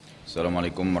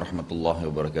Assalamualaikum warahmatullahi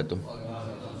wabarakatuh.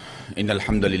 Innal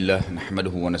hamdalillah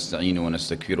nahmaduhu wa nasta'inu wa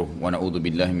nastaghfiruh wa na'udzu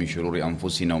billahi min shururi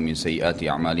anfusina wa min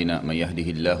sayyiati a'malina may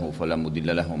yahdihillahu fala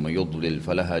mudilla lahu wa may yudlil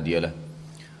fala hadiya lahu.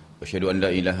 Wa asyhadu an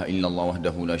la ilaha illallah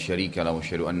wahdahu la syarika lahu wa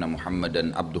asyhadu anna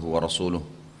Muhammadan abduhu wa rasuluh.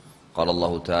 Qala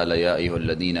Allah ta'ala ya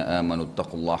ayyuhalladzina amanu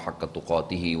taqullaha haqqa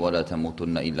tuqatih wa la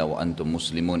tamutunna illa wa antum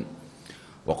muslimun.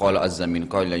 وقال عز من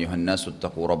قائل أيها الناس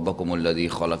اتقوا ربكم الذي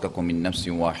خلقكم من نفس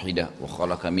واحدة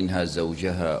وخلق منها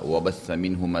زوجها وبث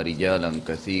منهما رجالا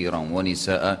كثيرا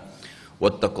ونساء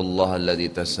واتقوا الله الذي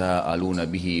تساءلون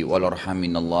به والأرحام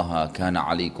إن الله كان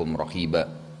عليكم رقيبا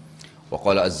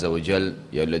وقال عز وجل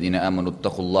يا الذين آمنوا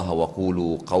اتقوا الله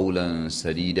وقولوا قولا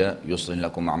سديدا يصلح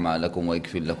لكم أعمالكم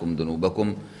ويغفر لكم ذنوبكم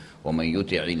ومن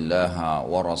يطع الله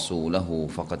ورسوله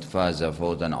فقد فاز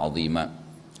فوزا عظيما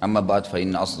أما بعد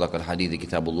فإن أصدق الحديث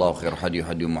كتاب الله وخير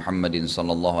هدي محمد صلى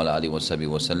الله عليه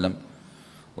وسلم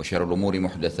وشر الأمور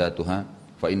محدثاتها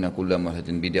فإن كل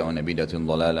محدثة بدعة وبدعة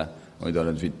ضلالة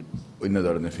وإن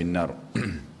ضلالة في النار.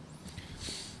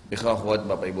 Ikhwah akhwat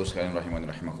Bapak Ibu sekalian rahimani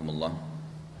rahimakumullah.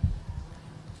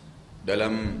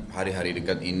 Dalam hari-hari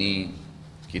dekat ini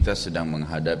kita sedang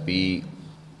menghadapi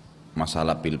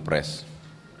masalah Pilpres.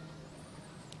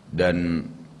 Dan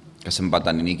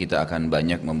kesempatan ini kita akan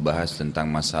banyak membahas tentang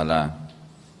masalah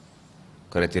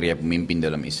kriteria pemimpin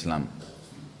dalam Islam.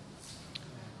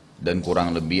 Dan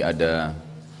kurang lebih ada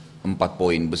 4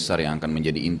 poin besar yang akan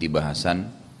menjadi inti bahasan.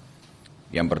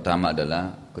 Yang pertama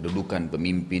adalah kedudukan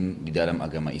pemimpin di dalam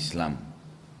agama Islam.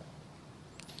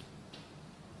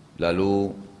 Lalu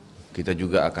kita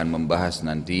juga akan membahas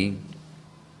nanti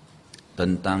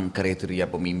tentang kriteria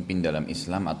pemimpin dalam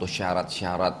Islam atau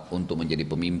syarat-syarat untuk menjadi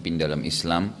pemimpin dalam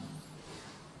Islam.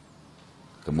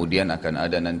 Kemudian akan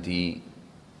ada nanti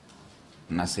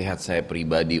nasihat saya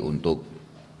pribadi untuk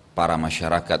para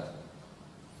masyarakat.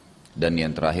 Dan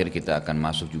yang terakhir kita akan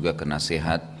masuk juga ke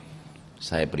nasihat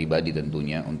saya pribadi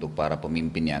tentunya untuk para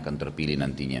pemimpin yang akan terpilih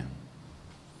nantinya.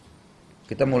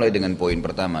 Kita mulai dengan poin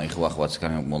pertama, ikhwah akhwat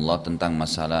sekalian tentang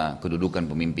masalah kedudukan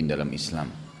pemimpin dalam Islam.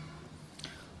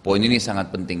 Poin ini sangat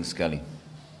penting sekali.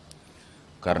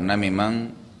 Karena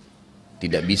memang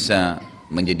tidak bisa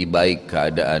menjadi baik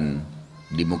keadaan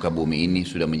di muka bumi ini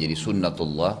sudah menjadi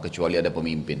sunnatullah kecuali ada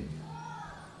pemimpin.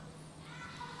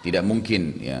 Tidak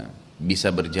mungkin ya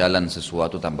bisa berjalan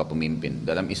sesuatu tanpa pemimpin.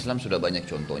 Dalam Islam sudah banyak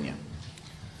contohnya.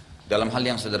 Dalam hal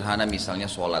yang sederhana misalnya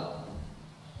sholat.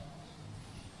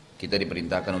 Kita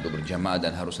diperintahkan untuk berjamaah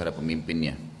dan harus ada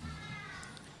pemimpinnya.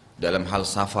 Dalam hal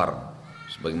safar,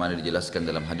 sebagaimana dijelaskan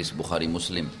dalam hadis Bukhari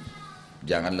Muslim,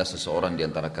 janganlah seseorang di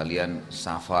antara kalian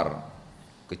safar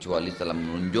kecuali telah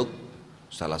menunjuk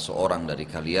salah seorang dari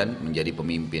kalian menjadi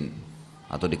pemimpin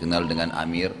atau dikenal dengan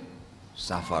amir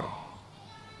safar.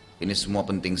 Ini semua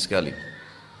penting sekali.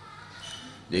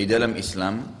 Jadi dalam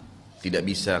Islam tidak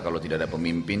bisa kalau tidak ada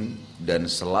pemimpin, dan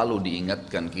selalu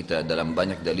diingatkan kita dalam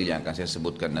banyak dalil yang akan saya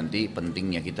sebutkan nanti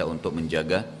pentingnya kita untuk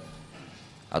menjaga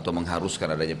atau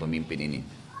mengharuskan adanya pemimpin ini.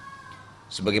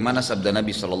 Sebagaimana sabda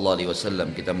Nabi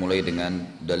SAW, kita mulai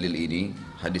dengan dalil ini.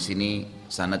 Hadis ini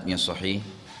sanadnya sahih.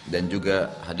 Dan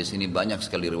juga hadis ini banyak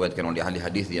sekali diriwayatkan oleh ahli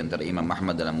hadis di antara Imam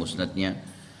Ahmad dalam musnadnya.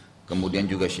 Kemudian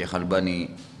juga Syekh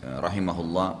Albani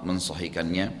rahimahullah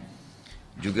mensahihkannya.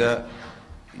 Juga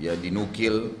ya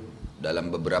dinukil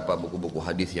dalam beberapa buku-buku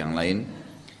hadis yang lain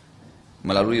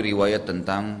melalui riwayat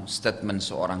tentang statement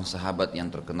seorang sahabat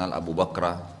yang terkenal Abu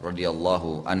Bakrah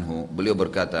radhiyallahu anhu. Beliau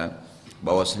berkata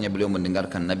bahwasanya beliau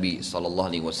mendengarkan Nabi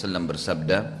SAW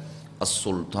bersabda,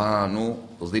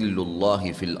 "As-sultanu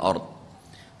dhillullahi fil ard.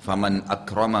 Faman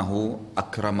akramahu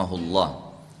akramahullah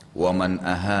wa man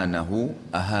ahanahu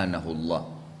ahanahullah."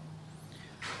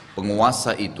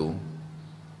 Penguasa itu,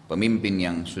 pemimpin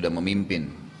yang sudah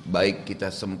memimpin, baik kita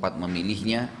sempat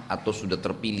memilihnya atau sudah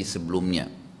terpilih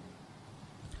sebelumnya.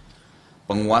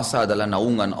 Penguasa adalah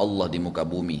naungan Allah di muka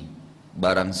bumi.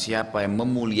 Barang siapa yang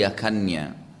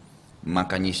memuliakannya,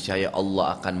 maka niscaya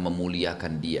Allah akan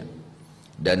memuliakan dia.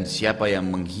 Dan siapa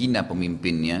yang menghina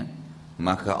pemimpinnya,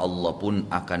 maka Allah pun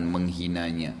akan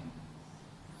menghinanya.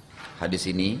 Hadis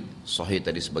ini sahih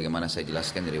tadi sebagaimana saya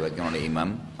jelaskan diriwayatkan oleh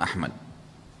Imam Ahmad.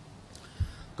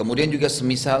 Kemudian juga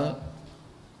semisal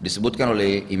disebutkan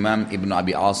oleh Imam Ibnu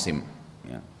Abi Asim,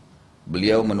 ya.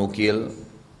 Beliau menukil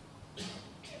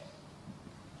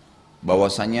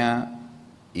bahwasanya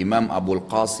Imam Abul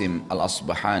Qasim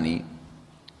Al-Asbahani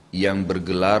yang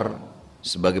bergelar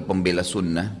sebagai pembela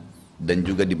sunnah dan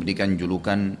juga diberikan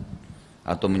julukan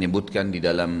atau menyebutkan di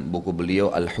dalam buku beliau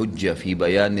Al-Hujjah fi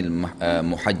Bayanil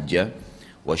Muhajjah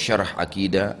wa Syarh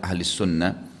Aqidah Ahli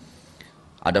Sunnah,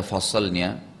 ada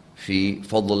fasalnya fi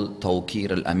Fadl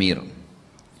Tawqir Al-Amir.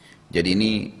 Jadi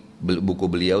ini buku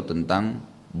beliau tentang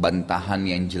bantahan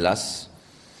yang jelas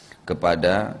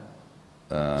kepada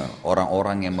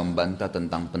orang-orang yang membantah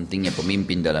tentang pentingnya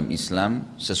pemimpin dalam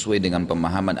Islam sesuai dengan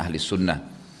pemahaman ahli sunnah.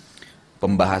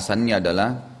 Pembahasannya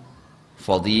adalah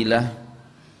fadilah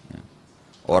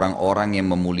orang-orang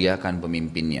yang memuliakan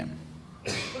pemimpinnya.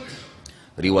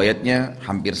 Riwayatnya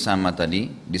hampir sama tadi,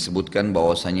 disebutkan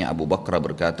bahwasanya Abu Bakar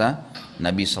berkata,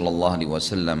 Nabi SAW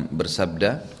bersabda,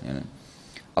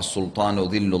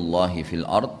 As-sultanu dhillullahi fil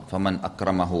ard, faman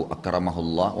akramahu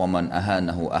akramahullah, wa man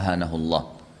ahanahu ahanahullah.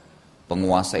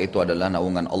 Penguasa itu adalah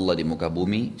naungan Allah di muka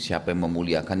bumi, siapa yang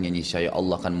memuliakannya niscaya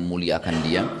Allah akan memuliakan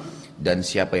dia, dan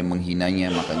siapa yang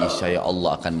menghinanya maka niscaya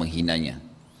Allah akan menghinanya.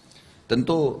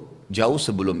 Tentu jauh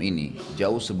sebelum ini,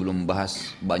 jauh sebelum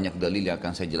bahas banyak dalil yang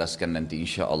akan saya jelaskan nanti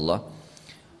insya Allah,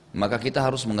 maka kita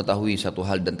harus mengetahui satu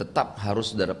hal dan tetap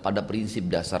harus pada prinsip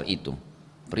dasar itu.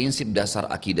 Prinsip dasar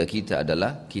akidah kita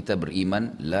adalah kita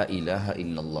beriman la ilaha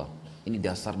illallah. Ini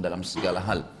dasar dalam segala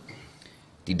hal.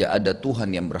 Tidak ada Tuhan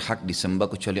yang berhak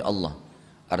disembah kecuali Allah.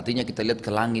 Artinya kita lihat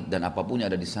ke langit dan apapun yang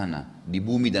ada di sana, di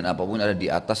bumi dan apapun yang ada di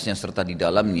atasnya serta di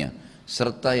dalamnya,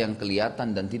 serta yang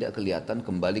kelihatan dan tidak kelihatan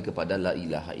kembali kepada la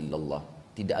ilaha illallah.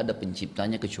 Tidak ada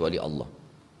penciptanya kecuali Allah.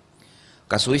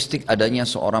 Kasuistik adanya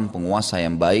seorang penguasa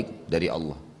yang baik dari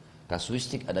Allah.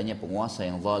 Kasuistik adanya penguasa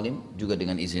yang zalim juga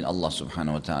dengan izin Allah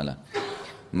subhanahu wa ta'ala.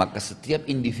 Maka setiap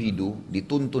individu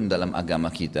dituntun dalam agama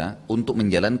kita untuk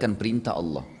menjalankan perintah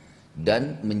Allah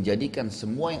dan menjadikan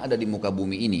semua yang ada di muka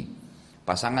bumi ini,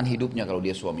 pasangan hidupnya kalau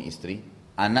dia suami istri,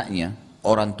 anaknya,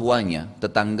 orang tuanya,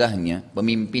 tetangganya,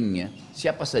 pemimpinnya,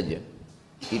 siapa saja,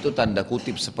 itu tanda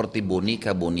kutip seperti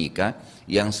boneka-boneka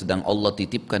yang sedang Allah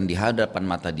titipkan di hadapan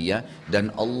mata dia,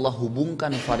 dan Allah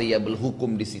hubungkan variabel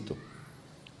hukum di situ.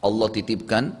 Allah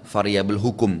titipkan variabel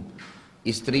hukum.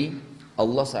 Istri,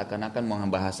 Allah seakan-akan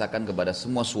membahasakan kepada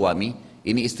semua suami,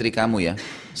 ini istri kamu ya,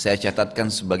 saya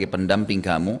catatkan sebagai pendamping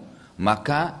kamu,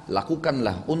 maka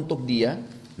lakukanlah untuk dia,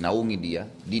 naungi dia,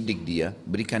 didik dia,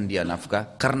 berikan dia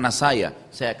nafkah, karena saya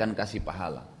akan kasih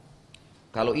pahala.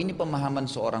 Kalau ini pemahaman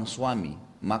seorang suami,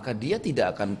 maka dia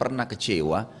tidak akan pernah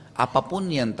kecewa apapun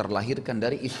yang terlahirkan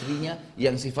dari istrinya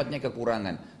yang sifatnya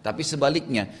kekurangan. Tapi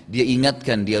sebaliknya, dia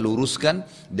ingatkan, dia luruskan,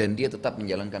 dan dia tetap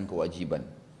menjalankan kewajiban.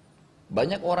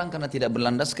 Banyak orang karena tidak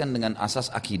berlandaskan dengan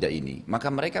asas akidah ini, maka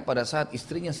mereka pada saat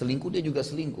istrinya selingkuh, dia juga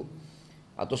selingkuh.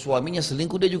 Atau suaminya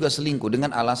selingkuh, dia juga selingkuh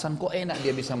dengan alasan kok enak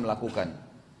dia bisa melakukan.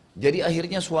 Jadi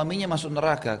akhirnya suaminya masuk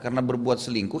neraka karena berbuat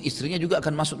selingkuh, istrinya juga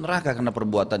akan masuk neraka karena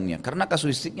perbuatannya. Karena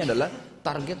kasuistiknya adalah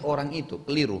target orang itu,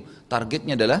 keliru.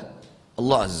 Targetnya adalah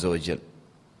Allah Azza wa Jalla.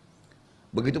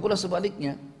 Begitu pula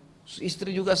sebaliknya,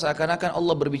 istri juga seakan-akan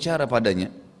Allah berbicara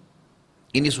padanya,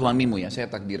 ini suamimu ya,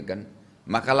 saya takdirkan,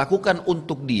 maka lakukan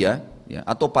untuk dia ya,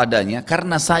 atau padanya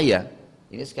karena saya.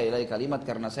 Ini sekali lagi kalimat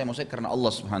karena saya, maksudnya karena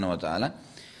Allah subhanahu wa ta'ala.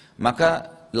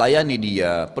 Maka layani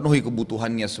dia, penuhi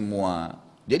kebutuhannya semua.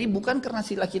 Jadi bukan karena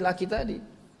si laki-laki tadi,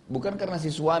 bukan karena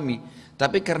si suami,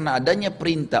 tapi karena adanya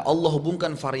perintah Allah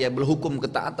hubungkan variabel hukum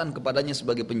ketaatan kepadanya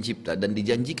sebagai pencipta dan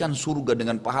dijanjikan surga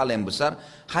dengan pahala yang besar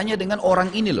hanya dengan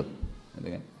orang ini loh.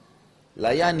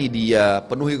 Layani dia,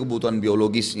 penuhi kebutuhan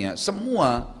biologisnya.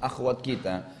 Semua akhwat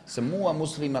kita, semua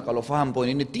muslimah kalau faham poin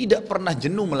ini tidak pernah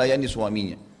jenuh melayani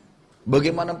suaminya.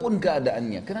 Bagaimanapun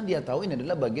keadaannya, karena dia tahu ini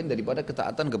adalah bagian daripada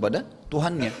ketaatan kepada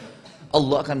Tuhannya.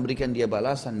 Allah akan berikan dia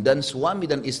balasan, dan suami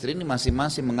dan istri ini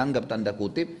masing-masing menganggap tanda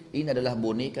kutip ini adalah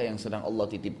boneka yang sedang Allah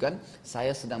titipkan,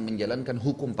 saya sedang menjalankan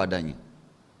hukum padanya.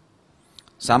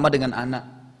 Sama dengan anak.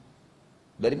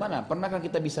 Dari mana? Pernahkah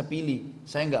kita bisa pilih,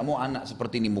 saya nggak mau anak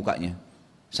seperti ini mukanya,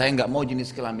 saya nggak mau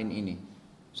jenis kelamin ini,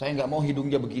 saya nggak mau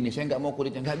hidungnya begini, saya nggak mau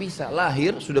kulitnya, nggak bisa.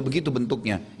 Lahir sudah begitu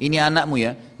bentuknya. Ini anakmu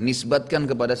ya, nisbatkan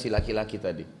kepada si laki-laki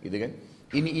tadi, gitu kan?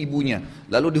 Ini ibunya.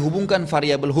 Lalu dihubungkan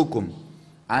variabel hukum.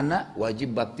 Anak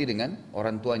wajib bakti dengan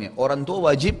orang tuanya. Orang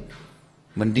tua wajib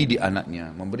mendidik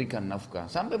anaknya, memberikan nafkah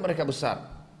sampai mereka besar.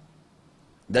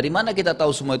 Dari mana kita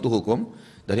tahu semua itu hukum?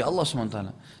 Dari Allah SWT.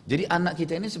 Jadi anak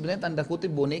kita ini sebenarnya tanda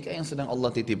kutip boneka yang sedang Allah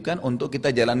titipkan untuk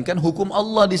kita jalankan hukum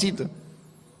Allah di situ.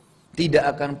 Tidak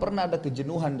akan pernah ada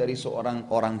kejenuhan dari seorang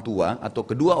orang tua atau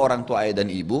kedua orang tua ayah dan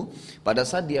ibu pada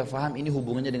saat dia faham ini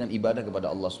hubungannya dengan ibadah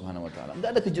kepada Allah Subhanahu wa taala.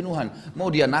 Enggak ada kejenuhan.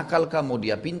 Mau dia nakal kah, mau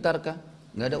dia pintar kah,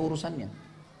 enggak ada urusannya.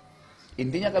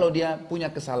 Intinya kalau dia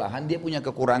punya kesalahan, dia punya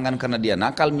kekurangan karena dia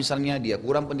nakal misalnya, dia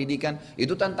kurang pendidikan,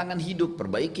 itu tantangan hidup,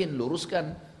 perbaikin,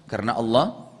 luruskan karena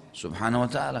Allah Subhanahu wa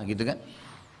taala, gitu kan?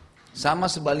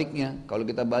 Sama sebaliknya, kalau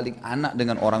kita balik anak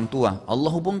dengan orang tua,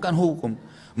 Allah hubungkan hukum.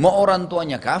 Mau orang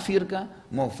tuanya kafir kah,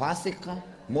 mau fasik kah,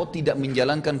 mau tidak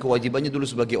menjalankan kewajibannya dulu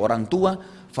sebagai orang tua,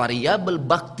 variabel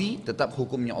bakti tetap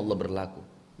hukumnya Allah berlaku.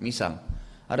 Misal,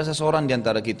 Ada seseorang di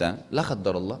antara kita, la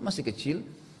qaddarallah, masih kecil,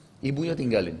 ibunya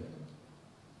tinggalin.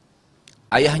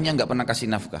 Ayahnya nggak pernah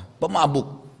kasih nafkah,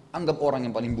 pemabuk, anggap orang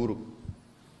yang paling buruk.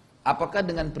 Apakah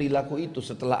dengan perilaku itu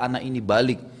setelah anak ini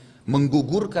balik,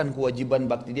 menggugurkan kewajiban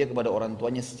bakti dia kepada orang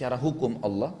tuanya secara hukum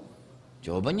Allah?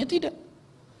 Jawabannya tidak.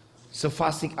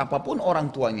 Sefasik apapun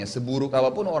orang tuanya, seburuk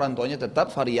apapun orang tuanya,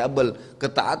 tetap variabel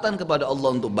ketaatan kepada Allah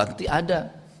untuk bakti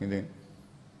ada. Gitu.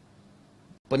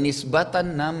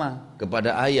 Penisbatan nama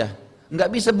kepada ayah nggak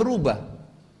bisa berubah.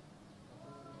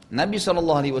 Nabi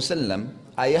SAW,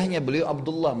 ayahnya beliau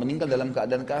Abdullah meninggal dalam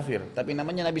keadaan kafir, tapi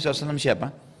namanya Nabi SAW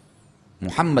siapa?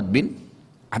 Muhammad bin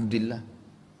Abdullah.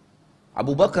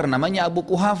 Abu Bakar namanya Abu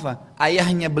Quhafa,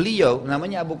 ayahnya beliau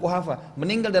namanya Abu Quhafa,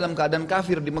 meninggal dalam keadaan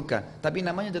kafir di Mekah, tapi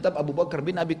namanya tetap Abu Bakar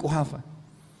bin Abi Quhafa.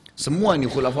 Semua ini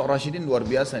Khulafa Rasyidin luar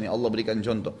biasa nih, Allah berikan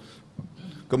contoh.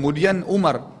 Kemudian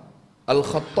Umar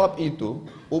Al-Khattab itu,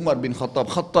 Umar bin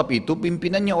Khattab itu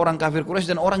pimpinannya orang kafir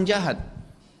Quraisy dan orang jahat.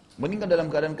 Meninggal dalam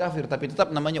keadaan kafir, tapi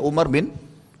tetap namanya Umar bin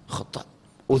Khattab.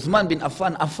 Uthman bin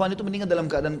Affan itu meninggal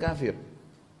dalam keadaan kafir.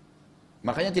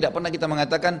 Makanya tidak pernah kita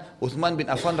mengatakan Uthman bin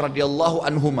Affan radhiyallahu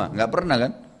anhuma, nggak pernah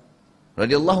kan?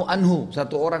 Radhiyallahu anhu,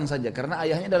 satu orang saja, karena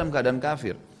ayahnya dalam keadaan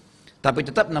kafir. Tapi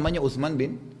tetap namanya Uthman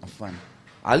bin Affan.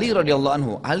 Ali radhiyallahu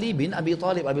anhu, Ali bin Abi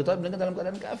Thalib meninggal dalam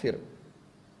keadaan kafir.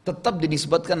 Tetap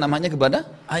dinisbatkan namanya kepada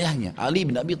ayahnya, Ali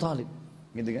bin Abi Thalib,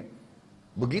 gitu kan?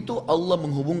 Begitu Allah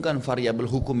menghubungkan variabel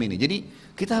hukum ini. Jadi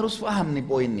kita harus paham nih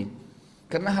poin nih.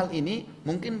 Karena hal ini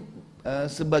mungkin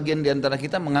sebagian di antara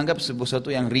kita menganggap sesuatu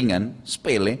yang ringan,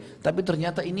 sepele, tapi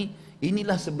ternyata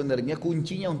inilah sebenarnya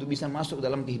kuncinya untuk bisa masuk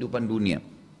dalam kehidupan dunia.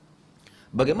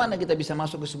 Bagaimana kita bisa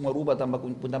masuk ke semua rubah tanpa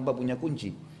punya kunci?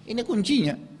 Ini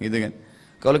kuncinya, gitu kan?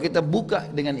 Kalau kita buka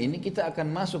dengan ini, kita akan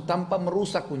masuk tanpa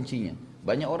merusak kuncinya.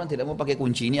 Banyak orang tidak mau pakai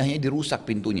kunci ini, akhirnya dirusak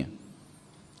pintunya.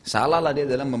 Salahlah dia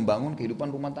dalam membangun kehidupan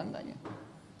rumah tangganya.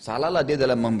 Salahlah dia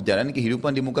dalam menjalani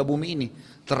kehidupan di muka bumi ini.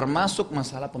 Termasuk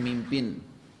masalah pemimpin.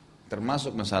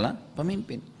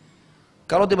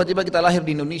 Kalau tiba-tiba kita lahir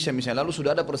di Indonesia misalnya, lalu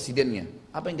sudah ada presidennya,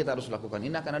 apa yang kita harus lakukan?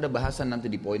 Ini akan ada bahasan nanti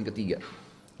di poin ketiga,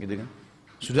 gitu kan?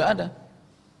 Sudah ada.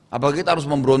 Apakah kita harus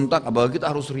memberontak? Apakah kita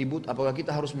harus ribut? Apakah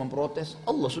kita harus memprotes?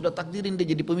 Allah sudah takdirin dia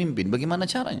jadi pemimpin. Bagaimana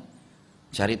caranya?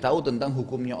 Cari tahu tentang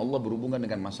hukumnya Allah berhubungan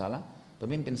dengan masalah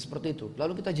pemimpin seperti itu.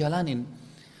 Lalu kita jalanin.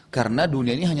 Karena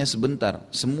dunia ini hanya sebentar.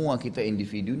 Semua kita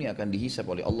individu ini akan dihisap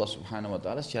oleh Allah Subhanahu wa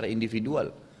taala secara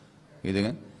individual. Gitu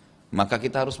kan? Maka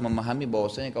kita harus memahami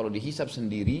bahwasanya kalau dihisap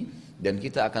sendiri dan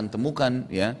kita akan temukan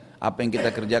ya apa yang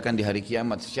kita kerjakan di hari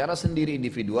kiamat secara sendiri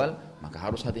individual, maka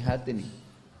harus hati-hati nih.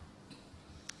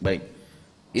 Baik.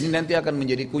 Ini nanti akan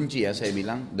menjadi kunci ya saya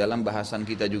bilang dalam bahasan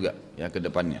kita juga ya ke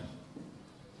depannya.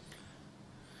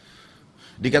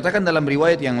 Dikatakan dalam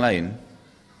riwayat yang lain,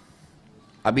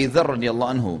 Abi Dzar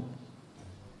radhiyallahu anhu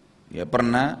ya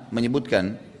pernah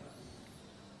menyebutkan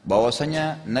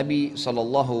bahwasanya Nabi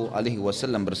SAW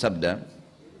bersabda,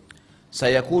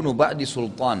 "Sayakunu ba'di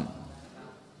sultan,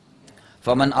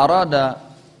 faman arada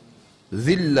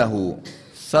dhillahu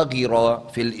thaghira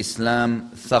fil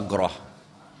Islam thagrah,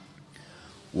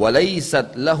 wa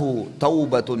laysat lahu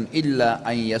taubatun illa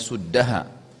an yasuddaha,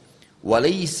 wa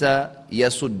laysa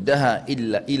yasuddaha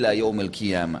illa ila yaumil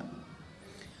qiyamah."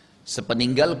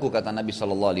 Sepeninggalku, kata Nabi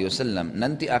SAW,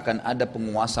 nanti akan ada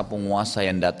penguasa-penguasa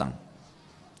yang datang.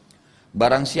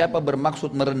 Barang siapa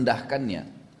bermaksud merendahkannya,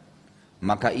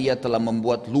 maka ia telah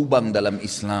membuat lubang dalam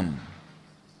Islam.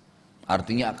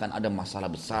 Artinya akan ada masalah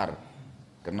besar,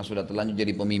 karena sudah terlanjur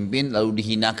jadi pemimpin lalu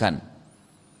dihinakan.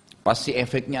 Pasti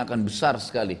efeknya akan besar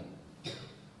sekali.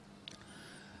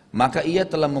 Maka ia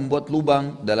telah membuat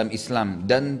lubang dalam Islam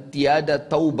dan tiada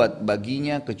taubat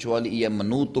baginya kecuali ia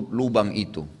menutup lubang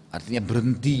itu. Artinya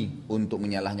berhenti untuk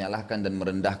menyalah-nyalahkan dan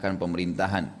merendahkan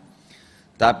pemerintahan.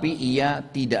 Tapi ia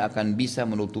tidak akan bisa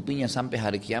menutupinya sampai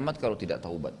hari kiamat kalau tidak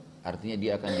taubat. Artinya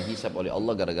dia akan dihisap oleh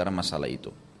Allah gara-gara masalah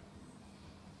itu.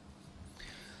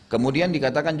 Kemudian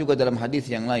dikatakan juga dalam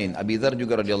hadis yang lain, Abi Dzar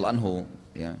juga radhiyallahu anhu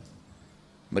ya,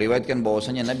 meriwayatkan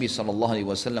bahwasanya Nabi SAW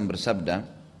bersabda,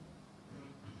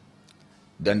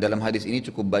 dan dalam hadis ini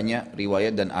cukup banyak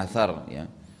riwayat dan athar ya,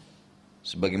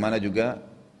 sebagaimana juga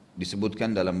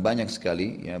disebutkan dalam banyak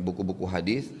sekali ya buku-buku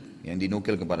hadis yang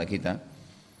dinukil kepada kita,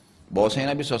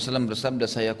 bahwasanya Nabi SAW bersabda,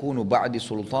 "Sayakunu ba'di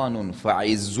sultanun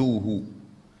fa'izzuhu,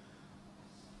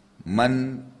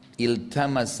 man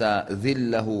iltamasa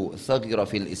dhillahu thaghira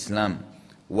fil Islam,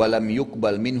 walam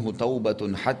yuqbal minhu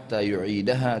taubatun hatta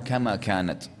yu'idaha kama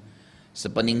kanat."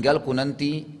 Sepeninggalku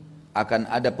nanti akan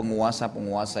ada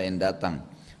penguasa-penguasa yang datang,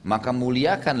 maka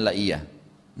muliakanlah ia.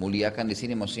 Muliakan di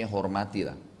sini maksudnya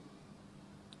hormatilah.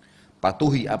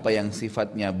 Patuhi apa yang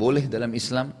sifatnya boleh dalam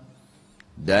Islam,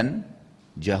 dan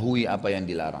jauhi apa yang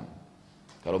dilarang.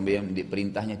 Kalau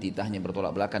perintahnya titahnya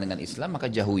bertolak belakang dengan Islam, maka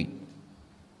jauhi.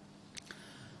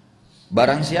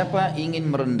 Barang siapa ingin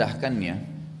merendahkannya,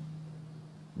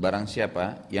 barang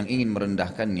siapa yang ingin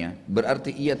merendahkannya,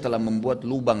 berarti ia telah membuat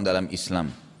lubang dalam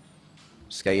Islam.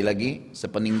 Sekali lagi,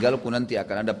 sepeninggalku nanti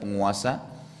akan ada penguasa,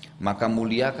 maka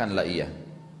muliakanlah ia.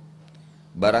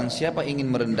 Barang siapa ingin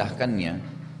merendahkannya,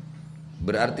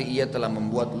 berarti ia telah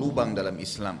membuat lubang dalam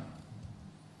Islam.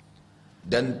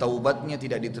 Dan taubatnya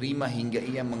tidak diterima hingga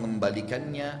ia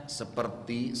mengembalikannya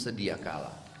seperti sedia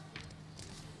kala.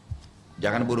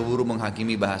 Jangan buru-buru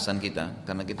menghakimi bahasan kita,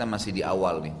 karena kita masih di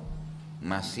awal nih.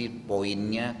 Masih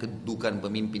poinnya kedudukan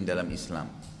pemimpin dalam Islam.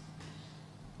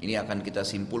 Ini akan kita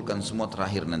simpulkan semua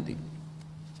terakhir nanti.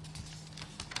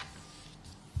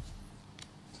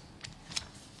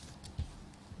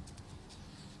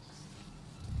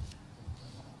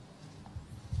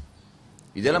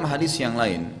 Di dalam hadis yang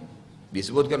lain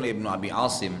disebutkan oleh Ibnu Abi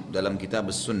Asim dalam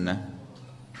kitab As-Sunnah,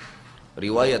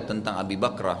 riwayat tentang Abi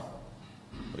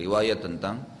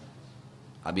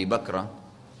Bakrah,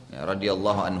 ya,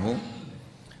 radhiyallahu anhu.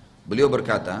 Beliau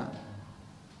berkata,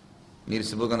 ini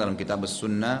disebutkan dalam kitab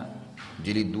As-Sunnah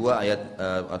jilid 2 ayat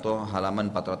atau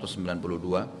halaman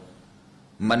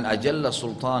 492, man ajalla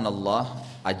sultanallah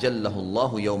ajallahu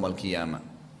Allahu yaumal qiyamah.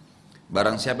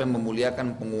 Barang siapa yang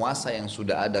memuliakan penguasa yang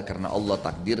sudah ada karena Allah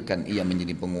takdirkan ia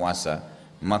menjadi penguasa,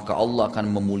 maka Allah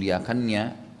akan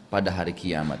memuliakannya pada hari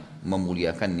kiamat.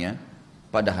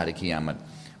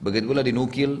 Begitu pula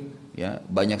dinukil, ya,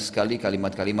 banyak sekali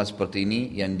kalimat-kalimat seperti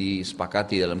ini yang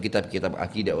disepakati dalam kitab-kitab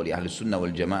akidah oleh ahli sunnah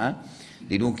wal jamaah.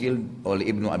 Dinukil oleh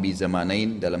Ibnu Abi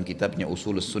Zamanain dalam kitabnya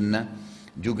Usulus Sunnah.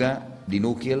 Juga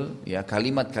dinukil, ya,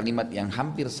 kalimat-kalimat yang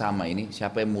hampir sama ini.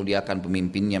 Siapa yang memuliakan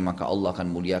pemimpinnya maka Allah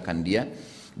akan muliakan dia,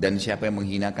 dan siapa yang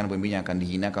menghinakan pemimpinnya akan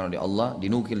dihinakan oleh Allah.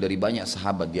 Dinukil dari banyak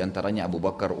sahabat, diantaranya Abu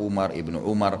Bakar, Umar, Ibnu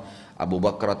Umar, Abu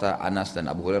Bakrata, Anas dan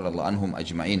Abu Hurairah radhiyallahu anhum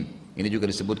ajma'in. Ini juga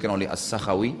disebutkan oleh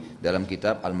As-Sakhawi dalam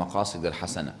kitab Al-Maqasid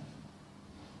Al-Hasanah.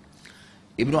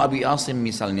 Ibnu Abi Asim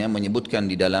misalnya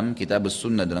menyebutkan di dalam kitab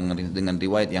As-Sunnah dengan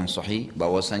riwayat yang sahih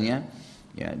bahwasanya,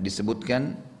 ya,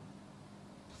 disebutkan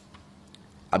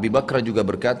Abi Bakr juga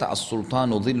berkata,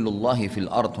 as-sultanu dhillullahi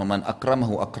fil ard wa man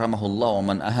akramahu akramahu Allah wa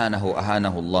man ahanahu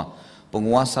ahanahu Allah.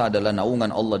 Penguasa adalah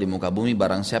naungan Allah di muka bumi,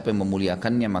 barang siapa yang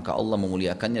memuliakannya maka Allah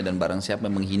memuliakannya, dan barang siapa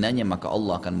yang menghinanya maka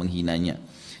Allah akan menghinanya.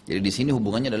 Jadi di sini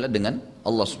hubungannya adalah dengan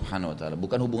Allah Subhanahu wa taala,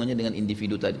 bukan hubungannya dengan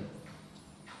individu tadi.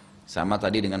 Sama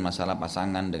tadi dengan masalah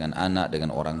pasangan, dengan anak,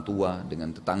 dengan orang tua,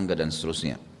 dengan tetangga dan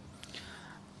seterusnya.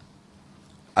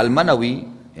 Al-Manawi,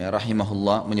 ya,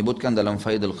 rahimahullah, menyebutkan dalam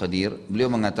Faidul Qadir,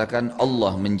 beliau mengatakan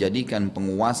Allah menjadikan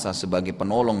penguasa sebagai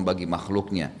penolong bagi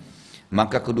makhluknya,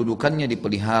 maka kedudukannya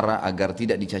dipelihara agar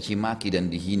tidak dicaci maki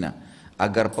dan dihina,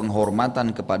 agar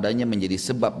penghormatan kepadanya menjadi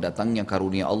sebab datangnya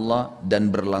karunia Allah dan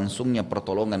berlangsungnya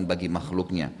pertolongan bagi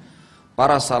makhluknya.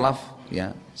 Para salaf,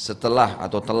 ya, setelah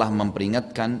atau telah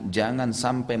memperingatkan jangan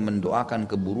sampai mendoakan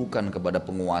keburukan kepada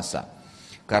penguasa,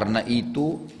 karena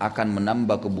itu akan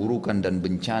menambah keburukan dan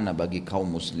bencana bagi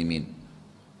kaum muslimin.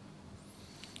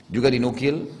 Juga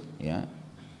dinukil, ya,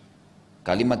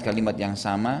 kalimat-kalimat yang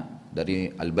sama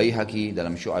dari Al-Baihaqi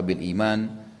dalam Syu'abil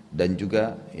Iman, dan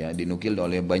juga, ya, dinukil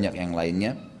oleh banyak yang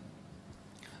lainnya,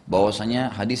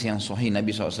 bahwasanya hadis yang sahih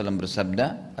Nabi SAW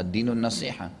bersabda, ad-dinun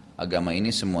nasiha, agama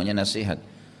ini semuanya nasihat.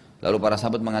 Lalu para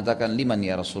sahabat mengatakan, liman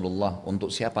ya Rasulullah,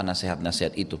 untuk siapa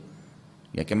nasihat-nasihat itu?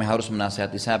 Ya, kami harus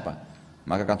menasihati siapa?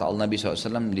 Maka kata Allah Nabi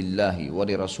SAW, lillahi wa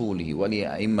li rasulihi wa li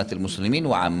a'immatil muslimin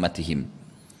wa ammatihim.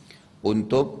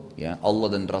 Untuk, ya, Allah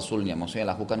dan Rasulnya,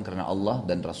 maksudnya lakukan karena Allah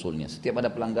dan Rasulnya. Setiap ada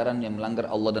pelanggaran yang melanggar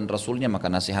Allah dan Rasulnya, maka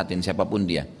nasihatin siapapun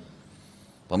dia.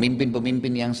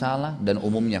 Pemimpin-pemimpin yang salah dan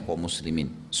umumnya kaum muslimin.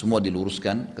 Semua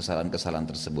diluruskan kesalahan-kesalahan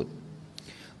tersebut.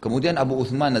 Kemudian Abu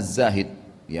Uthman Az-Zahid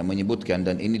yang menyebutkan,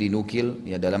 dan ini dinukil,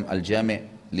 ya, dalam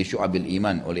Al-Jami' li Syu'abil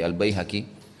Iman oleh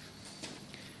Al-Baihaqi,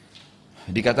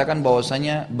 dikatakan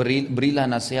bahwasanya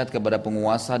berilah nasihat kepada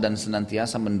penguasa dan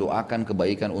senantiasa mendoakan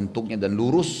kebaikan untuknya dan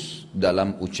lurus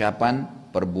dalam ucapan,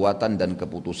 perbuatan dan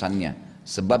keputusannya.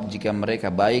 Sebab jika mereka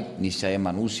baik, niscaya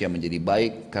manusia menjadi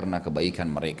baik karena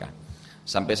kebaikan mereka.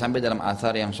 Sampai-sampai dalam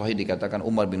athar yang sahih dikatakan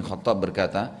Umar bin Khattab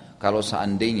berkata, kalau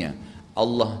seandainya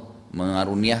Allah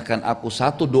mengaruniakan aku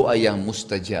satu doa yang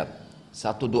mustajab,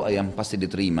 satu doa yang pasti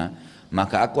diterima,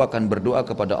 maka aku akan berdoa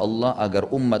kepada Allah agar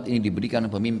umat ini diberikan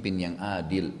pemimpin yang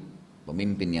adil,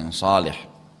 pemimpin yang saleh,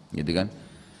 gitu kan?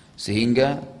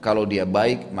 Sehingga kalau dia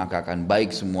baik maka akan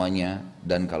baik semuanya,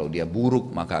 dan kalau dia buruk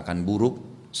maka akan buruk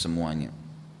semuanya.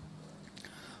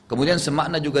 Kemudian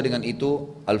semakna juga dengan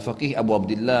itu Al-Faqih Abu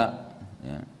Abdillah,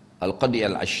 ya, Al-Qadi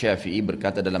Al-Asyafi'i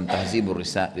berkata dalam Tahzibur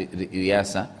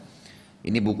Riyasa,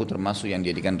 ini buku termasuk yang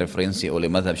dijadikan referensi oleh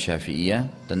mazhab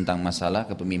Syafi'iyah tentang masalah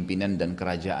kepemimpinan dan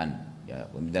kerajaan, ya,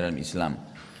 pemimpinan dalam Islam.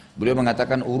 Beliau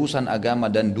mengatakan urusan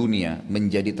agama dan dunia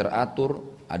menjadi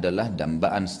teratur adalah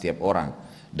dambaan setiap orang.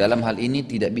 Dalam hal ini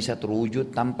tidak bisa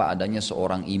terwujud tanpa adanya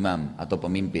seorang imam atau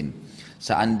pemimpin.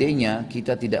 Seandainya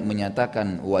kita tidak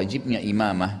menyatakan wajibnya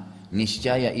imamah,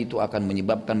 niscaya itu akan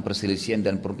menyebabkan perselisihan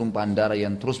dan pertumpahan darah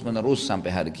yang terus menerus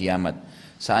sampai hari kiamat.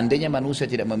 Seandainya manusia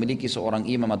tidak memiliki seorang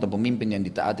imam atau pemimpin yang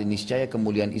ditaati, niscaya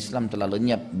kemuliaan Islam telah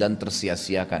lenyap dan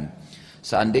tersia-siakan.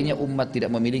 Seandainya umat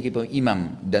tidak memiliki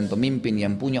imam dan pemimpin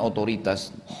yang punya otoritas,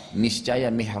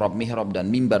 niscaya mihrab-mihrab dan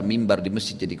mimbar-mimbar di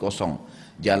masjid jadi kosong.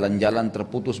 Jalan-jalan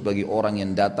terputus bagi orang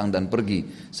yang datang dan pergi.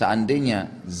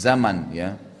 Seandainya zaman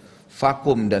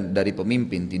vakum dan dari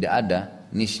pemimpin tidak ada,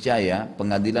 niscaya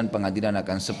pengadilan-pengadilan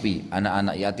akan sepi,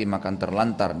 anak-anak yatim akan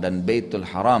terlantar, dan Baitul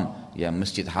Haram, ya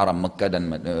Masjid Haram Mekah dan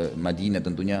Madinah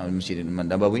tentunya Masjid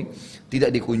Nabawi, tidak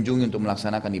dikunjungi untuk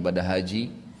melaksanakan ibadah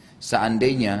haji.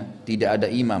 Seandainya tidak ada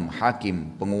imam,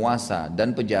 hakim, penguasa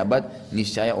dan pejabat,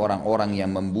 niscaya orang-orang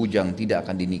yang membujang tidak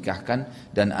akan dinikahkan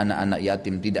dan anak-anak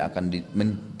yatim tidak akan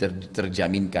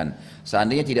terjaminkan.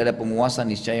 Seandainya tidak ada penguasa,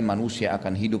 niscaya manusia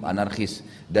akan hidup anarkis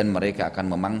dan mereka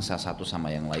akan memangsa satu sama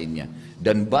yang lainnya.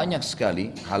 Dan banyak sekali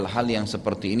hal-hal yang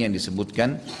seperti ini yang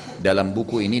disebutkan dalam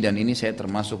buku ini, dan ini saya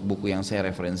termasuk buku yang saya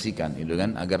referensikan, gitu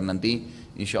kan, agar nanti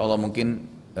insya Allah mungkin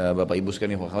Bapak Ibu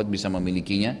sekalian bisa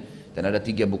memilikinya. Dan ada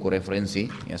 3 buku referensi,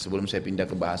 ya, sebelum saya pindah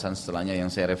ke bahasan setelahnya yang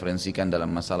saya referensikan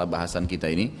dalam masalah bahasan kita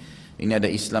ini. Ini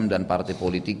ada Islam dan partai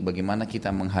politik, bagaimana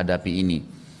kita menghadapi ini.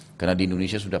 Karena di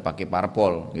Indonesia sudah pakai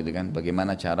parpol, gitu kan.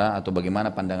 Bagaimana cara atau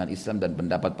bagaimana pandangan Islam dan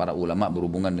pendapat para ulama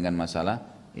berhubungan dengan masalah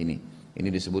ini. Ini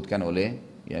disebutkan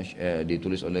oleh,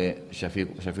 ditulis oleh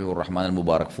Syafiqur Rahman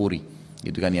Al-Mubarakfuri,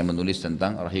 gitu kan, yang menulis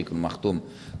tentang Rahiqul Maktum.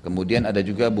 Kemudian ada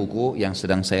juga buku yang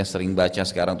saya sering baca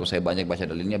sekarang, tuh saya banyak baca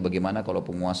dalilnya, bagaimana kalau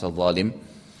penguasa zalim.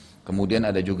 Kemudian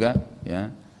ada juga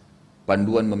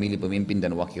panduan memilih pemimpin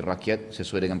dan wakil rakyat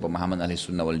sesuai dengan pemahaman ahli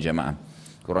sunnah wal jamaah.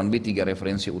 Kurang lebih 3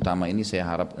 referensi utama ini saya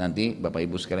harap nanti Bapak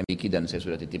Ibu sekalian miliki, dan saya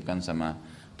sudah titipkan sama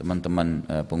teman-teman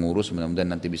pengurus, mudah-mudahan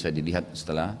nanti bisa dilihat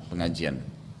setelah pengajian.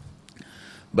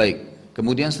 Baik,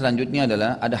 kemudian selanjutnya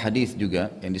adalah ada hadis juga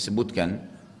yang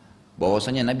disebutkan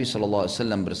bahwasanya Nabi SAW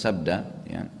bersabda,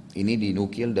 ya, ini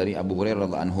dinukil dari Abu Hurairah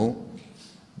radhiyallahu anhu,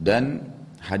 dan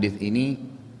hadis ini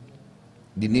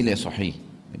dinilai sahih.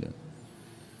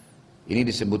 Ini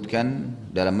disebutkan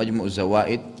dalam Majmu'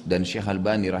 Zawaid, dan Syekh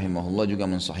Albani rahimahullah juga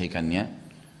mensahihkannya.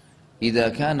 Idza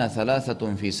kana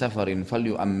thalathatun fi safarin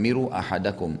falyu'ammiru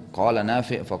ahadakum. Qala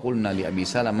Nafi' faqulna li Abi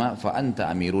Salama fa anta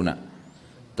amiruna.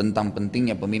 Tentang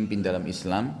pentingnya pemimpin dalam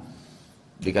Islam,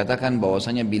 dikatakan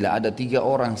bahwasanya bila ada 3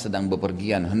 orang sedang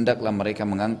bepergian, hendaklah mereka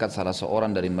mengangkat salah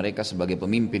seorang dari mereka sebagai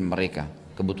pemimpin mereka.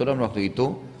 Kebetulan waktu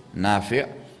itu Nafi',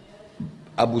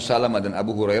 Abu Salamah dan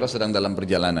Abu Hurairah sedang dalam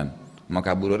perjalanan.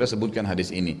 Maka Abu Hurairah sebutkan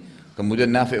hadis ini. Kemudian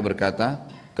Nafi' berkata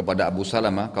kepada Abu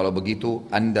Salamah, kalau begitu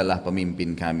andalah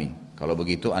pemimpin kami. Kalau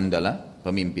begitu andalah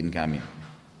pemimpin kami.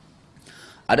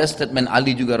 Ada statement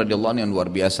Ali juga radhiyallahu anhu yang luar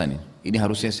biasa nih. Ini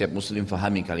harusnya setiap muslim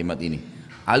fahami kalimat ini.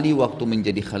 Ali waktu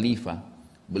menjadi khalifah,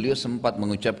 beliau sempat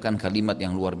mengucapkan kalimat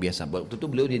yang luar biasa. Waktu itu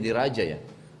beliau jadi raja, ya.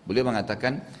 Beliau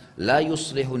mengatakan, la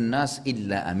yuslihun nas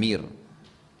illa amir,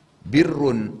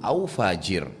 birrun au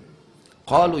fajir.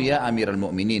 Qalu ya amiral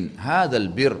mu'minin, hadzal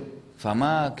bir,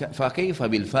 fa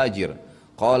kaifa bil fajir?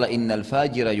 Qala innal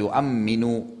fajira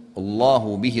yu'amminu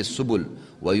Allahu bihi subul,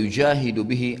 wa yujahidu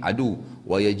bihi adu,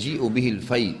 wa yaji'u bihi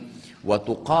al-fay, wa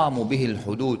tuqamu bihi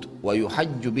al-hudud, wa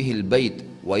yuhajju bihi al-bait,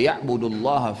 wa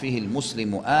ya'budullaha fihi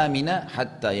al-muslimu amina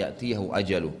hatta ya'tiyahu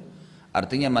ajalu.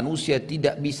 Artinya manusia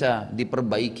tidak bisa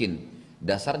diperbaikin.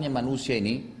 Dasarnya manusia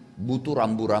ini butuh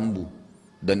rambu-rambu,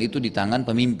 dan itu di tangan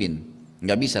pemimpin.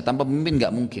 Nggak bisa, tanpa pemimpin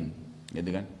nggak mungkin, gitu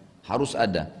kan? Harus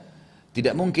ada.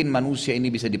 Tidak mungkin manusia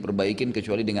ini bisa diperbaikin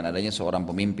kecuali dengan adanya seorang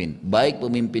pemimpin. Baik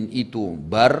pemimpin itu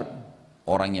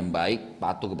orang yang baik,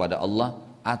 patuh kepada Allah,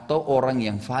 atau orang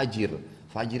yang fajir.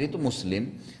 Fajir itu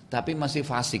muslim, tapi masih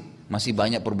fasik, masih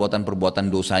banyak perbuatan-perbuatan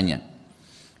dosanya.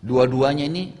 Dua-duanya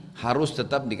ini harus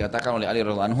tetap dikatakan oleh Ali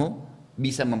radhiyallahu anhu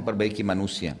bisa memperbaiki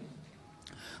manusia.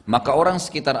 Maka orang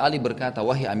sekitar Ali berkata,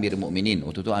 wahai Amir Mukminin,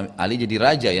 waktu itu Ali jadi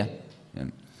raja, ya.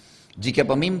 Jika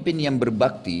pemimpin yang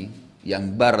berbakti,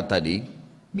 yang tadi,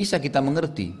 bisa kita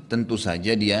mengerti, tentu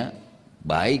saja dia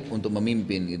baik untuk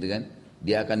memimpin, gitu kan.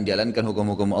 Dia akan jalankan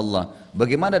hukum-hukum Allah.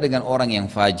 Bagaimana dengan orang yang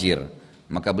fajir?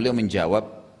 Maka beliau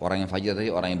menjawab, orang yang fajir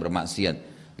tadi orang yang bermaksiat.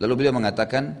 Lalu beliau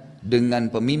mengatakan, dengan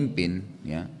pemimpin,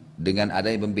 ya, dengan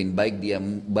adanya pemimpin baik dia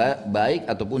baik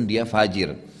ataupun dia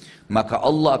fajir, maka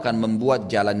Allah akan membuat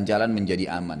jalan-jalan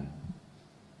menjadi aman.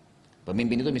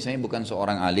 Pemimpin itu misalnya bukan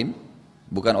seorang alim,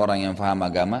 bukan orang yang paham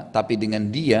agama, tapi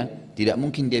dengan dia tidak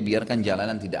mungkin dia biarkan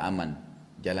jalanan tidak aman.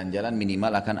 Jalan-jalan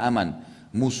minimal akan aman.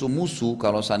 Musuh-musuh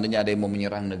kalau seandainya ada yang mau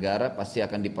menyerang negara pasti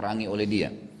akan diperangi oleh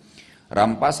dia.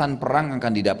 Rampasan perang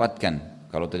akan didapatkan.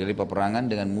 Kalau terjadi peperangan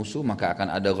dengan musuh maka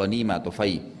akan ada ghanimah atau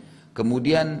fai.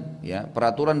 Kemudian ya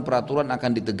peraturan-peraturan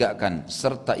akan ditegakkan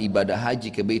serta ibadah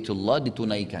haji ke Baitullah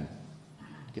ditunaikan.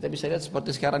 Kita bisa lihat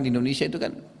seperti sekarang di Indonesia itu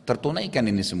kan tertunaikan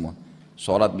ini semua.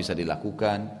 Sholat bisa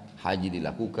dilakukan, haji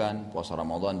dilakukan, puasa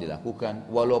Ramadan dilakukan.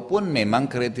 Walaupun memang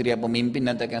kriteria pemimpin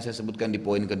nanti akan saya sebutkan di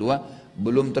poin kedua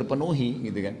belum terpenuhi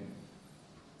gitu kan.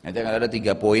 Nanti akan ada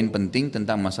 3 poin penting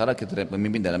tentang masalah kriteria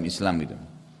pemimpin dalam Islam gitu.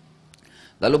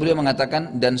 Lalu beliau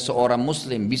mengatakan dan seorang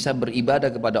muslim bisa beribadah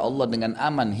kepada Allah dengan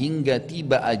aman hingga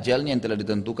tiba ajalnya yang telah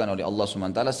ditentukan oleh Allah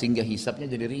SWT sehingga hisabnya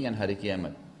jadi ringan hari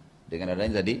kiamat. Dengan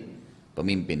adanya tadi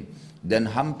pemimpin. Dan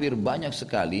hampir banyak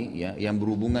sekali ya yang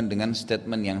berhubungan dengan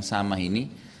statement yang sama ini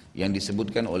yang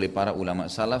disebutkan oleh para ulama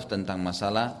salaf tentang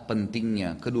masalah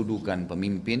pentingnya kedudukan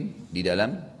pemimpin di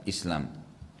dalam Islam.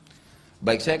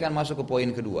 Baik, saya akan masuk ke poin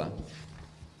kedua.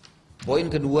 Poin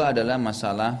kedua adalah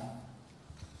masalah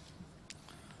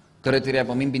kriteria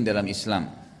pemimpin dalam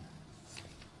Islam.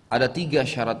 Ada 3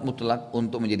 syarat mutlak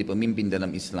untuk menjadi pemimpin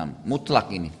dalam Islam. Mutlak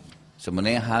ini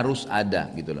sebenarnya harus ada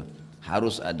gitu loh.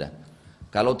 Harus ada.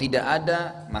 Kalau tidak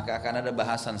ada maka akan ada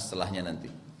bahasan setelahnya nanti.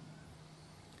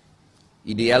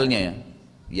 Idealnya ya,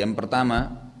 yang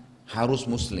pertama harus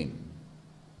muslim.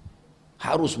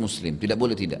 Harus muslim, tidak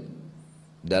boleh tidak.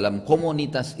 Dalam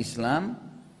komunitas Islam,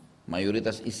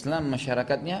 mayoritas Islam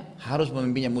masyarakatnya harus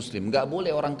pemimpinnya muslim. Gak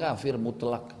boleh orang kafir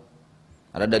mutlak.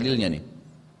 Ada dalilnya nih,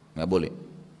 gak boleh.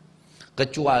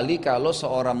 Kecuali kalau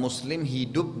seorang muslim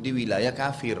hidup di wilayah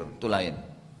kafir, itu lain.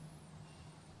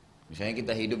 Misalnya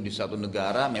kita hidup di satu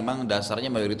negara memang dasarnya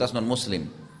mayoritas non muslim,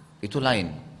 itu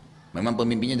lain. Memang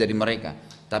pemimpinnya dari mereka.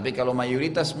 Tapi kalau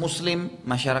mayoritas muslim,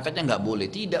 masyarakatnya nggak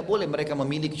boleh. Tidak boleh mereka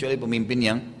memilih kecuali pemimpin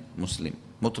yang muslim.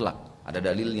 Mutlak. Ada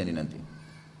dalilnya nih nanti.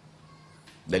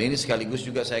 Dan ini sekaligus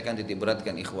juga saya akan titik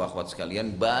beratkan ikhwah akhwat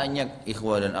sekalian. Banyak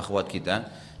ikhwah dan akhwat kita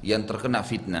yang terkena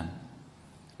fitnah.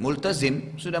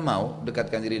 Multazim sudah mau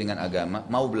dekatkan diri dengan agama,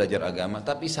 mau belajar agama,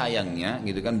 tapi sayangnya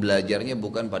gitu kan belajarnya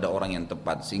bukan pada orang yang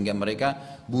tepat sehingga mereka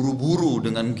buru-buru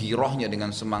dengan girohnya, dengan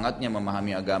semangatnya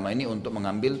memahami agama ini untuk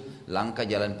mengambil langkah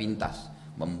jalan pintas,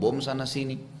 membom sana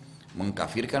sini,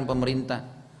 mengkafirkan pemerintah.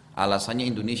 Alasannya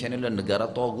Indonesia ini adalah negara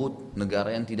togut, negara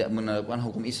yang tidak menerapkan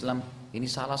hukum Islam. Ini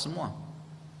salah semua.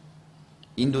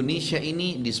 Indonesia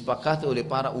ini disepakati oleh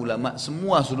para ulama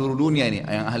semua seluruh dunia ini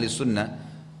yang ahli sunnah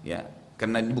ya.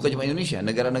 Karena bukan cuma Indonesia,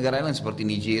 negara-negara lain seperti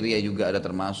Nigeria juga ada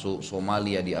termasuk,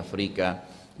 Somalia di Afrika,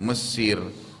 Mesir,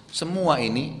 semua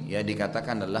ini ya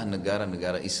dikatakan adalah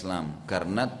negara-negara Islam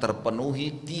karena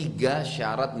terpenuhi 3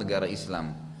 syarat negara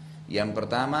Islam. Yang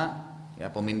pertama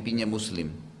ya pemimpinnya Muslim.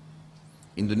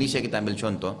 Indonesia kita ambil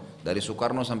contoh dari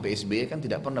Soekarno sampai SBY kan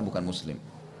tidak pernah bukan Muslim,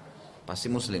 pasti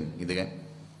Muslim, gitu kan?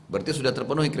 Berarti sudah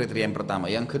terpenuhi kriteria yang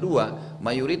pertama. Yang kedua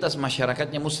mayoritas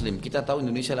masyarakatnya Muslim. Kita tahu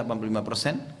Indonesia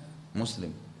 85%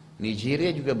 Muslim.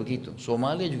 Nigeria juga begitu,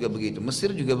 Somalia juga begitu,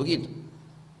 Mesir juga begitu.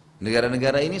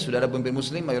 Negara-negara ini sudah ada pemimpin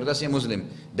Muslim, mayoritasnya Muslim.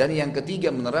 Dan yang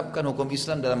ketiga menerapkan hukum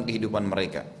Islam dalam kehidupan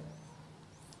mereka.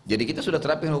 Jadi kita sudah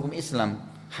terapkan hukum Islam,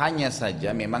 hanya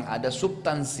saja memang ada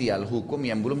substansial hukum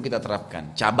yang belum kita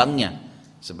terapkan, cabangnya.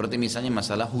 Seperti misalnya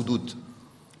masalah hudud,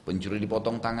 pencuri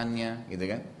dipotong tangannya,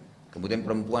 gitu kan? Kemudian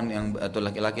perempuan yang atau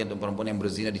laki-laki atau perempuan yang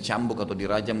berzina dicambuk atau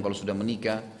dirajam kalau sudah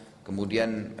menikah.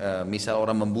 Kemudian misal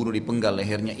orang membunuh dipenggal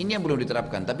lehernya, ini yang belum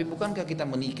diterapkan. Tapi bukankah kita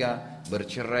menikah,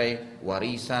 bercerai,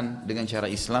 warisan dengan cara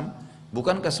Islam?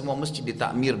 Bukankah semua masjid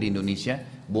ditakmir di Indonesia,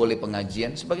 boleh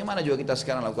pengajian? Sebagaimana juga kita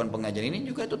sekarang lakukan pengajian ini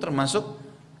juga itu termasuk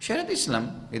syariat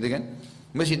Islam, gitu kan?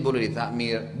 Masjid boleh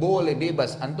ditakmir, boleh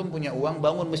bebas. Antum punya uang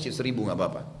bangun masjid 1000 nggak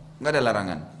apa-apa, nggak ada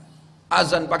larangan.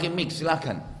 Azan pakai mic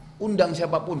silahkan, undang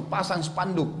siapapun, pasang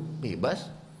spanduk, bebas.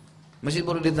 Masjid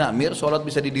boleh ditakmir, sholat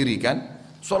bisa didirikan.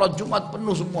 Sholat Jumat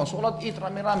penuh semua, sholat Id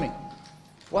rame-rame.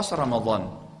 Puasa Ramadan,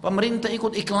 pemerintah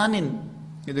ikut iklanin,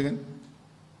 gitu kan?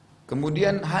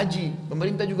 Kemudian haji,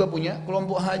 pemerintah juga punya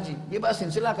kelompok haji, bebasin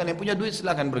silakan, yang punya duit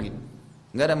silakan pergi,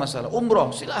 nggak ada masalah.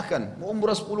 Umroh silakan, mau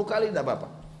umroh 10 kali tidak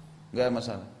apa-apa, nggak ada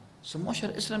masalah. Semua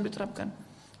syariat Islam diterapkan.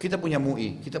 Kita punya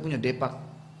MUI, kita punya Depak,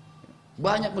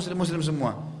 banyak muslim-muslim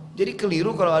semua. Jadi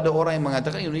keliru kalau ada orang yang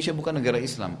mengatakan Indonesia bukan negara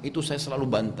Islam, itu saya selalu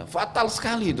bantah, fatal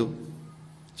sekali itu.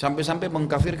 Sampai-sampai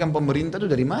mengkafirkan pemerintah itu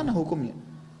dari mana hukumnya?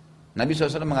 Nabi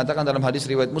SAW mengatakan dalam hadis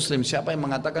riwayat Muslim, siapa yang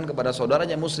mengatakan kepada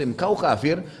saudaranya Muslim, kau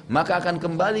kafir, maka akan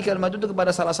kembali kalimat itu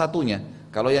kepada salah satunya.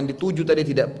 Kalau yang dituju tadi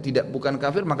tidak bukan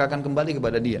kafir, maka akan kembali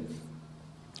kepada dia.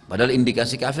 Padahal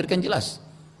indikasi kafir kan jelas,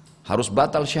 harus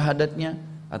batal syahadatnya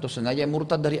atau sengaja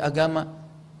murtad dari agama,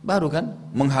 baru kan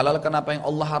menghalalkan apa yang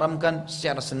Allah haramkan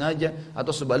secara sengaja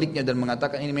atau sebaliknya dan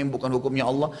mengatakan ini memang bukan hukumnya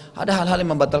Allah. Ada hal-hal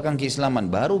yang membatalkan keislaman,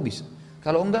 baru bisa.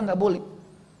 Kalau enggak boleh.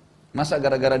 Masa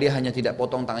gara-gara dia hanya tidak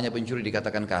potong tangannya pencuri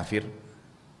dikatakan kafir?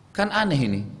 Kan aneh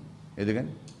ini, gitu kan?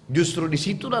 Justru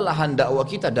disitulah lahan dakwah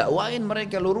kita, dakwain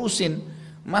mereka, lurusin.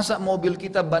 Masa mobil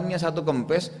kita bannya satu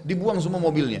kempes, dibuang semua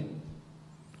mobilnya.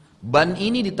 Ban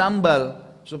ini ditambal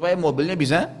supaya mobilnya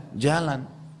bisa jalan.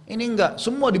 Ini enggak,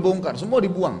 semua dibongkar, semua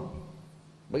dibuang.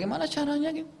 Bagaimana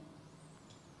caranya gitu?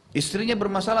 Istrinya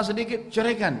bermasalah sedikit,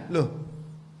 ceraikan. Loh,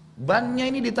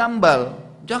 bannya ini ditambal,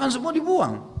 jangan semua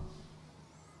dibuang.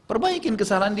 Perbaikin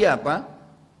kesalahan dia apa?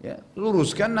 Ya,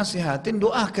 luruskan, nasihatin,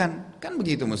 doakan. Kan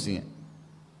begitu mestinya.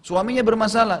 Suaminya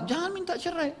bermasalah, jangan minta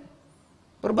cerai.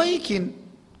 Perbaikin.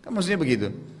 Kan mestinya begitu.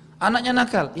 Anaknya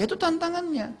nakal, ya itu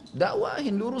tantangannya.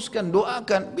 Dakwahin, luruskan,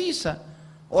 doakan, bisa.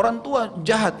 Orang tua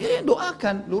jahat, ya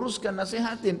doakan, luruskan,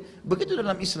 nasihatin. Begitu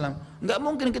dalam Islam. Enggak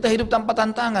mungkin kita hidup tanpa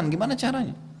tantangan, gimana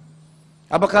caranya?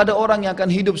 Apakah ada orang yang akan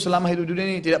hidup selama hidup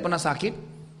dunia ini tidak pernah sakit?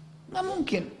 Enggak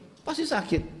mungkin, pasti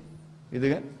sakit. Gitu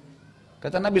kan?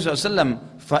 Kata Nabi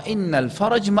SAW, fa'innal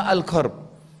faraj ma'al karb.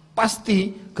 Pasti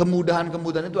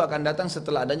kemudahan-kemudahan itu akan datang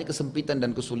setelah adanya kesempitan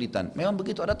dan kesulitan. Memang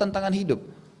begitu, ada tantangan hidup.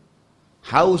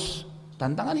 Haus,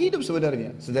 tantangan hidup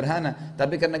sebenarnya, sederhana.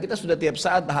 Tapi karena kita sudah tiap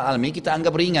saat alami, kita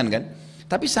anggap ringan kan.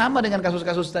 Tapi sama dengan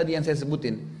kasus-kasus tadi yang saya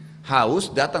sebutin.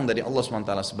 Haus datang dari Allah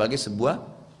SWT sebagai sebuah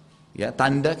ya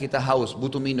tanda kita haus,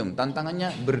 butuh minum.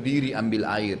 Tantangannya berdiri ambil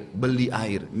air, beli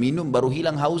air, minum baru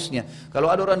hilang hausnya. Kalau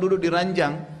ada orang duduk di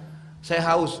ranjang, saya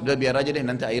haus, udah biar aja deh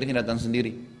nanti airnya datang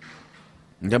sendiri.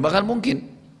 Nggak bakal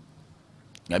mungkin,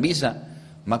 nggak bisa.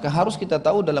 Maka harus kita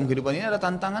tahu dalam kehidupan ini ada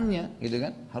tantangannya, gitu kan?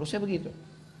 Harusnya begitu.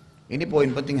 Ini poin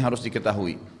penting harus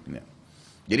diketahui. Ya.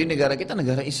 Jadi negara kita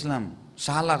negara Islam.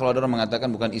 Salah kalau ada orang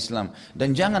mengatakan bukan Islam.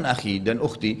 Dan jangan akhi dan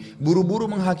ukhti buru-buru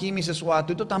menghakimi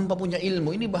sesuatu itu tanpa punya ilmu.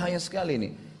 Ini bahaya sekali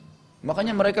nih.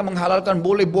 Makanya mereka menghalalkan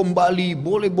boleh bom Bali,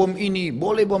 boleh bom ini,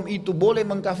 boleh bom itu, boleh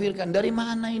mengkafirkan. Dari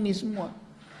mana ini semua?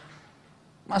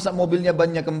 Masa mobilnya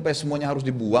bannya kempes, semuanya harus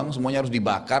dibuang, semuanya harus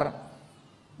dibakar.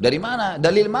 Dari mana?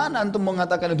 Dalil mana antum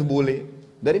mengatakan itu boleh?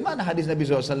 Dari mana hadis Nabi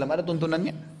SAW? Ada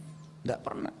tuntunannya? Tidak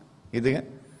pernah. Gitu kan?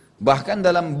 Bahkan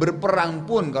dalam berperang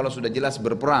pun, kalau sudah jelas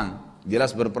berperang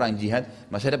jihad,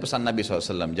 masih ada pesan Nabi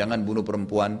SAW. Jangan bunuh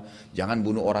perempuan, jangan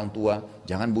bunuh orang tua,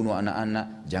 jangan bunuh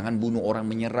anak-anak, jangan bunuh orang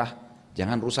menyerah,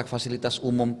 jangan rusak fasilitas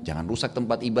umum, jangan rusak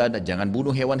tempat ibadah, jangan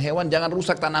bunuh hewan-hewan, jangan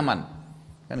rusak tanaman.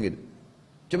 Kan gitu.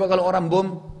 Coba kalau orang bom,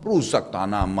 rusak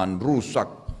tanaman, rusak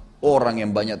orang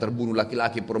yang banyak terbunuh,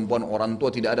 laki-laki, perempuan, orang tua,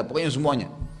 tidak ada, pokoknya semuanya.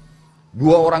 2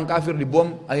 orang kafir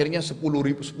dibom, akhirnya 10.000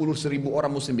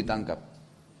 orang muslim ditangkap.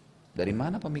 Dari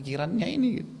mana pemikirannya ini?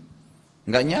 Gitu.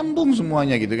 Nggak nyambung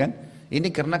semuanya gitu kan.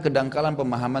 Ini karena kedangkalan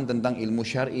pemahaman tentang ilmu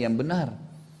syar'i yang benar.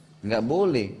 Nggak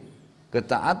boleh.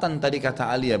 Ketaatan tadi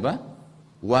kata Ali apa?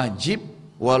 Wajib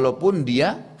walaupun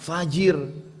dia fajir.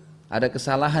 Ada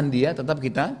kesalahan dia, tetap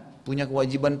kita punya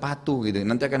kewajiban patuh gitu.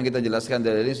 Nanti akan kita jelaskan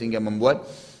dari ini sehingga membuat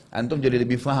antum jadi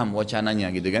lebih paham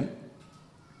wacananya gitu kan.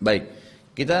 Baik,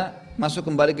 kita masuk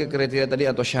kembali ke kriteria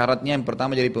tadi atau syaratnya. Yang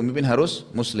pertama jadi pemimpin harus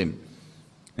muslim.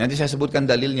 Nanti saya sebutkan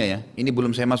dalilnya ya. Ini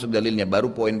belum saya masuk dalilnya,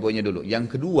 baru poin-poinnya dulu.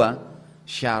 Yang kedua,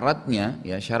 syaratnya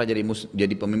ya, syarat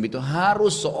jadi pemimpin itu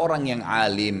harus seorang yang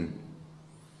alim.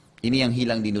 Ini yang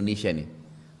hilang di Indonesia nih.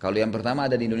 Kalau yang pertama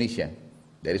ada di Indonesia,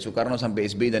 dari Soekarno sampai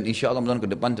SBY dan insya Allah tahun ke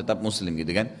depan tetap muslim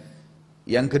gitu kan.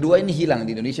 Yang kedua ini hilang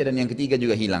di Indonesia dan yang ketiga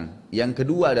juga hilang. Yang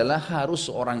kedua adalah harus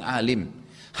seorang alim.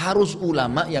 Harus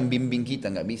ulama yang bimbing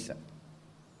kita, nggak bisa.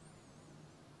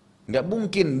 Nggak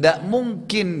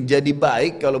mungkin jadi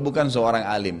baik kalau bukan seorang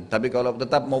alim. Tapi kalau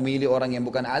tetap mau milih orang yang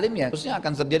bukan alim ya, terusnya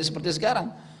akan terjadi seperti sekarang.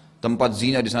 Tempat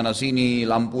zina di sana sini,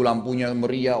 lampu-lampunya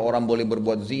meriah, orang boleh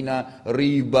berbuat zina,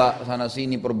 riba sana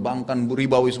sini, perbankan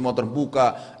ribawi semua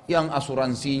terbuka, yang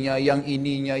asuransinya, yang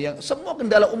ininya, yang semua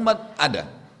kendala umat ada.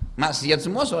 Maksiat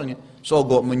semua soalnya,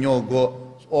 sogok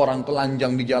menyogok, orang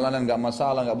telanjang di jalanan nggak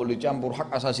masalah, nggak boleh dicampur,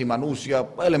 hak asasi manusia,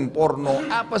 film porno,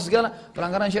 apa segala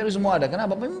pelanggaran syariat semua ada.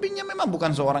 Kenapa? Pemimpinnya memang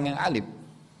bukan seorang yang alim.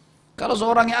 Kalau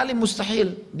seorang yang alim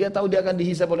mustahil, dia tahu dia akan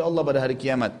dihisab oleh Allah pada hari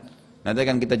kiamat. Nanti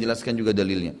akan kita jelaskan juga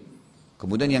dalilnya.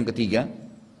 Kemudian yang ketiga,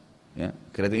 ya,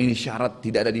 kriteria ini syarat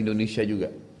tidak ada di Indonesia juga.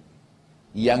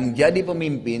 Yang jadi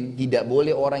pemimpin tidak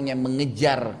boleh orang yang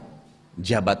mengejar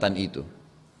jabatan itu.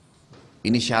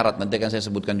 Ini syarat, nanti akan saya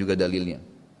sebutkan juga dalilnya.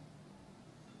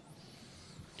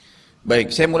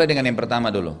 Baik, saya mulai dengan yang pertama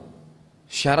dulu.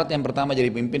 Syarat yang pertama jadi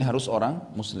pemimpin harus orang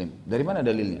muslim. Dari mana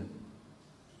dalilnya?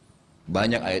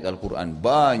 Banyak ayat Al-Quran,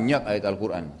 banyak ayat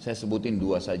Al-Quran. Saya sebutin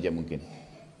dua saja mungkin.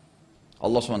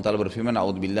 Allah SWT berfirman,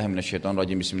 A'udzubillahi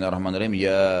minasyaitonirrajim, Bismillahirrahmanirrahim,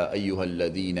 Ya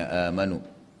ayyuhalladzina amanu,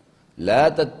 La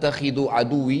tattakhidu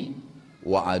aduwi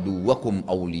wa aduwakum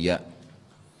awliya.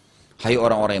 Hai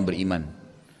orang-orang yang beriman,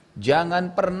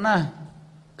 jangan pernah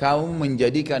kamu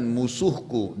menjadikan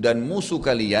musuhku dan musuh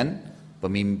kalian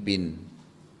pemimpin.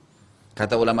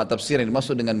 Kata ulama tafsir yang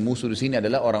dimaksud dengan musuh di sini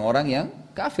adalah orang-orang yang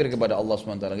kafir kepada Allah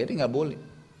SWT. Jadi nggak boleh.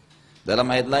 Dalam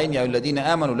ayat lain, Ya ayyuhalladzina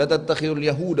amanu la tattakhidul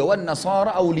yahuda wan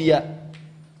nasara awliya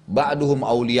ba'duhum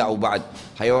awliya'u ba'd.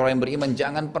 Hai orang yang beriman,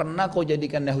 jangan pernah kau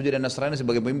jadikan Yahudi dan Nasrani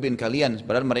sebagai pemimpin kalian,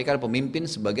 padahal mereka adalah pemimpin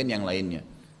sebagian yang lainnya.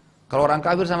 Kalau orang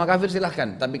kafir sama kafir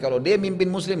silahkan, tapi kalau dia mimpin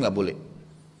muslim nggak boleh.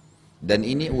 Dan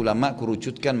ini ulama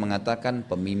kerucutkan mengatakan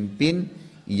pemimpin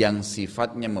yang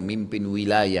sifatnya memimpin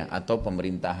wilayah atau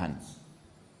pemerintahan.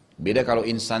 Beda kalau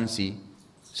instansi.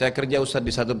 Saya kerja ustadz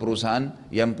di satu perusahaan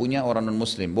yang punya orang non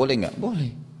muslim, boleh nggak?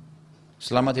 Boleh.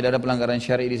 Selama tidak ada pelanggaran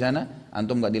syar'i di sana,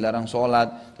 antum nggak dilarang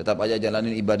sholat, tetap aja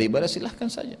jalanin ibadah-ibadah, silahkan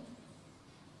saja.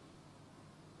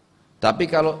 Tapi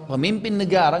kalau pemimpin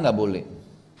negara nggak boleh.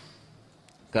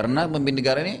 Karena pemimpin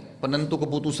negara ini penentu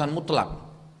keputusan mutlak.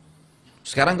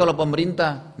 Sekarang kalau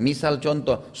pemerintah, misal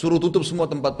contoh, suruh tutup semua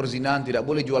tempat perzinahan, tidak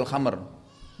boleh jual khamr.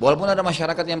 Walaupun ada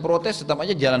masyarakat yang protes, tetap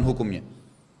aja jalan hukumnya.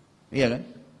 Iya kan?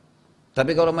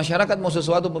 Tapi kalau masyarakat mau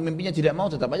sesuatu, pemimpinnya tidak mau,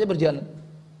 tetap aja berjalan.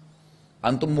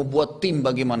 Antum mau buat tim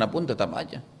bagaimanapun, tetap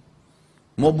aja.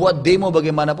 Mau buat demo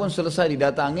bagaimanapun, selesai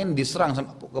didatangin, diserang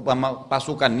sama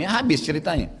pasukannya, habis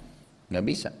ceritanya. Nggak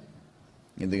bisa.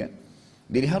 Gitu kan?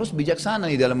 Jadi harus bijaksana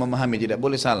di dalam memahami, tidak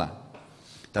boleh salah.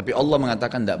 Tapi Allah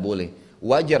mengatakan tidak boleh.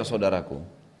 Wajar saudaraku,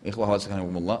 ikhwah sekalian,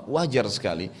 wajar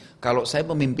sekali kalau saya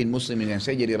pemimpin muslim yang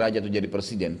saya jadi raja atau jadi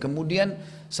presiden, kemudian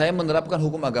saya menerapkan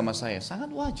hukum agama saya,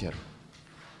 sangat wajar.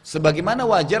 Sebagaimana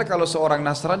wajar kalau seorang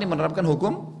Nasrani menerapkan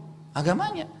hukum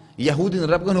agamanya, Yahudi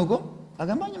menerapkan hukum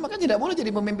agamanya, maka tidak boleh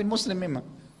jadi pemimpin muslim memang.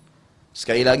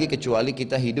 Sekali lagi kecuali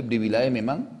kita hidup di wilayah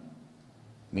memang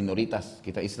minoritas,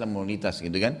 kita Islam minoritas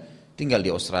gitu kan. Tinggal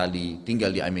di Australia, tinggal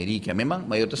di Amerika, memang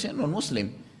mayoritasnya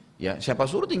non-muslim. Ya, siapa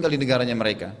suruh tinggal di negaranya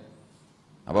mereka?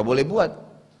 Apa boleh buat?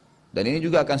 Dan ini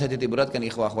juga akan saya titik beratkan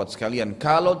ikhwah-akhwat sekalian.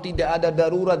 Kalau tidak ada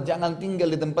darurat, jangan tinggal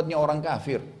di tempatnya orang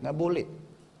kafir. Nggak boleh.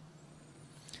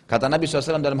 Kata Nabi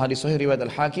SAW dalam hadis sahih riwayat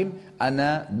Al-Hakim,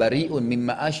 Ana bari'un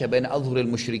mimma asya baina adhuril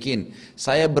musyrikin.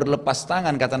 Saya berlepas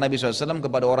tangan, kata Nabi SAW,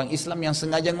 kepada orang Islam yang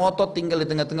sengaja ngotot tinggal di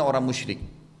tengah-tengah orang musyrik.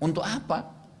 Untuk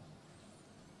apa?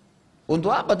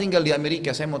 Untuk apa tinggal di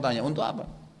Amerika? Saya mau tanya, untuk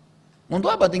apa? Untuk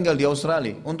apa tinggal di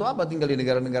Australia? Untuk apa tinggal di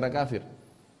negara-negara kafir?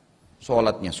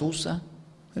 Sholatnya susah,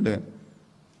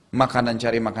 makanan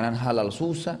cari makanan halal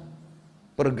susah,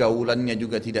 pergaulannya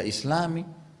juga tidak islami.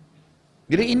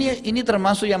 Jadi ini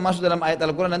termasuk yang masuk dalam ayat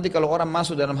Al-Quran. Nanti kalau orang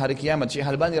masuk dalam hari kiamat, Syekh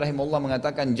Albani rahimahullah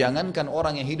mengatakan, jangankan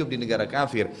orang yang hidup di negara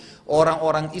kafir,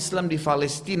 orang-orang Islam di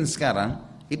Palestina sekarang,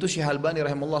 itu Syekh Albani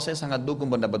rahimahullah, saya sangat dukung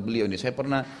pendapat beliau ini. Saya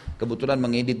pernah kebetulan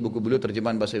mengedit buku beliau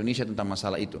terjemahan bahasa Indonesia tentang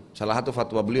masalah itu. Salah satu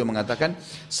fatwa beliau mengatakan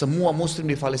semua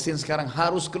muslim di Palestina sekarang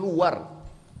harus keluar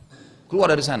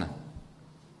dari sana.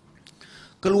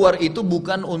 Keluar itu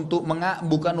bukan untuk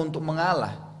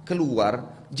mengalah,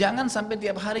 keluar. Jangan sampai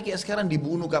tiap hari kayak sekarang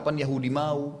dibunuh kapan Yahudi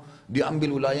mau,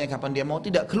 diambil wilayahnya kapan dia mau,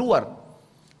 tidak, keluar.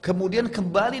 Kemudian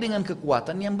kembali dengan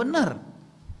kekuatan yang benar.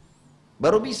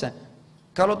 Baru bisa.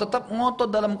 Kalau tetap ngotot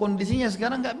dalam kondisinya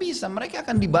sekarang nggak bisa, mereka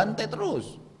akan dibantai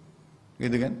terus,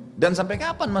 gitu kan? Dan sampai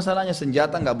kapan masalahnya?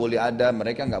 Senjata nggak boleh ada,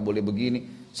 mereka nggak boleh begini.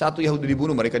 Satu Yahudi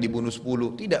dibunuh, mereka dibunuh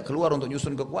 10. Tidak keluar untuk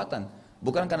nyusun kekuatan.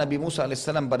 Bukankah Nabi Musa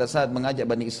alaihissalam pada saat mengajak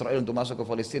Bani Israel untuk masuk ke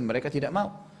Palestina, mereka tidak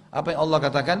mau. Apa yang Allah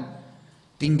katakan?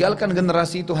 Tinggalkan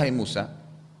generasi itu hai Musa,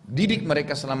 didik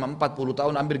mereka selama 40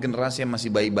 tahun, ambil generasi yang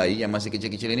masih bayi-bayi, yang masih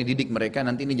kecil-kecil ini, didik mereka,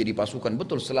 nanti ini jadi pasukan.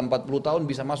 Betul, setelah 40 tahun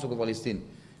bisa masuk ke Palestina.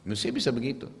 Mesir bisa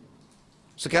begitu.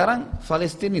 Sekarang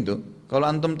Palestina itu, kalau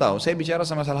antum tahu, saya bicara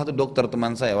sama salah satu dokter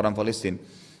teman saya orang Palestina.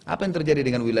 Apa yang terjadi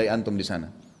dengan wilayah antum di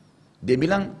sana? Dia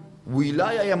bilang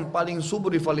wilayah yang paling subur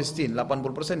di Palestina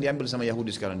 80% diambil sama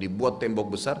Yahudi sekarang, dibuat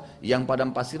tembok besar yang padang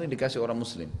pasirnya dikasih orang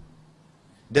Muslim.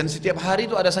 Dan setiap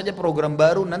hari itu ada saja program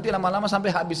baru, nanti lama-lama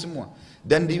sampai habis semua.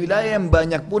 Dan di wilayah yang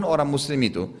banyak pun orang Muslim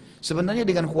itu, sebenarnya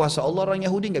dengan kuasa Allah orang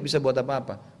Yahudi nggak bisa buat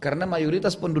apa-apa. Karena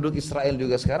mayoritas penduduk Israel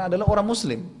juga sekarang adalah orang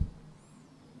Muslim.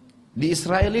 Di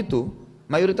Israel itu,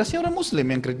 mayoritasnya orang Muslim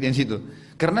yang kerja di situ.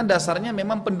 Karena dasarnya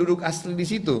memang penduduk asli di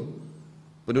situ.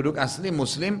 Penduduk asli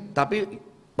Muslim, tapi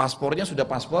paspornya sudah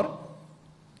paspor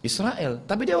Israel.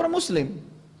 Tapi dia orang Muslim.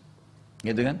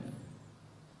 Gitu kan?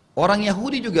 Orang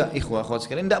Yahudi juga, ikhwah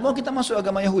sekalian, tidak mau kita masuk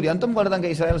agama Yahudi. Antum kalau datang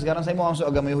ke Israel sekarang, saya mau masuk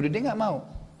agama Yahudi, dia nggak mau.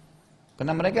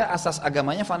 Karena mereka asas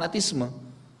agamanya fanatisme.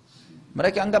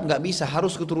 Mereka anggap nggak bisa,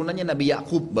 harus keturunannya Nabi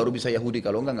Yakub baru bisa Yahudi,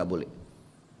 kalau nggak boleh.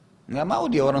 Nggak mau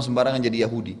dia orang sembarangan jadi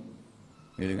Yahudi.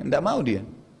 Nggak mau dia.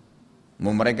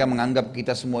 Mau mereka menganggap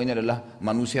kita semua ini adalah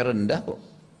manusia rendah kok.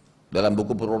 Dalam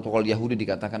buku protokol Yahudi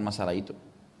dikatakan masalah itu.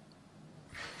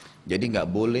 Jadi nggak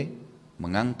boleh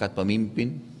mengangkat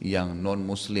pemimpin yang non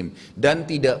muslim. Dan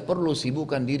tidak perlu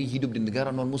sibukkan diri hidup di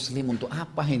negara non muslim. Untuk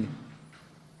apa ini?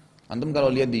 Antum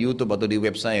kalau lihat di YouTube atau di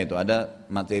web saya itu ada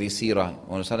materi sirah.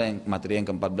 Menurut saya materi yang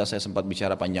ke-14 saya sempat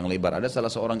bicara panjang lebar. Ada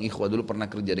salah seorang ikhwah dulu pernah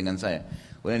kerja dengan saya.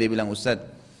 Kemudian dia bilang, Ustadz,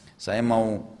 saya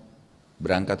mau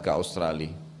berangkat ke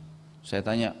Australia. Saya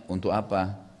tanya, untuk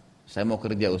apa? Saya mau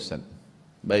kerja, Ustadz.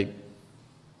 Baik.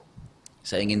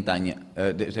 Saya ingin tanya.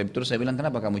 Terus saya bilang,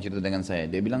 kenapa kamu cerita dengan saya?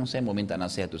 Dia bilang, saya mau minta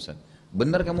nasihat, Ustadz.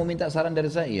 Benar kamu minta saran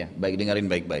dari saya? Iya. Baik, dengarin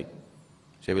baik-baik.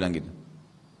 Saya bilang gitu.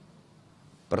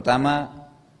 Pertama,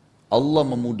 Allah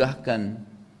memudahkan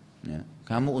ya,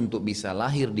 kamu untuk bisa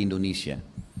lahir di Indonesia.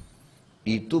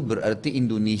 Itu berarti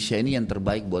Indonesia ini yang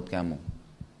terbaik buat kamu.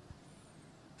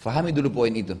 Fahami dulu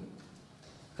poin itu.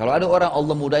 Kalau ada orang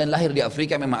Allah mudahin lahir di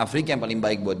Afrika, memang Afrika yang paling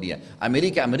baik buat dia.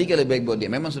 Amerika lebih baik buat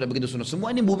dia. Memang sudah begitu sunnah. Semua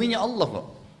ini buminya Allah kok.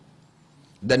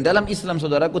 Dan dalam Islam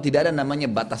saudaraku tidak ada namanya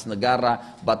batas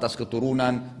negara, batas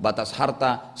keturunan, batas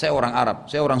harta. Saya orang Arab,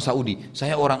 saya orang Saudi,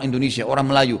 saya orang Indonesia, orang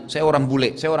Melayu, saya orang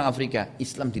bule, saya orang Afrika.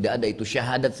 Islam tidak ada itu,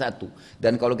 syahadat satu.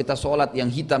 Dan kalau kita sholat yang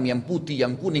hitam, yang putih,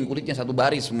 yang kuning, kulitnya satu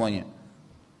baris semuanya.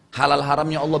 Halal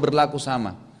haramnya Allah berlaku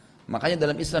sama. Makanya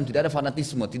dalam Islam tidak ada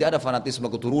fanatisme, tidak ada fanatisme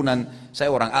keturunan.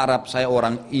 Saya orang Arab, saya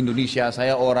orang Indonesia,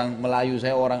 saya orang Melayu,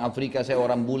 saya orang Afrika, saya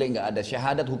orang bule, nggak ada.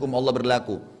 Syahadat hukum Allah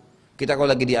berlaku. Kita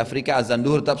kalau lagi di Afrika azan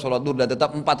duhur tetap sholat duhur dan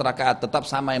tetap 4 rakaat, tetap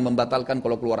sama yang membatalkan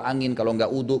kalau keluar angin, kalau nggak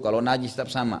wudu, kalau najis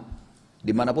tetap sama.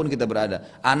 Dimanapun kita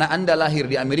berada. Anak anda lahir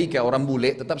di Amerika orang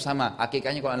bule tetap sama.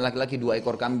 Akikahnya kalau anak laki-laki 2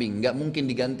 ekor kambing, nggak mungkin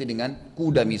diganti dengan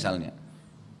kuda misalnya.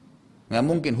 Nggak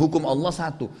mungkin. Hukum Allah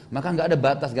satu. Maka nggak ada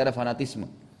batas, nggak ada fanatisme.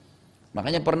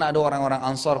 Makanya pernah ada orang-orang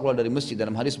Ansar keluar dari masjid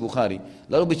dalam hadis Bukhari,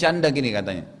 lalu bercanda gini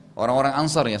katanya. Orang-orang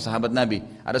Ansar ya sahabat Nabi.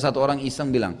 Ada satu orang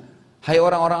iseng bilang, hai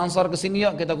orang-orang Ansar kesini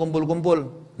yuk kita kumpul-kumpul.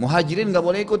 Muhajirin nggak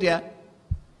boleh ikut ya.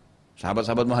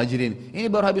 Sahabat-sahabat Muhajirin. Ini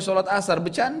baru habis sholat asar,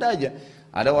 bercanda aja.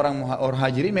 Ada orang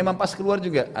Muhajirin memang pas keluar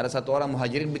juga. Ada satu orang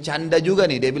Muhajirin bercanda juga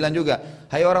nih. Dia bilang juga,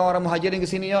 hai orang-orang Muhajirin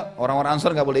kesini yuk. Orang-orang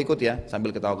Ansar nggak boleh ikut ya.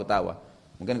 Sambil ketawa-ketawa.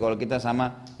 Mungkin kalau kita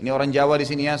sama, ini orang Jawa di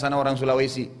sini ya, sana orang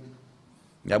Sulawesi.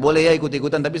 Nggak boleh ya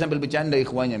ikut-ikutan, tapi sambil bercanda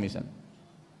ikhwanya misal.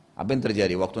 Apa yang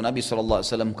terjadi? Waktu Nabi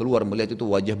SAW keluar melihat itu,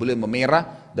 wajah beliau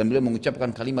memerah dan beliau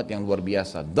mengucapkan kalimat yang luar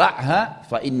biasa. Da'ha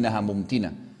fa innaha mumtina.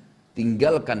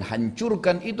 Tinggalkan,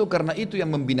 hancurkan itu karena itu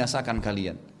yang membinasakan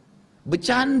kalian.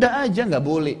 Bercanda aja nggak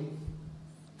boleh.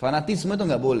 Fanatisme itu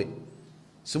nggak boleh.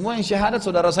 Semua yang syahadat,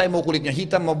 saudara saya mau kulitnya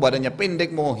hitam, mau badannya pendek,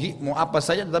 mau apa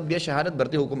saja, tetap dia syahadat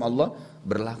berarti hukum Allah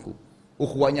berlaku.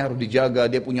 Ukhuwahnya harus dijaga,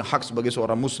 dia punya hak sebagai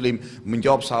seorang muslim,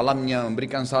 menjawab salamnya,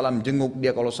 memberikan salam, jenguk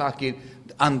dia kalau sakit,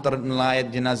 antar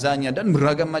melayat jenazahnya, dan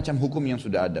beragam macam hukum yang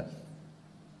sudah ada.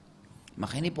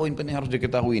 Maka ini poin penting harus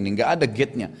diketahui, ini nggak ada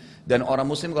gate-nya. Dan orang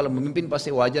muslim kalau memimpin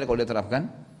pasti wajar kalau dia terapkan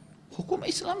hukum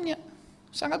Islamnya,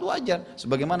 sangat wajar,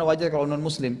 sebagaimana wajar kalau non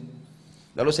muslim.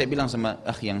 Lalu saya bilang sama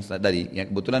yang tadi, yang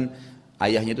kebetulan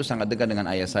ayahnya itu sangat dekat dengan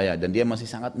ayah saya, dan dia masih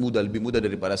sangat muda, lebih muda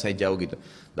daripada saya jauh gitu.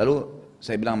 Lalu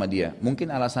saya bilang sama dia,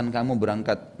 mungkin alasan kamu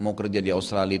berangkat mau kerja di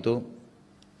Australia itu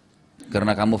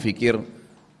karena kamu pikir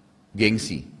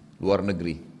gengsi, luar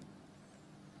negeri.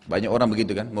 Banyak orang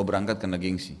begitu kan, mau berangkat karena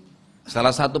gengsi. Salah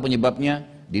satu penyebabnya,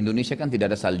 di Indonesia kan tidak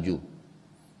ada salju.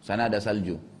 Sana ada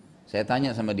salju. Saya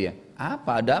tanya sama dia,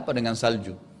 ada apa dengan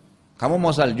salju? Kamu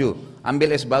mau salju?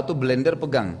 Ambil es batu, blender,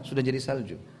 pegang, sudah jadi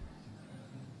salju.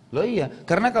 Loh iya,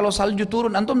 karena kalau salju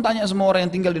turun, antum tanya semua orang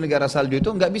yang tinggal di negara salju itu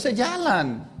nggak bisa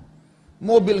jalan.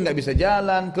 Mobil nggak bisa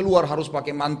jalan, keluar harus pakai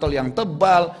mantel yang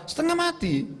tebal, setengah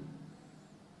mati.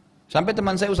 Sampai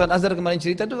teman saya Ustaz Azhar kemarin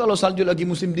cerita itu kalau salju lagi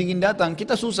musim dingin datang,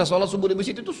 kita susah, sholat subuh di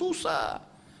masjid itu susah.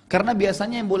 Karena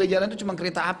biasanya yang boleh jalan itu cuma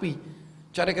kereta api.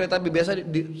 Cari kereta api biasa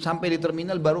sampai di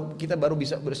terminal kita baru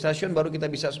bisa berstasiun,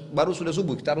 baru sudah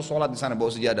subuh, kita harus sholat di sana, bawa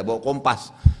sejadah, bawa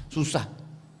kompas, susah.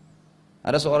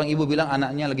 Ada seorang ibu bilang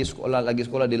anaknya lagi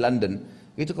sekolah di London,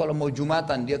 itu kalau mau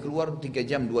Jumatan dia keluar 3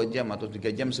 jam, 2 jam atau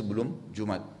 3 jam sebelum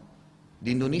Jumat.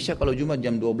 Di Indonesia kalau Jumat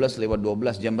jam 12 lewat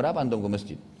 12, jam berapa antum ke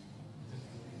masjid?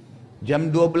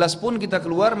 Jam 12 pun kita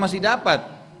keluar masih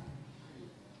dapat.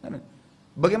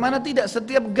 Bagaimana tidak,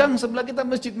 setiap gang sebelah kita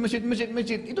masjid.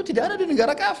 Itu tidak ada di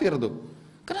negara kafir tuh.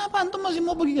 Kenapa antum masih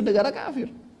mau pergi ke negara kafir?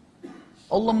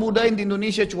 Allah mudahin di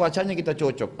Indonesia cuacanya kita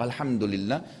cocok,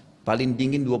 alhamdulillah. Paling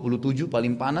dingin 27,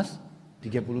 paling panas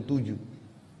 37.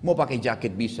 Mau pakai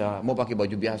jaket bisa, mau pakai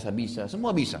baju biasa bisa,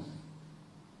 semua bisa.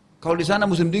 Kalau di sana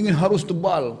musim dingin harus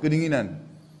tebal kedinginan.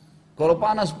 Kalau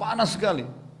panas, panas sekali.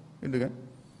 Gitu kan?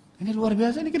 Ini luar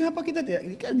biasa, ini kenapa kita tidak?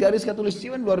 Ini kan garis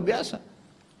khatulistiwan luar biasa.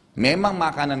 Memang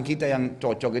makanan kita yang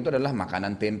cocok itu adalah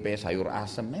makanan tempe, sayur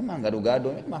asam. Memang gado-gado,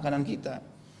 ini makanan kita.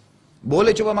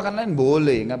 Boleh coba makan lain?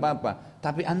 Boleh, nggak apa-apa.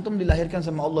 Tapi antum dilahirkan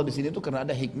sama Allah di sini itu karena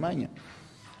ada hikmahnya.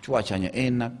 Cuacanya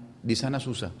enak, di sana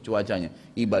susah cuacanya.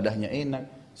 Ibadahnya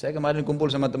enak. Saya kemarin kumpul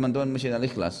sama teman-teman Masjid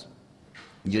Al-Ikhlas.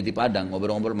 Di Padang,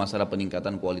 ngobrol-ngobrol masalah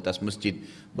peningkatan kualitas masjid.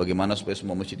 Bagaimana supaya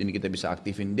semua masjid ini kita bisa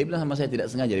aktifin. Dia bilang sama saya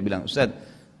tidak sengaja, dia bilang, Ustaz,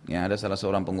 ya ada salah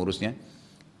seorang pengurusnya.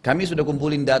 Kami sudah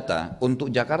kumpulin data untuk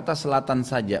Jakarta Selatan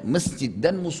saja, masjid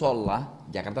dan musola,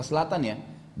 Jakarta Selatan ya,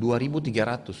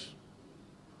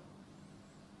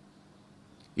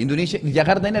 2.300. Indonesia, di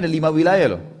Jakarta ini ada 5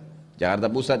 wilayah loh.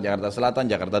 Jakarta Pusat, Jakarta Selatan,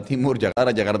 Jakarta Timur,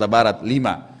 Jakarta Barat,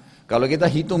 5. Kalau kita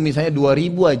hitung misalnya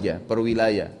 2.000 aja per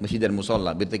wilayah, masjid dan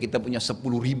musola, berarti kita punya 10.000.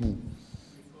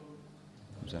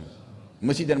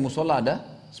 Masjid dan musola ada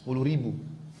 10.000,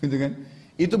 gitu kan?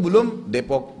 Itu belum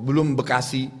Depok, belum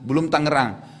Bekasi, belum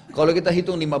Tangerang. Kalau kita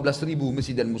hitung 15.000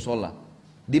 masjid dan musola,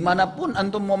 dimanapun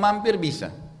antum mau mampir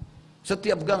bisa.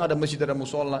 Setiap gang ada masjid dan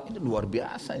musola, itu luar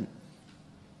biasa ini.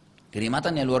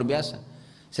 Kenikmatannya luar biasa.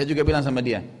 Saya juga bilang sama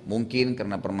dia, mungkin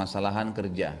karena permasalahan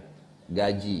kerja,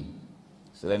 gaji.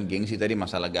 Selain gengsi tadi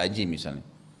masalah gaji misalnya.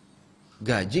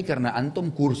 Gaji karena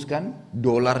antum kurskan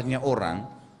dolarnya orang,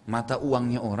 mata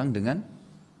uangnya orang dengan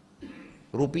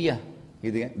rupiah.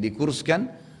 Gitu kan? Dikurskan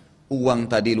uang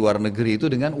tadi luar negeri itu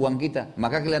dengan uang kita.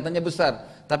 Maka kelihatannya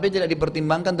besar. Tapi tidak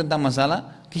dipertimbangkan tentang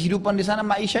masalah kehidupan di sana,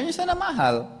 maishanya sana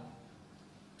mahal.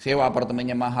 Sewa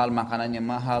apartemennya mahal, makanannya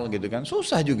mahal gitu kan.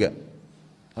 Susah juga.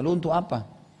 Lalu untuk apa?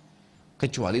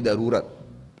 Kecuali darurat.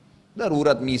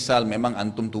 Darurat misal memang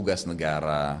antum tugas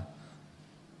negara.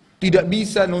 Tidak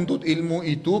bisa nuntut ilmu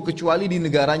itu kecuali di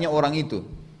negaranya orang itu.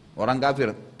 Orang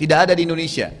kafir. Tidak ada di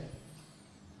Indonesia.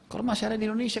 Kalau masih ada di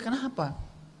Indonesia kenapa?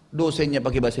 Dosennya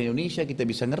pakai bahasa Indonesia kita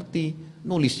bisa ngerti.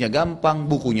 Nulisnya gampang,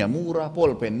 bukunya murah,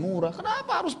 pulpen murah.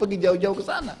 Kenapa harus pergi jauh-jauh ke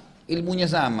sana?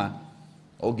 Ilmunya sama.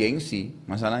 Oh gengsi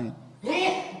masalahnya.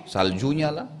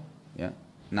 Saljunya lah. Ya.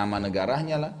 Nama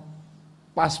negaranya lah.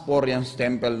 Paspor yang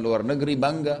stempel luar negeri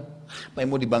bangga. Apa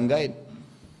yang mau dibanggain?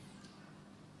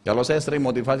 Kalau saya sering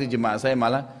motivasi jemaah saya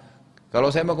malah, kalau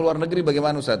saya mau keluar negeri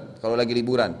bagaimana Ustaz? Kalau lagi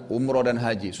liburan, umroh dan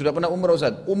haji. Sudah pernah umroh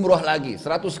Ustaz? Umroh lagi,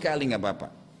 100 kali nggak apa-apa.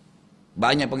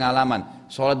 Banyak pengalaman.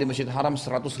 Sholat di Masjid Haram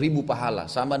 100.000 pahala,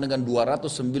 sama dengan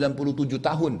 297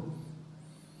 tahun.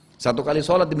 Satu kali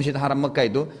sholat di Masjid Haram Mekah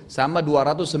itu, sama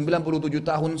 297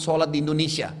 tahun sholat di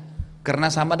Indonesia.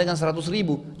 Karena sama dengan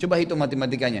 100.000. Coba hitung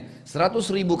matematikanya.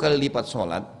 100.000 kali lipat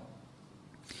sholat.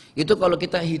 Itu kalau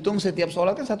kita hitung setiap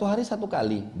sholat kan satu hari satu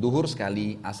kali. Duhur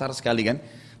sekali, asar sekali kan.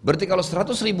 Berarti kalau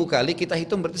 100.000 kali kita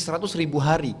hitung berarti 100.000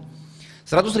 hari.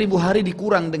 100.000 hari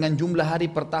dikurang dengan jumlah hari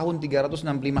per tahun 365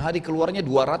 hari keluarnya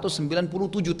 297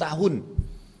 tahun.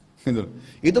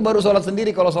 Itu baru sholat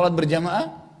sendiri. Kalau sholat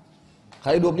berjamaah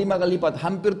kali 25 kali lipat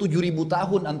hampir 7.000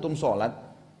 tahun antum sholat.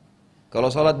 Kalau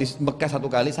sholat di Mekah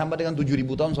satu kali sama dengan 7.000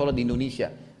 tahun sholat di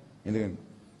Indonesia.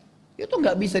 Itu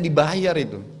nggak bisa dibayar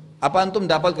itu. Apa antum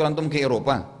dapat kalau antum ke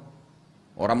Eropa?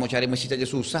 Orang mau cari masjid aja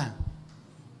susah.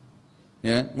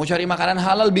 Ya, mau cari makanan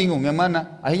halal bingung yang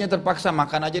mana? Akhirnya terpaksa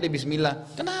makan aja deh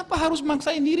bismillah. Kenapa harus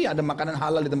maksain diri? Ada makanan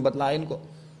halal di tempat lain kok.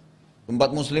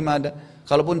 Tempat muslim ada.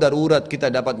 Kalaupun darurat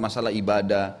kita dapat masalah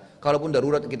ibadah. Kalaupun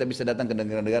darurat kita bisa datang ke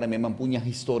negara-negara yang memang punya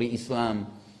histori Islam.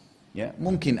 Ya,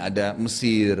 mungkin ada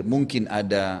Mesir, mungkin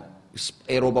ada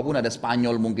Eropa pun ada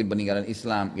Spanyol mungkin peninggalan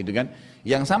Islam gitu kan.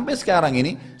 Yang sampai sekarang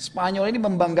ini Spanyol ini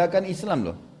membanggakan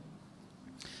Islam loh.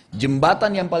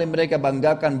 Jembatan yang paling mereka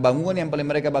banggakan, bangunan yang paling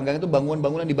mereka banggakan itu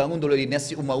bangunan-bangunan dibangun oleh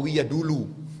dinasti Umayyah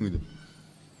dulu gitu.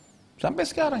 Sampai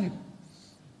sekarang itu.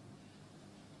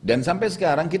 Dan sampai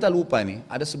sekarang kita lupa nih,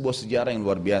 ada sebuah sejarah yang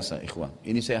luar biasa, ikhwan.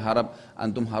 Ini saya harap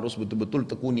antum harus betul-betul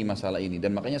tekuni masalah ini.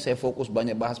 Dan makanya saya fokus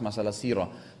banyak bahas masalah sirah.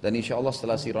 Dan insya Allah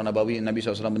setelah sirah Nabawi, Nabi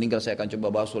SAW meninggal, saya akan coba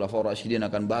bahas Khulafaur Rasyidin,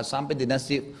 akan bahas sampai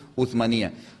dinasti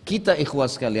Utsmaniyah. Kita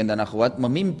ikhwat sekalian dan akhwat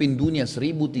memimpin dunia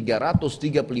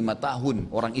 1335 tahun.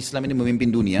 Orang Islam ini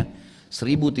memimpin dunia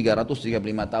 1335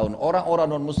 tahun.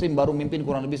 Orang-orang non-muslim baru memimpin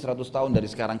kurang lebih 100 tahun dari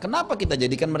sekarang. Kenapa kita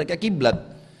jadikan mereka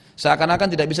kiblat?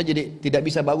 Seakan-akan tidak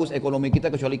bisa bagus ekonomi kita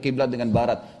kecuali kiblat dengan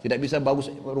barat, tidak bisa bagus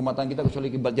rumah tangga kita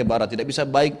kecuali kiblatnya barat, tidak bisa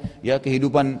baik ya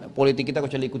kehidupan politik kita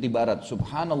kecuali ikuti barat.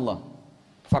 Subhanallah,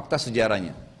 fakta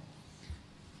sejarahnya.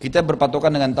 Kita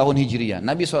berpatokan dengan tahun Hijriah.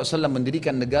 Nabi SAW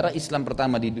mendirikan negara Islam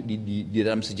pertama di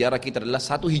dalam sejarah kita adalah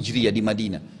 1 Hijriah di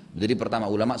Madinah. Jadi pertama,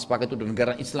 ulama sepakat itu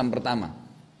negara Islam pertama.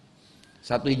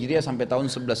 1 Hijriah sampai tahun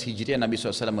 11 Hijriah Nabi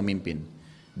SAW memimpin.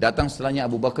 Datang setelahnya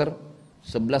Abu Bakar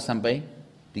 11 sampai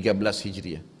 13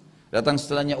 Hijriah. Datang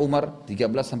setelahnya Umar 13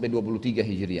 sampai 23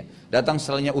 Hijriah. Datang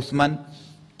setelahnya Utsman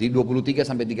di 23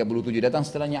 sampai 37. Datang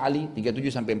setelahnya Ali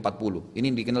 37 sampai 40.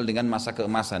 Ini dikenal dengan masa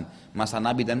keemasan, masa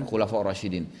Nabi dan Khulafaur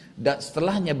Rasyidin.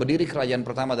 Setelahnya berdiri kerajaan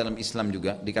pertama dalam Islam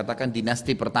juga, dikatakan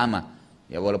dinasti pertama.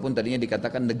 Ya walaupun tadinya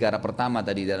dikatakan negara pertama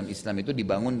tadi dalam Islam itu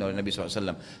dibangun oleh Nabi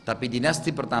SAW. Tapi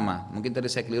dinasti pertama, mungkin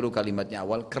tadi saya keliru kalimatnya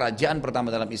awal, kerajaan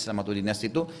pertama dalam Islam atau dinasti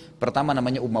itu pertama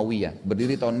namanya Umayyah.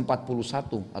 Berdiri tahun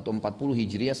 41 atau 40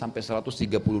 Hijriah sampai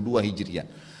 132 Hijriah.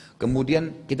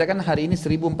 Kemudian kita kan hari ini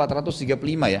 1435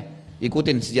 ya,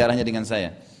 ikutin sejarahnya dengan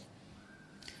saya.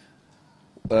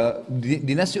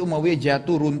 Dinasti Umayyah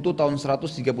jatuh runtuh tahun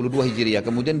 132 Hijriah.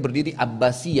 Kemudian berdiri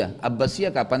Abbasiyah.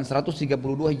 Abbasiyah kapan? 132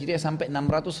 Hijriah sampai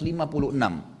 656.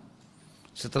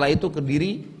 Setelah itu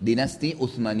berdiri dinasti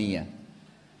Utsmaniyah.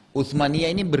 Utsmaniyah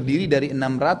ini berdiri dari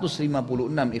 656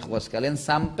 ikhwas sekalian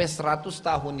sampai 100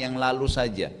 tahun yang lalu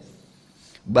saja.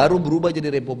 Baru berubah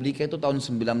jadi republik itu tahun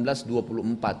 1924.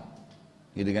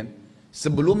 Gitu kan?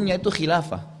 Sebelumnya itu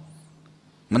khilafah.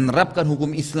 Menerapkan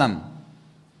hukum Islam.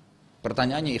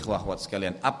 Pertanyaannya ikhwah akhwat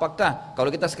sekalian, apakah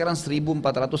kalau kita sekarang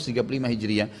 1435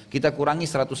 Hijriah, kita kurangi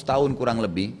 100 tahun kurang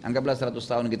lebih, anggaplah 100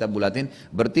 tahun kita bulatin,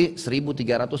 berarti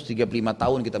 1335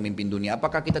 tahun kita mimpin dunia.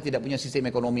 Apakah kita tidak punya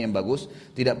sistem ekonomi yang bagus,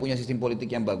 tidak punya sistem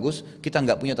politik yang bagus, kita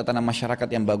nggak punya tatanan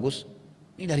masyarakat yang bagus?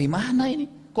 Ini dari mana ini?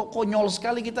 Kok konyol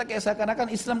sekali kita kayak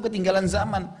seakan-akan Islam ketinggalan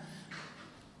zaman.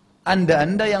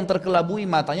 Anda yang terkelabui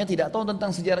matanya tidak tahu tentang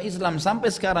sejarah Islam.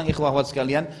 Sampai sekarang ikhwah akhwat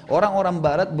sekalian, orang-orang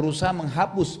barat berusaha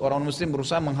menghapus, orang muslim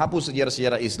berusaha menghapus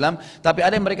sejarah-sejarah Islam, tapi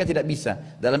ada yang mereka tidak bisa.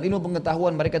 Dalam ilmu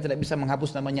pengetahuan mereka tidak bisa menghapus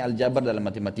namanya Al-Jabar dalam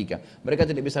matematika. Mereka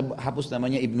tidak bisa hapus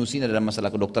namanya Ibnu Sina dalam masalah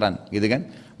kedokteran, gitu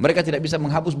kan? Mereka tidak bisa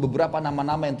menghapus beberapa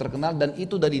nama-nama yang terkenal dan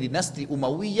itu dari dinasti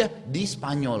Umayyah di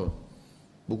Spanyol.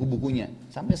 Buku-bukunya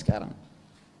sampai sekarang.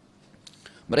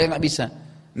 Mereka nggak bisa.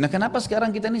 Nah kenapa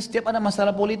sekarang kita ini setiap ada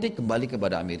masalah politik kembali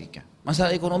kepada Amerika,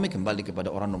 masalah ekonomi kembali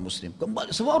kepada orang non muslim,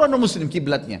 kembali semua orang non muslim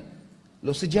kiblatnya.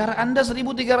 Loh sejarah Anda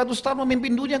 1300 tahun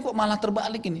memimpin dunia kok malah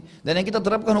terbalik ini, dan yang kita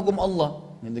terapkan hukum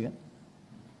Allah, gitu kan?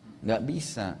 Nggak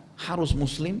bisa, harus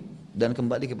muslim dan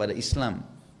kembali kepada Islam,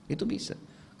 itu bisa.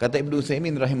 Kata Ibnu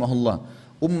Utsaimin rahimahullah,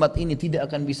 umat ini tidak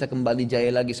akan bisa kembali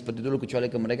jaya lagi seperti dulu kecuali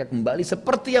mereka kembali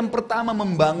seperti yang pertama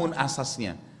membangun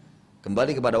asasnya.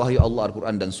 Kembali kepada wahyu Allah,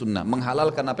 Al-Quran dan Sunnah.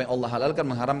 Menghalalkan apa yang Allah halalkan,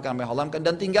 mengharamkan apa yang Allah haramkan.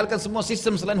 Dan tinggalkan semua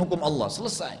sistem selain hukum Allah.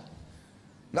 Selesai.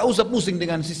 Gak usah pusing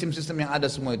dengan sistem-sistem yang ada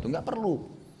semua itu. Gak perlu.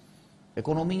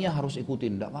 Ekonominya harus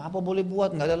ikutin. Gak apa-apa boleh buat.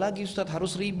 Gak ada lagi Ustaz,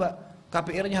 harus riba.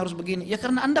 KPR-nya harus begini. Ya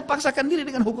karena Anda paksakan diri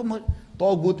dengan hukum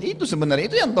togut. Itu sebenarnya,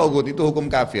 itu yang togut, itu hukum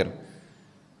kafir.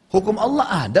 Hukum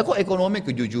Allah ada kok, ekonomi,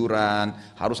 kejujuran.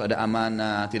 Harus ada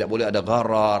amanah, tidak boleh ada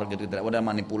gharar, gitu, tidak boleh ada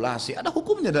manipulasi. Ada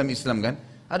hukumnya dalam Islam kan.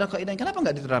 Ada kaidah, kenapa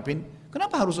nggak diterapin?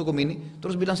 Kenapa harus hukum ini?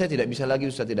 Terus bilang saya tidak bisa lagi,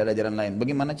 Ustaz, tidak ada jalan lain.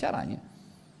 Bagaimana caranya?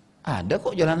 Ada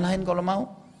kok jalan lain kalau mau.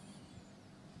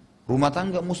 Rumah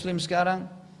tangga muslim sekarang,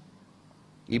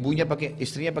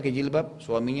 istrinya pakai jilbab,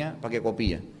 suaminya pakai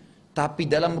kopiah. Tapi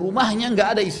dalam rumahnya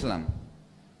nggak ada Islam.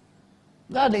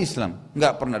 Nggak ada Islam,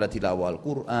 nggak pernah ada tilawah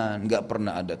Al-Quran, nggak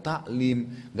pernah ada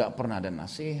taklim, nggak pernah ada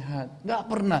nasihat, nggak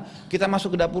pernah. Kita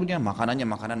masuk ke dapurnya, makanannya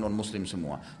makanan non muslim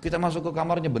semua. Kita masuk ke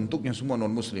kamarnya, bentuknya semua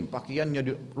non muslim,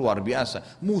 pakaiannya luar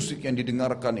biasa, musik yang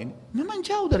didengarkan ini, memang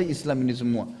jauh dari Islam ini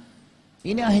semua.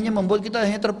 Ini akhirnya membuat kita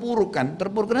akhirnya terpuruk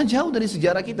karena jauh dari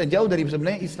sejarah kita, jauh dari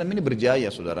sebenarnya Islam ini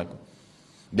berjaya, saudaraku.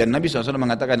 Dan Nabi SAW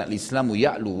mengatakan al-Islamu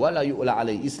ya'lu wa la yu'la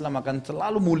alaih. Islam akan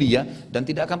selalu mulia dan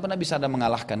tidak akan pernah bisa ada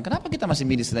mengalahkan. Kenapa kita masih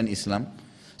milih selain Islam?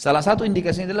 Salah satu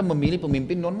indikasinya adalah memilih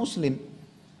pemimpin non muslim.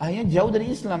 Akhirnya jauh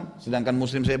dari Islam. Sedangkan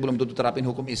muslim saya belum tentu terapin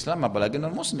hukum Islam, apalagi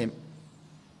non muslim.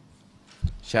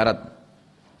 Syarat.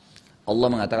 Allah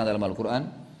mengatakan dalam Al-Quran,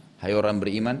 hai orang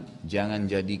beriman, jangan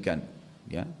jadikan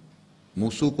ya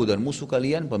musuhku dan musuh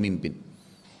kalian pemimpin.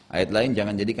 Ayat lain,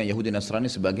 jangan jadikan Yahudi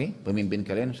Nasrani sebagai pemimpin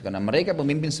kalian, karena mereka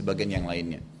pemimpin sebagian yang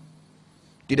lainnya.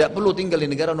 Tidak perlu tinggal di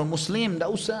negara non muslim,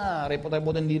 tidak usah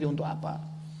repot-repotin diri untuk apa.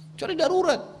 Kecuali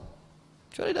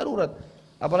darurat.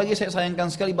 Apalagi saya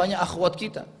sayangkan sekali banyak akhwat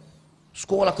kita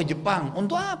sekolah ke Jepang,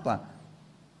 untuk apa?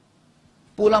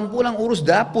 Pulang-pulang urus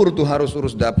dapur tuh, harus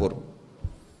urus dapur.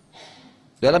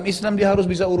 Dalam Islam dia harus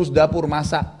bisa urus dapur,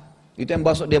 masak. Itu yang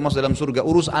dia masuk dalam surga.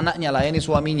 Urus anaknya, layani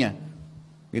suaminya,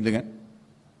 gitu kan?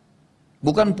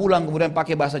 Bukan pulang kemudian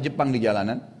pakai bahasa Jepang di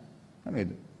jalanan, kan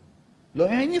gitu. Loh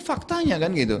ya ini faktanya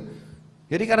kan gitu.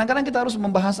 Jadi kadang-kadang kita harus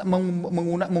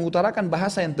mengutarakan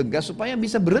bahasa yang tegas supaya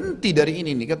bisa berhenti dari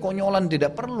ini nih, kekonyolan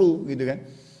tidak perlu gitu kan.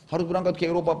 harus berangkat ke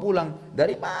Eropa pulang.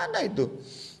 Dari mana itu?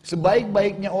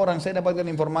 Sebaik-baiknya orang, saya dapatkan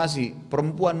informasi,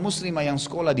 perempuan muslimah yang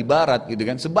sekolah di barat gitu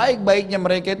kan, sebaik-baiknya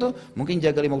mereka itu mungkin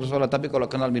jaga 5 waktu sholat, tapi kalau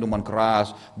kenal minuman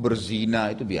keras, berzina,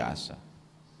 itu biasa.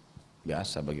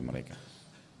 Biasa bagi mereka.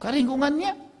 Karena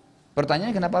lingkungannya,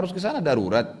 pertanyaannya kenapa harus ke sana?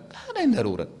 Darurat? Tidak ada yang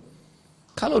darurat.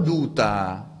 Kalau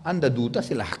duta, Anda duta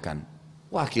silahkan.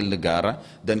 Wakil negara,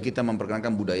 dan kita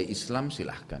memperkenalkan budaya Islam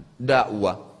silahkan.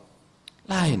 Dakwah,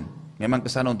 lain. Memang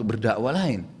ke sana untuk berdakwah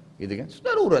lain. Gitu kan?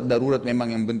 Darurat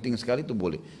memang yang penting sekali itu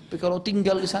boleh. Tapi kalau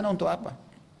tinggal di sana untuk apa?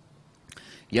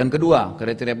 Yang kedua,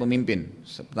 kriteria pemimpin.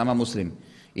 Pertama muslim.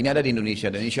 Ini ada di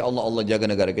Indonesia dan insya Allah Allah jaga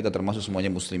negara kita termasuk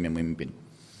semuanya muslim yang memimpin.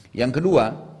 Yang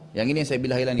kedua, yang ini yang saya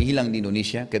bilang hilang di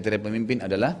Indonesia, kriteria pemimpin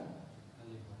adalah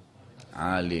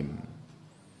alim.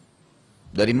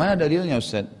 Dari mana dalilnya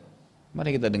Ustaz?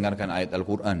 Mari kita dengarkan ayat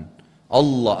Al-Quran.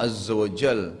 Allah Azza wa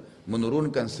Jal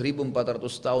menurunkan 1400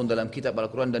 tahun dalam kitab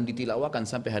Al-Quran dan ditilawakan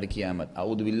sampai hari kiamat.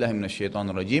 A'udzubillahi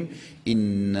minasyaitonirrajim.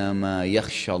 Innama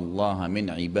yakhshallaha min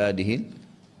ibadihi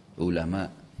ulama.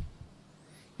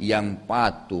 Yang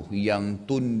patuh, yang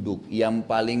tunduk, yang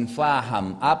paling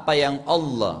faham apa yang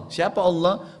Allah. Siapa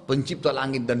Allah? Pencipta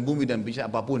langit dan bumi dan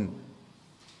pencipta apapun.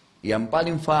 Yang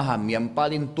paling faham, yang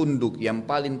paling tunduk, yang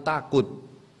paling takut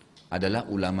adalah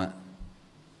ulama.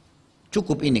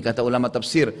 Cukup ini kata ulama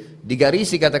tafsir.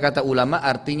 Digarisi kata-kata ulama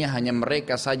artinya hanya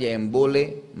mereka saja yang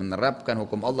boleh menerapkan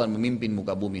hukum Allah dan memimpin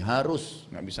muka bumi. Harus,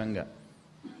 nggak bisa enggak.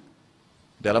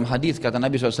 Dalam hadis kata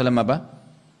Nabi SAW apa?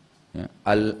 Ya,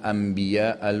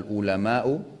 al-anbiya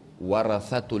al-ulama'u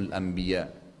warathatul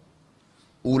anbiya.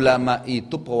 Ulama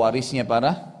itu pewarisnya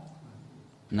para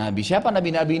nabi. Siapa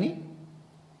nabi-nabi ini?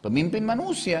 Pemimpin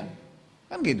manusia.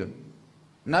 Kan gitu.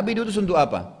 Nabi itu untuk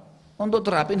apa? Untuk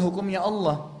terapin hukumnya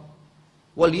Allah.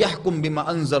 Waliyahkum bima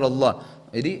anzalallah.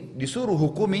 Jadi disuruh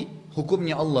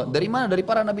hukumnya Allah. Dari mana? Dari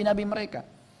para nabi-nabi mereka.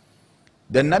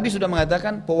 Dan Nabi sudah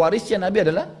mengatakan pewarisnya Nabi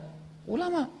adalah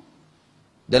ulama.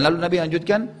 Dan lalu Nabi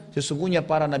lanjutkan, sesungguhnya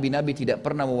para nabi-nabi tidak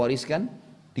pernah mewariskan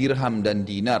dirham dan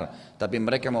dinar, tapi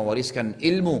mereka mewariskan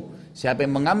ilmu. Siapa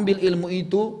yang mengambil ilmu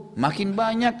itu makin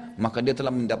banyak, maka dia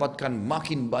telah mendapatkan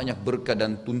makin banyak berkah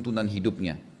dan tuntunan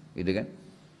hidupnya. Gitu kan?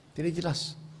 Jadi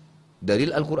jelas.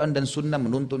 Dalil Al-Quran dan Sunnah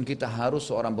menuntun kita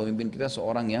harus seorang pemimpin kita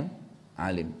seorang yang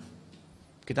alim.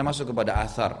 Kita masuk kepada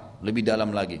athar lebih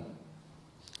dalam lagi.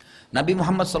 Nabi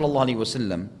Muhammad SAW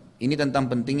ini tentang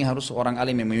pentingnya harus seorang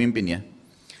alim yang memimpin ya.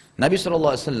 Nabi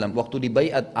SAW waktu di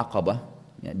Baiat Aqabah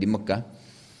ya, di Mekah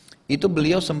itu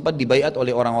beliau sempat dibaiat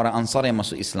oleh orang-orang Ansar yang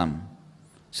masuk Islam.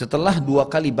 Setelah 2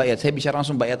 kali baiat, saya bicara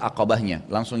langsung baiat Aqabahnya,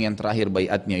 langsung yang terakhir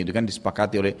baiatnya itu kan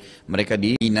disepakati oleh mereka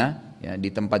di Mina ya, di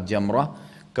tempat Jamrah.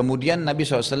 Kemudian Nabi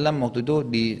SAW waktu itu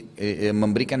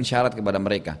memberikan syarat kepada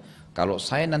mereka. Kalau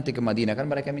saya nanti ke Madinah, kan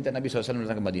mereka minta Nabi SAW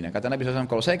datang ke Madinah. Kata Nabi SAW,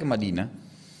 kalau saya ke Madinah,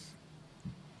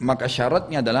 maka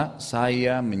syaratnya adalah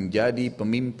saya menjadi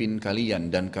pemimpin kalian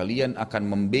dan kalian akan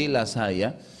membela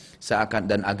saya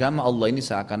dan agama Allah ini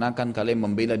seakan-akan kalian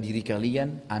membela diri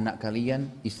kalian, anak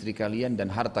kalian, istri kalian dan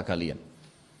harta kalian.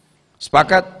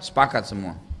 Sepakat? Sepakat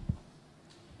semua.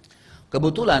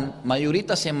 Kebetulan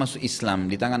mayoritas yang masuk Islam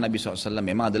di tangan Nabi SAW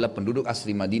memang adalah penduduk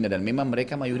asli Madinah dan memang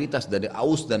mereka mayoritas dari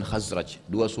Aus dan Khazraj,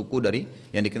 2 suku dari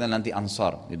yang dikenal nanti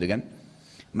Ansar, gitu kan?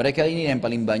 Mereka ini yang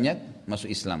paling banyak masuk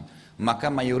Islam.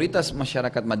 Maka mayoritas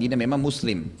masyarakat Madinah memang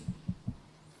Muslim.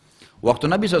 Waktu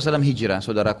Nabi SAW hijrah,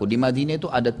 saudaraku, di Madinah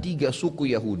itu ada 3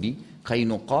 suku Yahudi,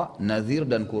 Qainuqa, Nadir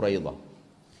dan Quraidah.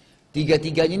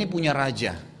 3-tiganya ini punya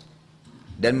raja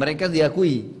dan mereka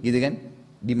diakui, gitu kan?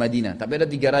 Di Madinah, tapi ada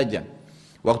 3 raja.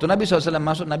 Waktu Nabi SAW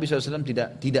masuk, Nabi SAW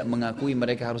tidak mengakui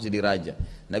mereka harus jadi raja.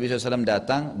 Nabi SAW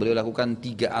datang, beliau lakukan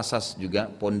 3 asas juga,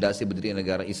 pondasi berdiri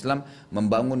negara Islam,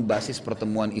 membangun basis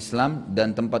pertemuan Islam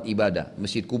dan tempat ibadah,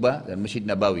 Masjid Kuba dan Masjid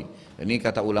Nabawi. Dan ini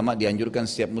kata ulama dianjurkan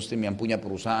setiap muslim yang punya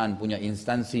perusahaan, punya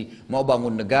instansi, mau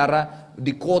bangun negara,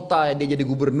 di kota dia jadi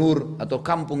gubernur, atau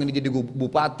kampung ini jadi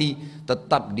bupati,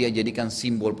 tetap dia jadikan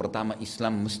simbol pertama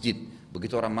Islam masjid.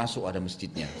 Begitu orang masuk ada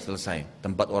masjidnya, selesai,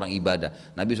 tempat orang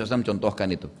ibadah. Nabi SAW contohkan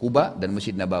itu, Kuba dan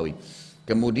Masjid Nabawi.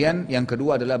 Kemudian yang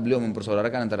kedua adalah beliau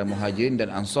mempersaudarakan antara muhajirin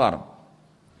dan ansar.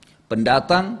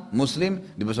 Pendatang muslim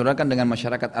dipersaudarakan dengan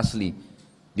masyarakat asli.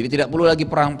 Jadi tidak perlu lagi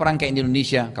perang-perang kayak di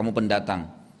Indonesia, kamu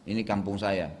pendatang, ini kampung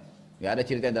saya. Gak ada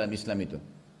cerita dalam Islam itu.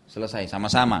 Selesai,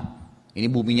 sama-sama. Ini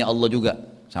buminya Allah juga,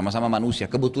 sama-sama manusia.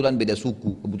 Kebetulan beda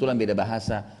suku, kebetulan beda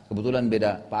bahasa, kebetulan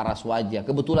beda paras wajah,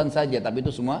 kebetulan saja, tapi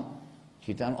itu semua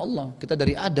ciptaan Allah. Kita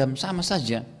dari Adam sama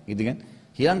saja, gitu kan?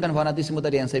 Hilangkan fanatisme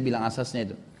tadi yang saya bilang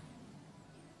asasnya itu.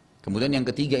 Kemudian yang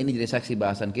ketiga ini jadi saksi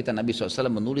bahasan kita, Nabi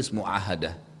SAW menulis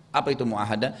mu'ahadah. Apa itu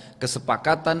muahadah?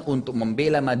 Kesepakatan untuk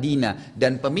membela Madinah,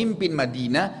 dan pemimpin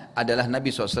Madinah adalah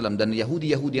Nabi SAW, dan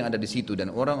Yahudi-Yahudi yang ada di situ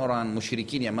dan orang-orang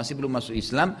musyrikin yang masih belum masuk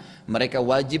Islam, mereka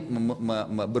wajib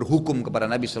berhukum kepada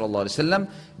Nabi SAW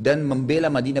dan membela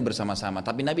Madinah bersama-sama.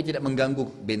 Tapi Nabi tidak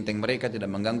mengganggu benteng mereka,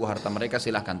 tidak mengganggu harta mereka,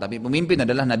 silahkan. Tapi pemimpin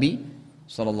adalah Nabi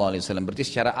SAW. Berarti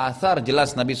secara athar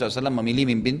jelas Nabi SAW memilih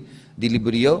mimpin diri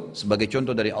beliau sebagai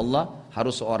contoh dari Allah,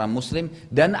 harus seorang muslim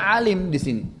dan alim di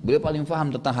sini. Beliau paling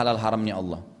faham tentang halal haramnya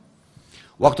Allah.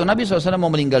 Waktu Nabi SAW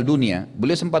mau meninggal dunia,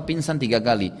 beliau sempat pingsan 3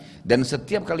 kali, dan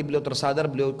setiap kali beliau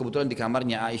tersadar, beliau kebetulan di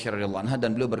kamarnya Aisyah radhiyallahu anha,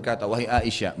 dan beliau berkata, wahai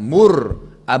Aisyah, mur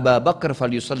Abu Bakar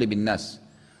falyusalli bin nas.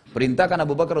 Perintahkan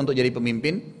Abu Bakar untuk jadi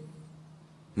pemimpin,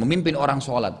 memimpin orang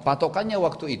sholat. Patokannya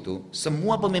waktu itu,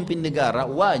 semua pemimpin negara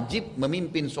wajib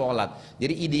memimpin sholat.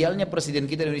 Jadi idealnya presiden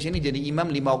kita di Indonesia ini jadi imam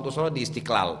 5 waktu sholat di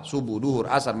Istiqlal, subuh, duhur,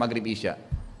 asar, maghrib, isya.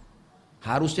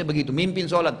 Harusnya begitu, mimpin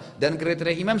sholat. Dan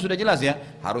kriteria imam sudah jelas ya,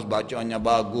 harus bacaannya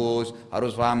bagus,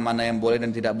 harus paham mana yang boleh dan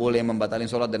tidak boleh yang membatalkan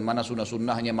sholat, dan mana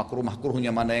sunnah-sunnahnya,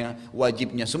 makruh-makruhnya, mana yang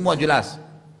wajibnya, semua jelas.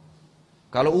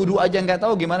 Kalau wudu aja nggak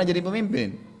tahu gimana jadi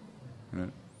pemimpin.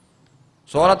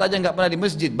 Sholat aja nggak pernah di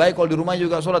masjid, baik kalau di rumah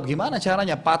juga sholat, gimana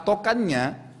caranya?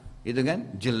 Patokannya, itu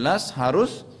kan, jelas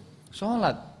harus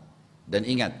sholat. Dan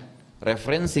ingat,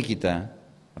 referensi kita,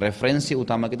 referensi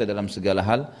utama kita dalam segala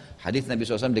hal, hadis Nabi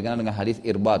SAW dengan hadis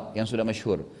Irbad yang sudah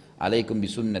masyhur. Alaikum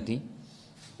bisunnati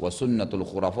wa sunnatul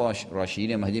khulafash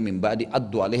rasyidin mahdiyyin min ba'di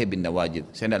addu alaihi bin nawajid.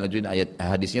 Saya tidak lanjutin ayat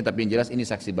hadisnya, tapi yang jelas ini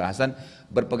saksi bahasan.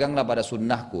 Berpeganglah pada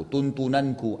sunnahku,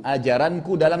 tuntunanku,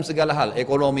 ajaranku dalam segala hal,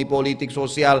 ekonomi, politik,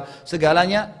 sosial,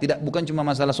 segalanya. Bukan cuma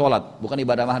masalah sholat, bukan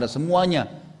ibadah mahada, semuanya.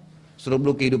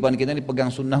 Seluruh kehidupan kita ini pegang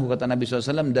sunnahku, kata Nabi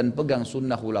SAW, dan pegang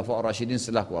sunnah khulafaur rasyidin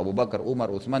setelahku, Abu Bakar, Umar,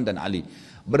 Utsman, dan Ali.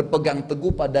 Berpegang teguh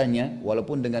padanya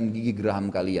walaupun dengan gigi geraham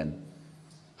kalian.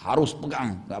 Harus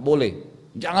pegang, nggak boleh.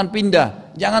 Jangan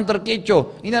pindah, jangan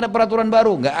terkecoh. Ini ada peraturan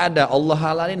baru, nggak ada. Allah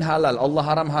halalin halal, Allah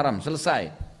haram haram,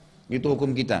 selesai. Itu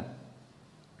hukum kita.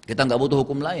 Kita nggak butuh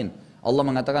hukum lain. Allah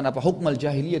mengatakan apa? Hukmal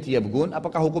jahiliyah yabghun.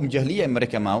 Apakah hukum jahiliyah yang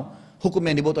mereka mau? Hukum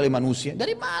yang dibuat oleh manusia.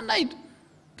 Dari mana itu?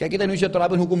 Kayak kita Indonesia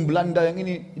terapin hukum Belanda yang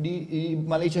ini, di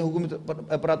Malaysia hukum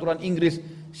peraturan Inggris.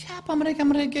 Siapa mereka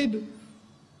itu?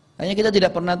 Hanya kita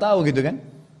tidak pernah tahu gitu kan?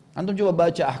 Antum coba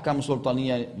baca Ahkam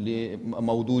Sultaniyah di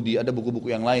Maududi, ada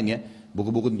buku-buku yang lain ya.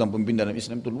 Buku-buku tentang pemimpin dalam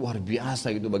Islam itu luar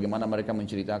biasa gitu, bagaimana mereka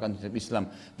menceritakan tentang Islam.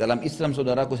 Dalam Islam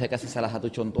saudaraku, saya kasih salah satu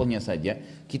contohnya saja.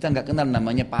 Kita nggak kenal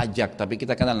namanya pajak, tapi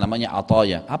kita kenal namanya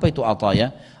ataya. Apa itu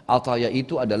ataya? Ataya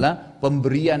itu adalah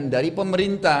pemberian dari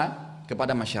pemerintah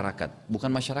kepada masyarakat. Bukan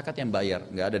masyarakat yang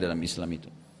bayar, nggak ada dalam Islam itu.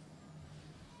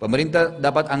 Pemerintah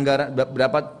dapat anggaran,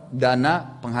 dapat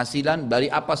dana penghasilan dari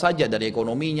apa saja, dari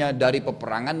ekonominya, dari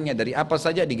peperangannya, dari apa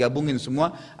saja, digabungin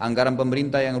semua anggaran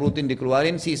pemerintah yang rutin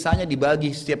dikeluarin, sisanya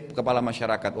dibagi setiap kepala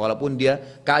masyarakat, walaupun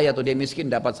dia kaya atau dia miskin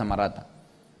dapat sama rata.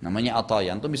 Namanya ataya.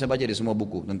 Antum bisa baca di semua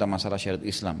buku tentang masalah syariat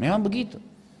Islam. Memang begitu.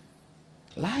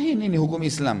 Lain ini hukum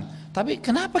Islam. Tapi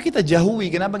kenapa kita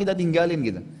jauhi, kenapa kita tinggalin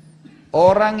gitu?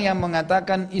 Orang yang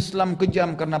mengatakan Islam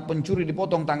kejam karena pencuri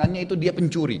dipotong tangannya, itu dia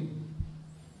pencuri.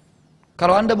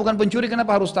 Kalau anda bukan pencuri,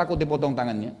 kenapa harus takut dipotong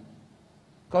tangannya?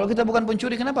 Kalau kita bukan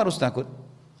pencuri, kenapa harus takut?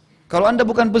 Kalau anda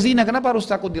bukan pezina, kenapa harus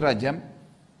takut dirajam?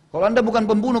 Kalau anda bukan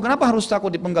pembunuh, kenapa harus takut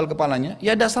dipenggal kepalanya?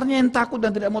 Ya dasarnya yang takut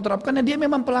dan tidak mau terapkannya, dia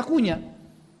memang pelakunya.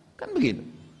 Kan begitu.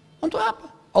 Untuk apa?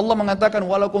 Allah mengatakan,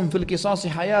 walakum fil qisasi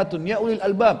hayatun ya ulil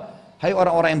albab. Hai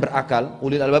orang-orang yang berakal,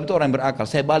 ulil albab itu orang yang berakal.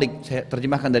 Saya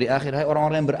terjemahkan dari akhir, hai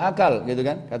orang-orang yang berakal, gitu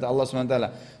kan? Kata Allah SWT.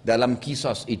 Dalam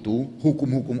kisas itu,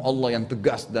 hukum-hukum Allah yang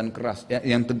tegas dan keras,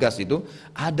 yang tegas itu,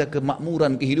 ada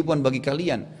kemakmuran kehidupan bagi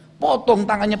kalian. Potong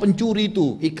tangannya pencuri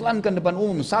itu, iklankan depan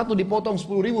umum, satu dipotong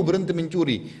 10.000 berhenti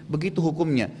mencuri. Begitu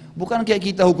hukumnya. Bukan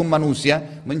kayak kita hukum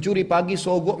manusia, mencuri pagi,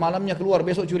 sogok, malamnya keluar,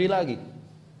 besok curi lagi.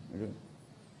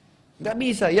 Gak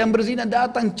bisa, yang berzina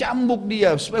datang cambuk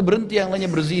dia supaya berhenti yang lainnya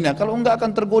berzina. Kalau enggak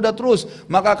akan tergoda terus,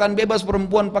 maka akan bebas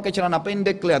perempuan pakai celana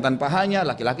pendek kelihatan pahanya,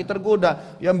 laki-laki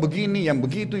tergoda, yang begini, yang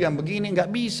begitu, yang begini, nggak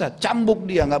bisa, cambuk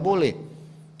dia, nggak boleh,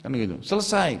 kan gitu.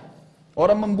 Selesai.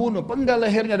 Orang membunuh, penggal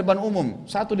lehernya depan umum,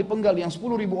 satu dipenggal, yang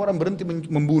 10.000 orang berhenti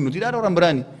membunuh, tidak ada orang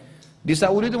berani. Di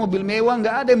Saudi itu mobil mewah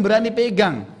nggak ada yang berani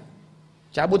pegang,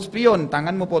 cabut spion,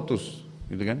 tanganmu putus,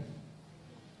 gitu kan?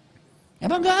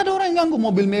 Emang gak ada orang yang ganggu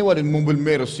mobil mewah dan mobil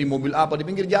Mercy, mobil apa di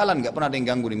pinggir jalan, gak pernah ada yang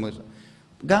ganggu di Mercy.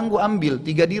 Ganggu ambil,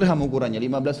 3 dirham ukurannya,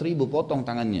 15.000 potong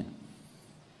tangannya.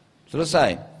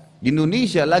 Selesai. Di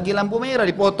Indonesia lagi lampu merah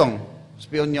dipotong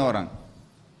spionnya orang.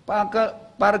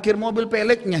 Parkir mobil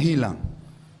peleknya hilang.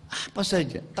 Apa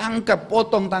saja, tangkap,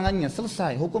 potong tangannya,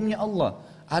 selesai. Hukumnya Allah.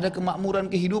 Ada kemakmuran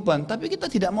kehidupan, tapi kita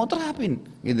tidak mau terapin,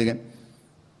 gitu kan.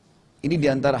 Ini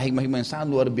diantara hikmah-hikmah yang sangat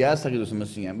luar biasa gitu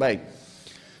semestinya. Baik.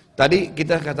 Tadi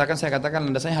saya katakan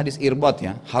landasannya hadis irbad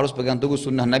ya, harus pegang teguh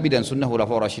sunnah Nabi dan sunnah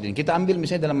Khulafaur Rasyidin. Kita ambil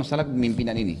misalnya dalam masalah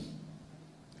kepemimpinan ini.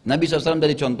 Nabi SAW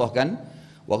tadi contohkan,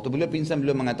 waktu beliau pingsan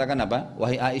beliau mengatakan apa?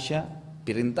 Wahai Aisyah,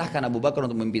 perintahkan Abu Bakar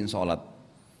untuk memimpin sholat.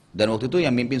 Dan waktu itu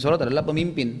yang memimpin sholat adalah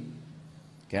pemimpin.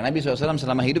 Karena Nabi SAW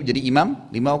selama hidup jadi imam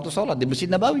 5 waktu sholat di Masjid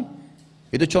Nabawi.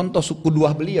 Itu contoh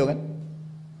kedua beliau kan.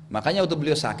 Makanya waktu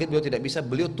beliau sakit, beliau tidak bisa,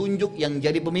 beliau tunjuk yang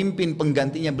jadi pemimpin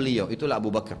penggantinya beliau, itulah Abu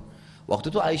Bakar.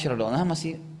 Waktu itu Aisyah radhiallahu anha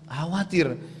masih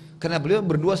khawatir karena beliau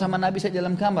berdua sama Nabi saja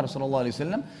dalam kamar sallallahu alaihi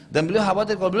wasallam, dan beliau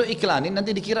khawatir kalau beliau iklanin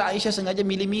nanti dikira Aisyah sengaja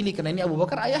milih-milih karena ini Abu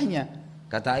Bakar ayahnya.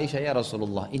 Kata Aisyah, ya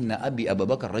Rasulullah, inna abi Abu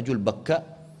Bakar rajul bakka.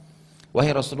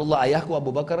 Wahai Rasulullah, ayahku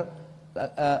Abu Bakar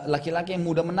laki-laki yang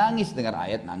mudah menangis dengar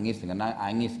ayat, nangis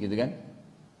gitu kan.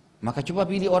 Maka coba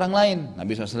pilih orang lain.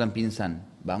 Nabi SAW pingsan,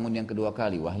 bangun yang kedua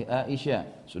kali. Wahai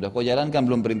Aisyah, sudah kau jalankan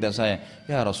belum perintah saya?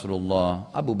 Ya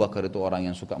Rasulullah, Abu Bakar itu orang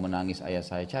yang suka menangis ayah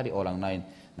saya, cari orang lain.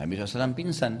 Nabi SAW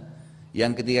pingsan.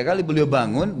 Yang ketiga kali beliau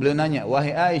bangun, beliau nanya,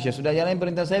 wahai Aisyah, sudah jalanin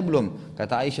perintah saya belum?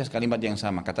 Kata Aisyah kalimat yang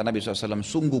sama. Kata Nabi SAW,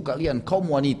 sungguh kalian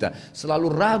kaum wanita selalu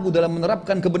ragu dalam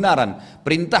menerapkan kebenaran.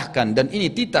 Perintahkan, dan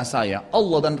ini titah saya,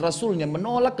 Allah dan Rasulnya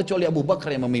menolak kecuali Abu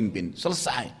Bakar yang memimpin.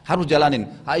 Selesai, harus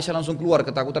jalanin. Aisyah langsung keluar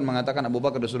ketakutan mengatakan Abu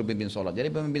Bakar disuruh pimpin sholat.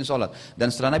 Jadi pemimpin sholat. Dan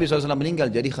setelah Nabi SAW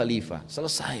meninggal jadi khalifah.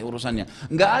 Selesai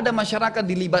urusannya. Enggak ada masyarakat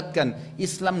dilibatkan.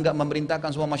 Islam enggak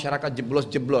memerintahkan semua masyarakat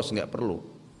jeblos-jeblos, enggak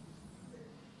perlu.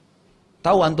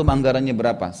 Tahu antum anggarannya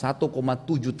berapa? 1,7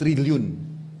 triliun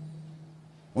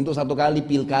untuk satu kali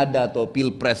pilkada atau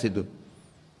pilpres itu.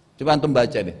 Coba antum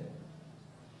baca deh.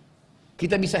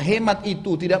 Kita bisa hemat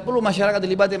itu, tidak perlu masyarakat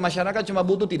dilibatkan. Masyarakat cuma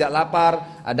butuh tidak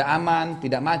lapar, ada aman,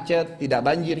 tidak macet, tidak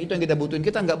banjir. Itu yang kita butuhin.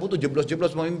 Kita nggak butuh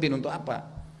jeblos-jeblos pemimpin untuk apa?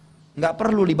 Nggak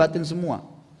perlu libatin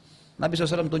semua. Nabi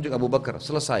SAW tunjuk Abu Bakar,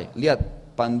 selesai.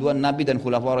 Lihat panduan Nabi dan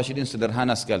Khulafaur Rasyidin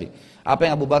sederhana sekali. Apa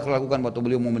yang Abu Bakar lakukan waktu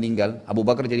beliau mau meninggal? Abu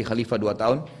Bakar jadi khalifah 2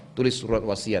 tahun, tulis surat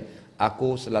wasiat.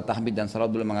 Aku setelah tahmid dan salat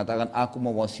beliau mengatakan, aku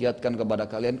mewasiatkan kepada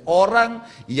kalian orang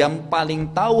yang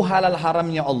paling tahu halal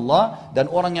haramnya Allah dan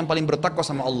orang yang paling bertakwa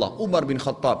sama Allah. Umar bin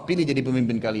Khattab, pilih jadi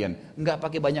pemimpin kalian. Enggak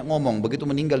pakai banyak ngomong. Begitu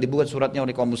meninggal dibuat suratnya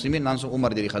oleh kaum muslimin, langsung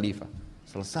Umar jadi khalifah.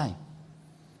 Selesai.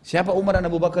 Siapa Umar dan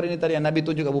Abu Bakar ini tadi? Yang Nabi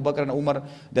tunjuk Abu Bakar dan Umar,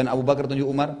 dan Abu Bakar tunjuk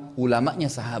Umar, ulamanya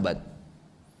sahabat.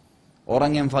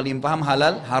 Orang yang paling paham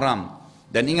halal, haram.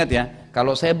 Dan ingat ya,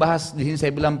 kalau saya bahas di sini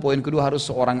saya bilang poin kedua harus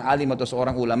seorang alim atau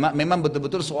seorang ulama, memang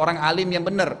betul-betul seorang alim yang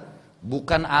benar,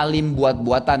 bukan alim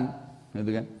buat-buatan,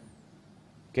 gitu kan?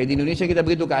 Kayak di Indonesia kita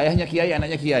begitu, ke ayahnya kiai,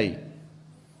 anaknya kiai.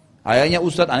 Ayahnya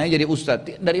ustadz, anaknya jadi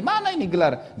ustadz. Dari mana ini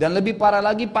gelar? Dan lebih parah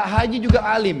lagi, Pak Haji juga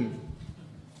alim.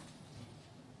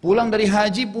 Pulang dari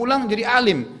haji, pulang jadi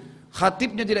alim.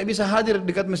 Khatibnya tidak bisa hadir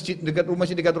dekat masjid,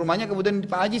 dekat rumahnya, kemudian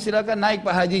Pak Haji silakan naik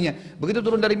Pak Hajinya. Begitu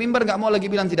turun dari mimbar nggak mau lagi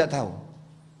bilang tidak tahu.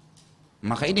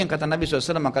 Maka ini yang kata Nabi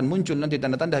SAW akan muncul nanti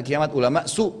tanda-tanda kiamat ulama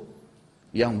su.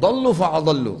 Yang dallu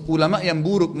fa'adallu. Ulama yang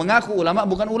buruk, mengaku ulama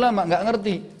bukan ulama, nggak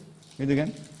ngerti. Gitu kan?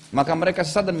 Maka mereka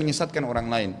sesat dan menyesatkan orang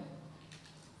lain.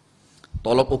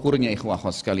 Tolok ukurnya ikhwah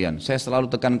sekalian. Saya selalu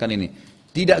tekankan ini.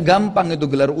 Tidak gampang itu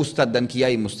gelar ustadz dan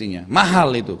kiai mestinya.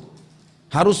 Mahal itu.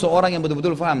 Harus seorang yang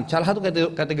betul-betul paham. Salah satu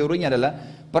kategorinya adalah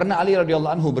pernah Ali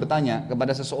radhiyallahu anhu bertanya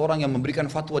kepada seseorang yang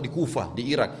memberikan fatwa di Kufah,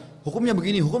 di Irak. Hukumnya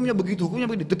begini, hukumnya begitu, hukumnya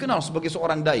begitu. Terkenal sebagai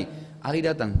seorang dai. Ali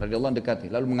datang radhiyallahu anhu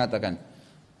dekati lalu mengatakan,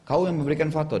 "Kau yang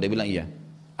memberikan fatwa?" Dia bilang, "Iya."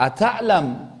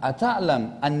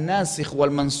 Ata'lam an-nasikh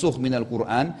wal mansukh minal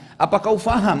Qur'an? Apa kau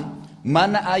faham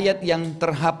mana ayat yang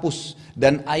terhapus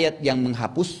dan ayat yang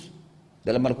menghapus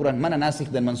dalam Al-Quran? Mana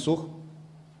nasikh dan mansukh?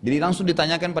 Jadi langsung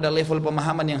ditanyakan pada level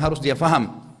pemahaman yang harus dia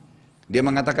faham. Dia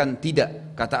mengatakan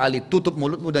tidak. Kata Ali, tutup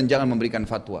mulutmu dan jangan memberikan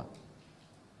fatwa.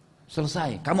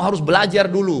 Selesai. Kamu harus belajar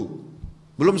dulu.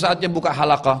 Belum saatnya buka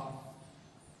halaqah.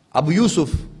 Abu Yusuf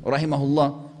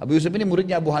rahimahullah. Abu Yusuf ini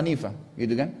muridnya Abu Hanifah,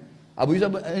 gitu kan? Abu Yusuf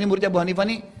ini muridnya Abu Hanifah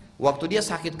nih, waktu dia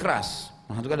sakit keras.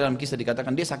 Nah, itu kan dalam kisah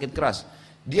dikatakan dia sakit keras.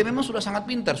 Dia memang sudah sangat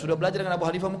pintar, sudah belajar dengan Abu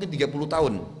Hanifah mungkin 30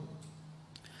 tahun.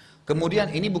 Kemudian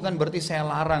ini bukan berarti saya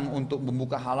larang untuk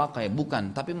membuka halaqah ya,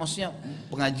 bukan. Tapi maksudnya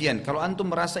pengajian. Kalau antum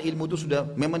merasa ilmu itu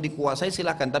sudah memang dikuasai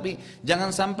silakan. Tapi jangan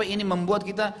sampai ini membuat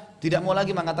kita tidak mau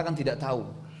lagi mengatakan tidak tahu.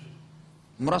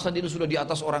 Merasa diri sudah di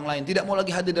atas orang lain. Tidak mau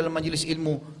lagi hadir dalam majelis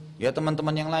ilmu. Ya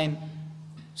teman-teman yang lain.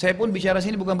 Saya pun bicara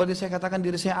sini bukan berarti saya katakan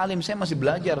diri saya alim. Saya masih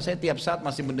belajar. Saya tiap saat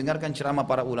masih mendengarkan ceramah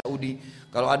para ulama Saudi.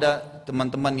 Kalau ada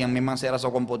teman-teman yang memang saya rasa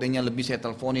kompetennya lebih, saya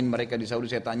teleponin mereka di Saudi,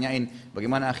 saya tanyain,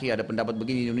 bagaimana akhi ada pendapat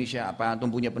begini di Indonesia, apa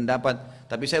antum punya pendapat?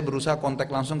 Tapi saya berusaha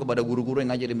kontak langsung kepada guru-guru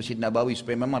yang ngajar di Masjid Nabawi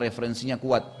supaya memang referensinya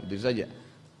kuat, gitu saja.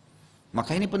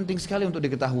 Maka ini penting sekali untuk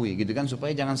diketahui, gitu kan,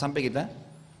 supaya jangan sampai kita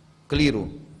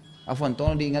Keliru. Afwan,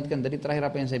 tolong diingatkan tadi terakhir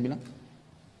apa yang saya bilang?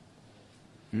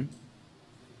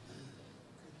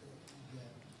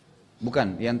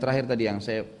 Bukan, yang terakhir tadi yang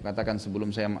saya katakan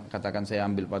sebelum saya katakan saya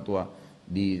ambil fatwa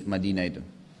di Madinah itu.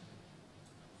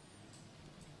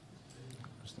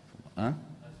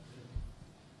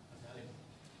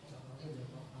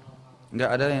 Enggak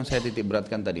ada yang saya titik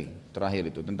beratkan tadi terakhir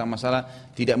itu tentang masalah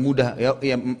tidak mudah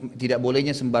ya, tidak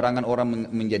bolehnya sembarangan orang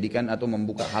menjadikan atau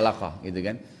membuka halaqah gitu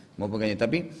kan mau pegangnya,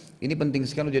 tapi ini penting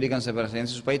sekali jadikan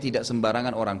referensi supaya tidak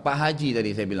sembarangan orang. Pak Haji tadi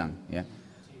saya bilang ya,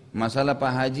 masalah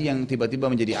Pak Haji yang tiba-tiba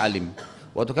menjadi alim.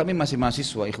 Waktu kami masih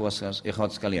mahasiswa,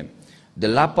 ikhwat sekalian,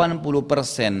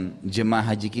 80% jemaah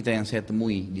haji kita yang saya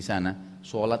temui di sana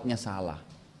sholatnya salah,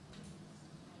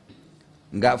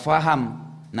 nggak faham.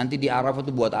 Nanti di Arafah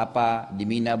itu buat apa, di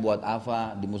Mina buat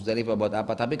apa, di Musdalifah buat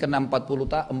apa. Tapi karena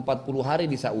 40 hari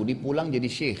di Saudi pulang jadi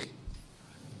syekh.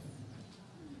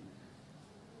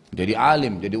 Jadi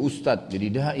alim, jadi ustadz, jadi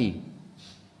da'i.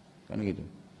 Kan gitu.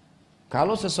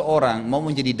 Kalau seseorang mau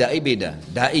menjadi da'i beda.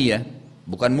 Da'i ya,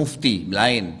 bukan mufti,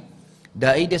 lain.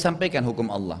 Da'i dia sampaikan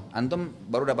hukum Allah. Antum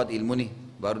baru dapat ilmu nih,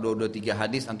 baru 2-3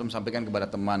 hadis antum sampaikan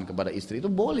kepada teman, kepada istri, itu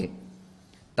boleh.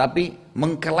 Tapi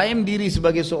mengklaim diri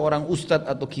sebagai seorang ustadz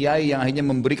atau kiai yang akhirnya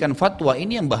memberikan fatwa,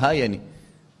 ini yang bahaya nih.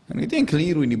 Dan itu yang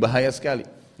keliru, ini bahaya sekali.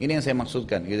 Ini yang saya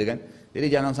maksudkan, gitu kan. Jadi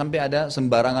jangan sampai ada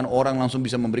sembarangan orang langsung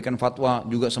bisa memberikan fatwa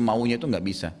juga semaunya, itu nggak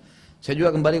bisa. Saya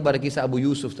juga kembali pada kisah Abu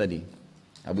Yusuf tadi.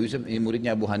 Abu Yusuf ini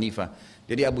muridnya Abu Hanifah.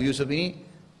 Jadi Abu Yusuf ini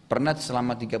pernah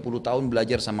selama 30 tahun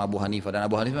belajar sama Abu Hanifah. Dan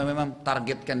Abu Hanifah memang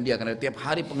targetkan dia, karena tiap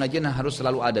hari pengajian harus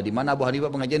selalu ada. Di mana Abu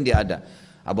Hanifah pengajian dia ada.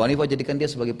 Abu Hanifah jadikan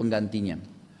dia sebagai penggantinya.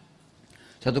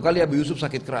 Satu kali Abu Yusuf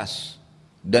sakit keras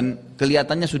dan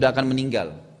kelihatannya sudah akan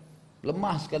meninggal.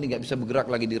 Lemah sekali, nggak bisa bergerak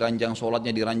lagi, diranjang, sholatnya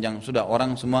diranjang. Sudah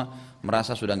orang semua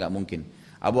merasa sudah nggak mungkin.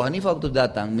 Abu Hanifah waktu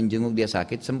datang menjenguk dia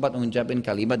sakit, sempat mengucapkan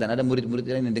kalimat dan ada murid-murid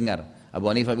lain yang dengar. Abu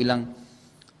Hanifah bilang,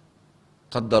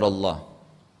 Qaddarallah,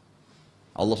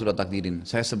 Allah sudah takdirin.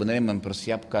 Saya sebenarnya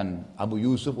mempersiapkan Abu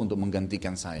Yusuf untuk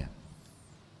menggantikan saya.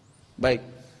 Baik.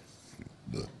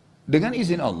 Dengan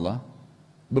izin Allah,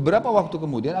 beberapa waktu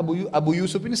kemudian Abu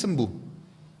Yusuf ini sembuh.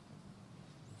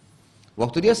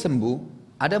 Waktu dia sembuh,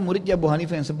 ada muridnya Abu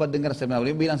Hanifah yang sempat dengar Abu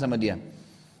Hanifah bilang sama dia,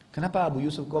 kenapa Abu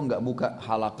Yusuf kok nggak buka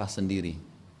halaqah sendiri?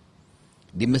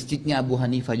 Di masjidnya Abu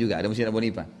Hanifah juga, ada masjid Abu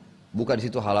Hanifah. Buka di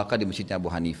situ halaqah di masjidnya Abu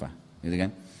Hanifah, gitu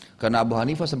kan? Karena Abu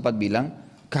Hanifah sempat bilang,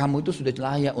 kamu itu sudah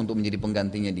layak untuk menjadi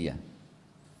penggantinya dia.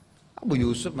 Abu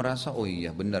Yusuf merasa, oh iya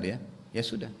benar ya, ya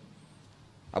sudah.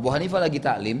 Abu Hanifah lagi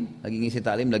taklim, lagi ngisi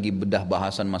taklim, lagi bedah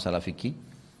bahasan masalah fikih.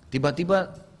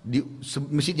 Tiba-tiba di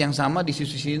masjid yang sama di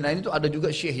sisi lain itu ada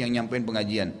juga syekh yang nyampein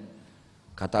pengajian.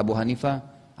 Kata Abu Hanifah,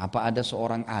 apa ada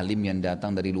seorang alim yang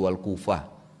datang dari luar Kufah,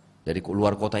 dari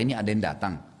luar kota ini ada yang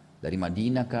datang? Dari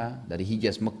Madinah kah, dari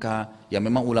Hijaz, Mekah, yang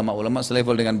memang ulama-ulama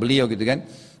selevel dengan beliau gitu kan?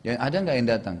 Yang ada nggak yang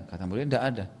datang? Kata beliau, tidak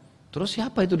ada. Terus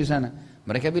siapa itu di sana?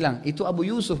 Mereka bilang, itu Abu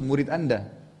Yusuf, murid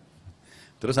anda.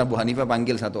 Terus Abu Hanifah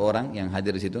panggil satu orang yang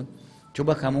hadir di situ.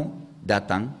 Coba kamu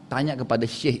datang, tanya kepada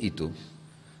syekh itu,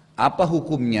 apa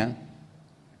hukumnya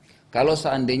kalau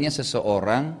seandainya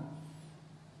seseorang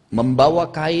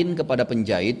membawa kain kepada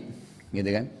penjahit, gitu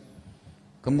kan?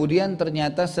 Kemudian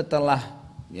ternyata setelah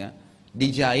ya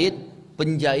dijahit,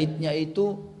 penjahitnya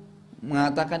itu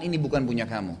mengatakan ini bukan punya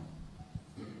kamu.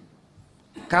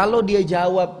 Kalau dia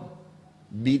jawab,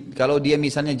 kalau dia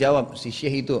misalnya jawab, si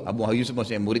syekh itu, Abu Yusuf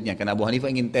maksudnya muridnya, karena Abu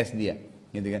Hanifah ingin tes dia,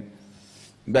 gitu kan.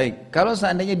 Baik, kalau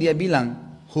seandainya dia bilang,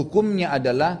 hukumnya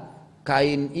adalah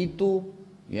kain itu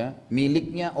ya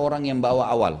miliknya orang yang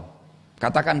bawa awal,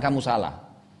 katakan kamu salah,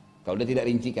 kalau dia tidak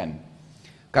rincikan.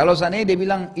 Kalau seandainya dia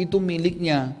bilang, itu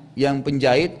miliknya yang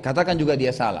penjahit, katakan juga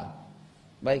dia salah.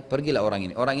 Baik, pergilah orang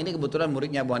ini. Orang ini kebetulan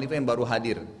muridnya Abu Hanifah yang baru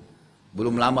hadir.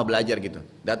 Belum lama belajar gitu.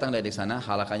 Datang dari sana,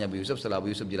 halakanya Abu Yusuf, setelah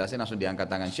Abu Yusuf jelasin langsung diangkat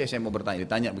tangan. Syekh, saya mau bertanya,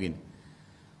 ditanya begini.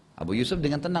 Abu Yusuf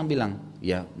dengan tenang bilang,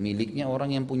 ya miliknya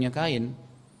orang yang punya kain.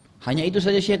 Hanya itu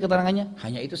saja Syekh keterangannya?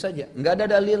 Hanya itu saja. Enggak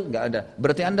ada dalil, enggak ada.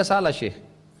 Berarti anda salah Syekh.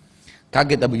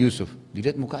 Kaget Abu Yusuf.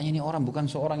 Dilihat mukanya ini orang bukan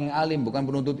seorang yang alim, bukan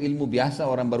penuntut ilmu biasa,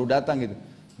 orang baru datang gitu.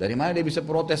 Dari mana dia bisa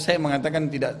protes saya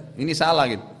mengatakan tidak, ini salah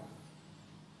gitu.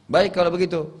 Baik kalau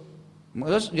begitu.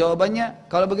 Terus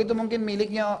jawabannya, kalau begitu mungkin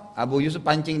miliknya, Abu Yusuf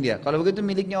pancing dia, kalau begitu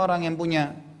miliknya orang yang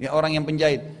punya, ya orang yang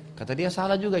penjahit. Kata dia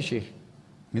salah juga Syekh.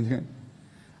 Gitu kan?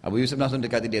 Abu Yusuf langsung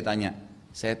dekati dia tanya,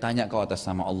 saya tanya kau atas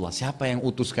nama Allah, siapa yang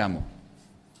utus kamu?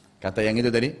 Kata yang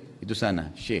itu tadi, itu sana,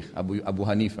 Syekh Abu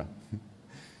Hanifah.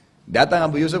 Datang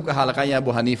Abu Yusuf ke halakanya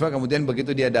Abu Hanifah, kemudian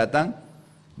begitu dia datang,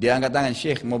 dia angkat tangan,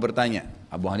 Syekh mau bertanya.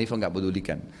 Abu Hanifah nggak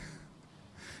pedulikan.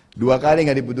 2 kali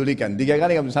nggak dipedulikan, 3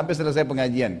 kali nggak, sampai selesai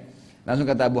pengajian. Langsung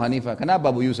kata Abu Hanifah, kenapa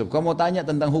Abu Yusuf? Kau mau tanya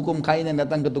tentang hukum kain yang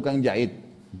datang ke tukang jahit?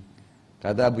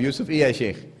 Kata Abu Yusuf, iya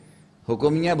Syekh.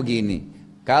 Hukumnya begini,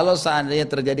 kalau seandainya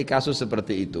terjadi kasus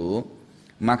seperti itu,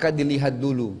 maka dilihat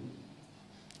dulu.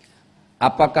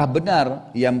 Apakah benar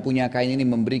yang punya kain ini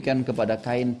memberikan kepada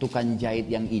kain tukang jahit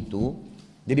yang itu?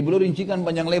 Jadi belum rincikan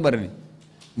panjang lebar nih.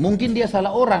 Mungkin dia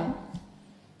salah orang.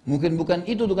 Mungkin bukan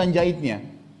itu tukang jahitnya.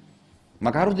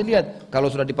 Maka harus dilihat,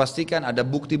 kalau sudah dipastikan ada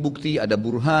bukti-bukti, ada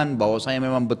burhan bahwasanya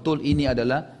memang betul ini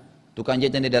adalah tukang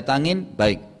jahit yang didatangin,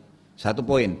 baik. Satu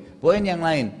poin. Poin yang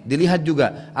lain, dilihat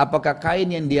juga apakah kain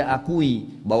yang dia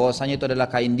akui bahwasanya itu adalah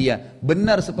kain dia,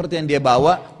 benar seperti yang dia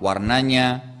bawa,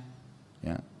 warnanya,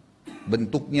 ya,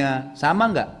 bentuknya, sama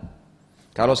enggak?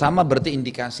 Kalau sama berarti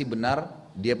indikasi benar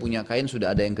dia punya kain,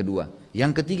 sudah ada yang kedua.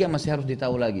 Yang ketiga masih harus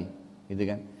ditahu lagi, gitu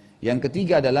kan? Yang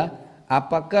ketiga adalah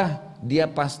apakah dia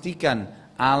pastikan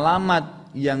alamat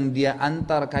yang dia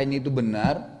antar kain itu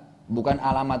benar, bukan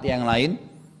alamat yang lain.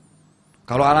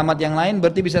 Kalau alamat yang lain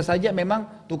berarti bisa saja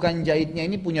memang tukang jahitnya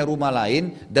ini punya rumah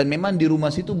lain dan memang di rumah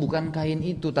situ bukan kain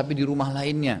itu tapi di rumah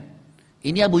lainnya.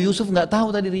 Ini Abu Yusuf nggak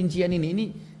tahu tadi rincian ini. Ini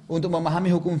untuk memahami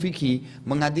hukum fikih,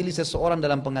 mengadili seseorang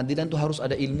dalam pengadilan itu harus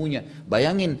ada ilmunya.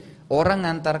 Bayangin orang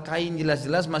ngantar kain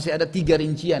jelas-jelas masih ada 3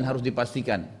 rincian harus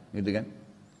dipastikan, gitu kan?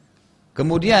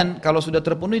 Kemudian kalau sudah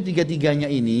terpenuhi 3-tiganya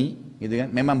ini, gitu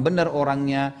kan, memang benar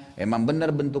orangnya, memang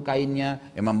benar bentuk kainnya,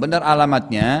 memang benar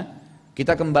alamatnya,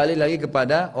 kita kembali lagi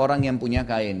kepada orang yang punya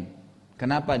kain.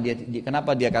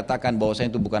 Kenapa dia katakan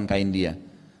bahwasanya itu bukan kain dia?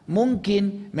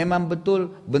 Mungkin memang betul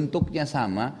bentuknya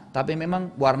sama, tapi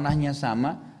memang warnanya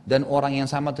sama dan orang yang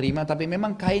sama terima, tapi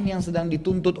memang kain yang sedang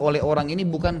dituntut oleh orang ini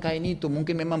bukan kain itu,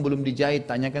 mungkin memang belum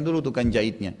dijahit. Tanyakan dulu tukang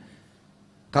jahitnya.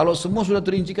 Kalau semua sudah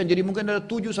terincikan, jadi mungkin ada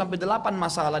 7-8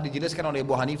 masalah dijelaskan oleh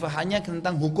Abu Hanifah hanya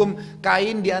tentang hukum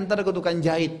kain diantar ke tukang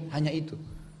jahit, hanya itu.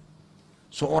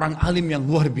 Seorang alim yang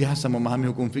luar biasa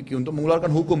memahami hukum fikih untuk mengeluarkan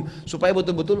hukum supaya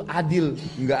betul-betul adil,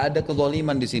 nggak ada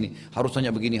kezaliman di sini. Harus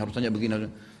tanya begini, harus tanya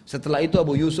begini. Setelah itu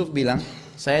Abu Yusuf bilang,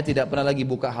 saya tidak pernah lagi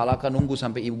buka halaqah nunggu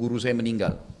sampai ibu guru saya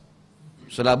meninggal.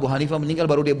 Setelah Abu Hanifah meninggal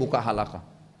baru dia buka halaqah.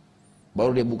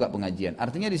 Baru dia buka pengajian.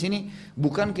 Artinya di sini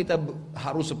bukan kita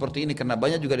harus seperti ini, karena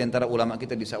banyak juga di antara ulama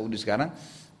kita di Saudi sekarang,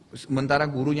 sementara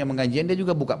gurunya mengajian dia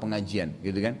juga buka pengajian,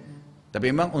 gitu kan? Tapi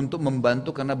memang untuk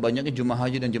membantu karena banyaknya jemaah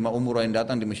haji dan jemaah umroh yang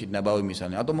datang di Masjid Nabawi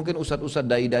misalnya, atau mungkin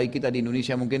ustadz-ustadz dai-dai kita di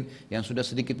Indonesia mungkin yang sudah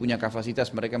sedikit punya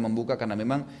kapasitas, mereka membuka karena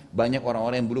memang banyak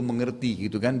orang-orang yang belum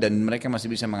mengerti, gitu kan? Dan mereka masih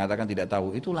bisa mengatakan tidak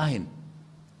tahu, itu lain.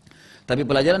 Tapi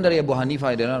pelajaran dari Abu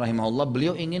Hanifah adalah rahimahullah,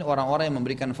 beliau ingin orang-orang yang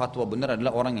memberikan fatwa benar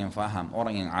adalah orang yang faham,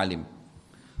 orang yang alim.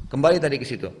 Kembali tadi ke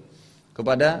situ,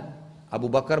 kepada Abu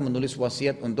Bakar menulis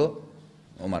wasiat untuk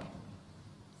Umar.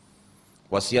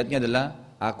 Wasiatnya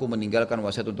adalah, aku meninggalkan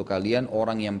wasiat untuk kalian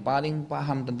orang yang paling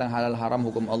paham tentang halal haram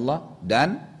hukum Allah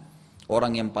dan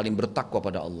orang yang paling bertakwa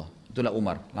pada Allah. Itulah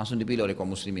Umar, langsung dipilih oleh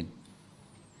kaum muslimin.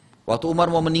 Waktu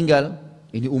Umar mau meninggal,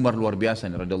 ini Umar luar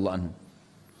biasa nih radhiyallahu anhu.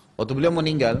 Waktu beliau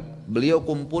meninggal, beliau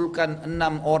kumpulkan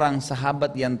 6 orang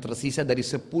sahabat yang tersisa dari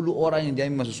 10 orang yang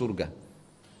dijamin masuk surga.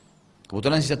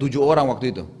 Kebetulan sisa 7 orang waktu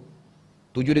itu.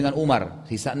 7 dengan Umar,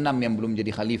 sisa 6 yang belum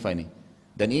jadi khalifah ini.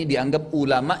 Dan ini dianggap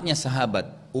ulamanya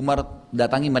sahabat. Umar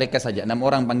datangi mereka saja, 6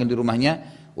 orang panggil di rumahnya,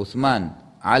 Utsman,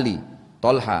 Ali,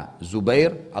 Talha,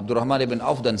 Zubair, Abdurrahman bin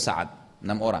Auf dan Sa'ad. 6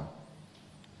 orang.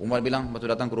 Umar bilang, waktu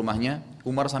datang ke rumahnya,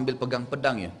 Umar sambil pegang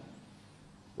pedang ya.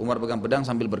 Umar pegang pedang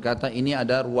sambil berkata, ini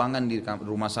ada ruangan di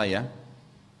rumah saya,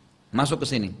 masuk ke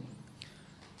sini.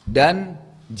 Dan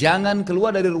jangan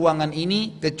keluar dari ruangan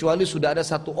ini kecuali sudah ada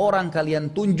 1 orang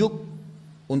kalian tunjuk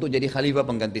untuk jadi khalifah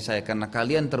pengganti saya, karena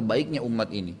kalian terbaiknya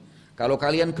umat ini. Kalau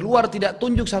kalian keluar tidak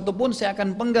tunjuk satupun, saya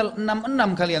akan penggal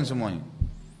 6 kalian semuanya.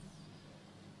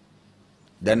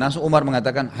 Dan langsung Umar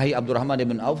mengatakan, hai Abdurrahman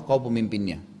bin Auf, kau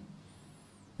pemimpinnya.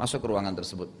 Masuk ke ruangan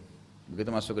tersebut. Begitu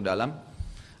masuk ke dalam,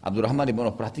 Abdurrahman bin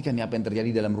Auf, perhatikan apa yang terjadi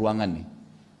dalam ruangan nih.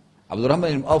 Abdurrahman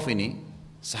bin Auf ini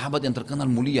sahabat yang terkenal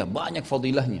mulia, banyak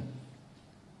fadilahnya.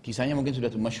 Kisahnya mungkin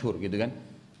sudah masyhur, gitu kan.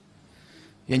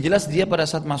 Yang jelas dia pada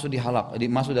saat masuk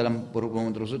masuk dalam perhubungan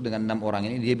tersebut dengan 6 orang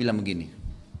ini, dia bilang begini,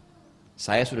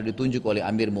 saya sudah ditunjuk oleh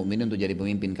Amir Mukminin untuk jadi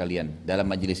pemimpin kalian dalam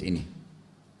majelis ini.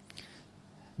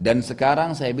 Dan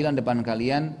sekarang saya bilang depan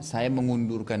kalian, saya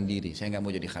mengundurkan diri, saya nggak mau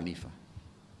jadi khalifah,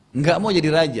 nggak mau jadi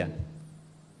raja.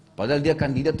 Padahal dia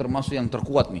kandidat termasuk yang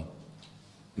terkuat nih.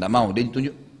 Nggak mau, dia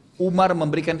ditunjuk. Umar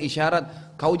memberikan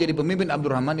isyarat, kau jadi pemimpin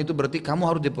Abdurrahman itu berarti kamu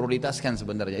harus diprioritaskan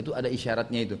sebenarnya. Itu ada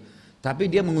isyaratnya itu. Tapi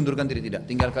dia mengundurkan diri, tidak.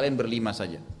 Tinggal kalian berlima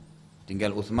saja.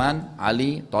 Tinggal Utsman,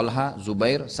 Ali, Talha,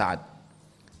 Zubair, Sa'ad.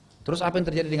 Terus apa yang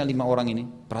terjadi dengan 5 orang ini?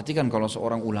 Perhatikan kalau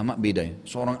seorang ulama beda ya.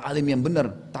 Seorang alim yang benar,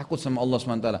 takut sama Allah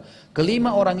SWT.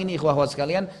 Kelima orang ini ikhwah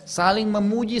sekalian saling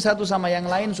memuji satu sama yang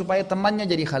lain supaya temannya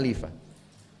jadi khalifah.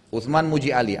 Utsman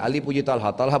muji Ali, Ali puji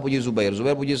Talha, Talha puji Zubair,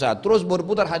 Zubair puji Sa'ad. Terus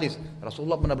berputar hadis.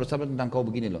 Rasulullah pernah bersabda tentang kau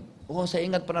begini loh. Oh saya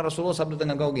ingat pernah Rasulullah sabda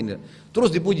tentang kau begini.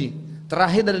 Terus dipuji.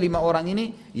 Terakhir dari 5 orang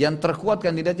ini yang terkuat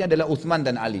kandidatnya adalah Utsman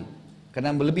dan Ali.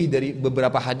 Karena lebih dari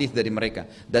beberapa hadis dari mereka.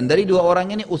 Dan dari 2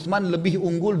 orang ini Utsman lebih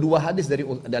unggul 2 hadis dari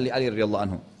Ali radhiyallahu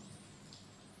anhu.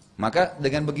 Maka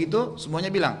dengan begitu semuanya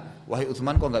bilang, wahai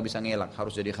Utsman kau nggak bisa ngelak,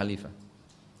 harus jadi khalifah.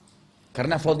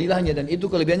 Karena fadilahnya dan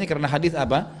itu kelebihannya karena hadis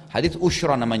apa? Hadis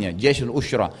Usyra namanya, Jaisul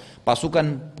Usyra.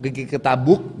 Pasukan ke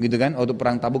Tabuk gitu kan, waktu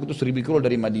perang Tabuk itu 1000 kilo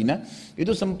dari Madinah,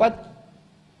 itu sempat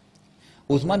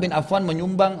Utsman bin Affan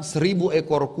menyumbang 1000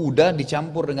 ekor kuda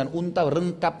dicampur dengan unta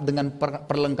lengkap dengan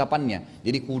perlengkapannya.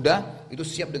 Jadi kuda itu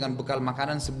siap dengan bekal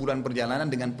makanan sebulan perjalanan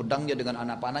dengan pedangnya, dengan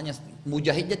anak panahnya.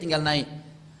 Mujahidnya tinggal naik.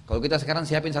 Kalau kita sekarang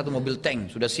siapin satu mobil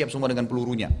tank, sudah siap semua dengan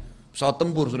pelurunya. Pesawat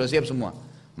tempur sudah siap semua.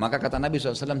 Maka kata Nabi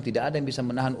SAW tidak ada yang bisa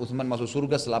menahan Utsman masuk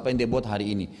surga setelah apa yang dia buat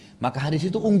hari ini. Maka hadis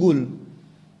itu unggul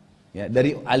ya,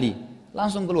 dari Ali.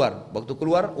 Langsung keluar. Waktu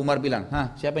keluar Umar bilang,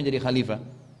 siapa yang jadi khalifah?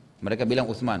 Mereka bilang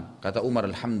Utsman. Kata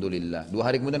Umar, alhamdulillah. 2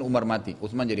 hari kemudian Umar mati,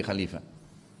 Utsman jadi khalifah.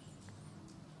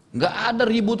 Enggak ada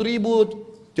ribut-ribut,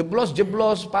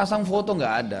 jeblos-jeblos, pasang foto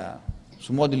enggak ada.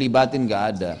 Semua dilibatin enggak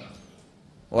ada.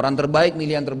 Orang terbaik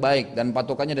milih yang terbaik dan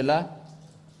patokannya adalah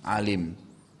alim.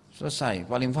 Selesai,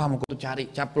 paling paham aku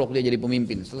cari, caplok dia jadi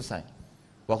pemimpin, selesai.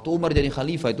 Waktu Umar jadi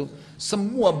khalifah itu,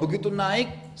 semua begitu naik,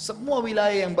 semua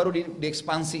wilayah yang baru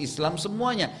diekspansi Islam,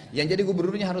 semuanya yang jadi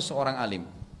gubernurnya harus seorang alim.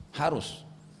 Harus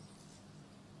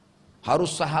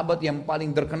sahabat yang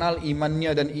paling terkenal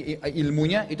imannya dan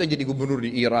ilmunya itu jadi gubernur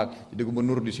di Irak, jadi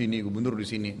gubernur di sini, gubernur di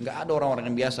sini. Enggak ada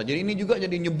orang-orang yang biasa. Jadi ini juga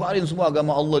jadi nyebarin semua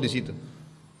agama Allah di situ.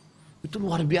 Itu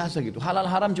luar biasa gitu. Halal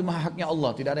haram cuma haknya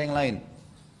Allah, tidak ada yang lain.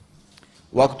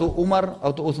 Waktu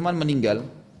Utsman meninggal,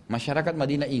 masyarakat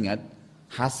Madinah ingat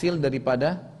hasil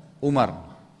daripada Umar.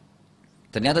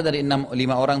 Ternyata dari 6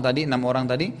 orang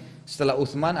tadi, setelah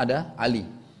Utsman ada Ali.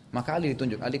 Maka Ali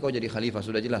ditunjuk, Ali kau jadi khalifah,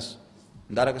 sudah jelas.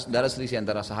 Darah selisih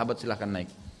antara sahabat, silahkan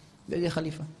naik. Dia jadi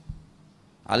khalifah.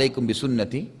 Alaikum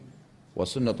bisunnati wa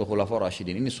sunnatu khulafaur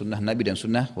rasyidin. Ini sunnah Nabi dan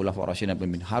sunnah khulafaur rasyidin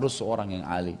pemimpin. Harus seorang yang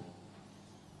alim.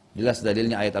 Jelas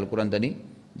dalilnya ayat Al-Quran tadi.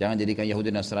 Jangan jadikan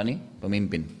Yahudi Nasrani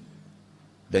pemimpin.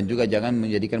 Dan juga jangan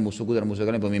menjadikan musuhku dan musuh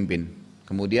kalian pemimpin.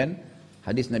 Kemudian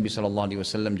hadis Nabi SAW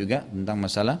juga tentang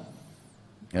masalah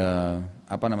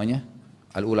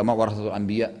al-ulama warathatul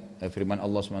anbiya, firman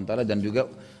Allah SWT, dan juga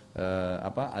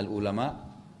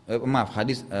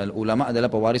hadis ulama adalah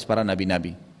pewaris para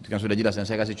nabi-nabi. Itu kan sudah jelas dan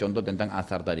saya kasih contoh tentang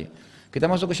athar tadi. Kita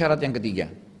masuk ke syarat yang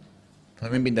ketiga,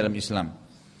 pemimpin dalam Islam.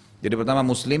 Jadi pertama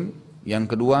muslim, yang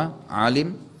kedua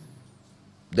alim,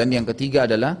 dan yang ketiga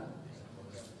adalah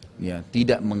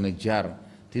tidak mengejar,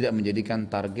 tidak menjadikan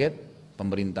target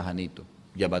pemerintahan itu,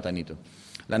 jabatan itu.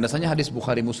 Landasannya hadis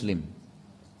Bukhari Muslim,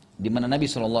 di mana Nabi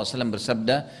SAW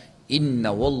bersabda, Inna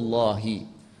wallahi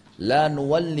la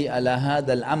nuwalli ala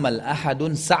hadzal amal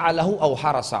ahadun sa'alahu aw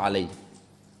harasa alaih.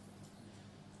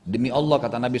 Demi Allah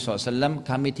kata Nabi SAW,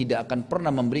 kami tidak akan pernah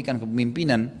memberikan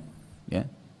kepemimpinan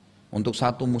untuk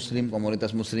satu muslim, komunitas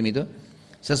muslim itu,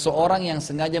 seseorang yang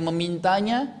sengaja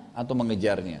memintanya atau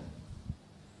mengejarnya.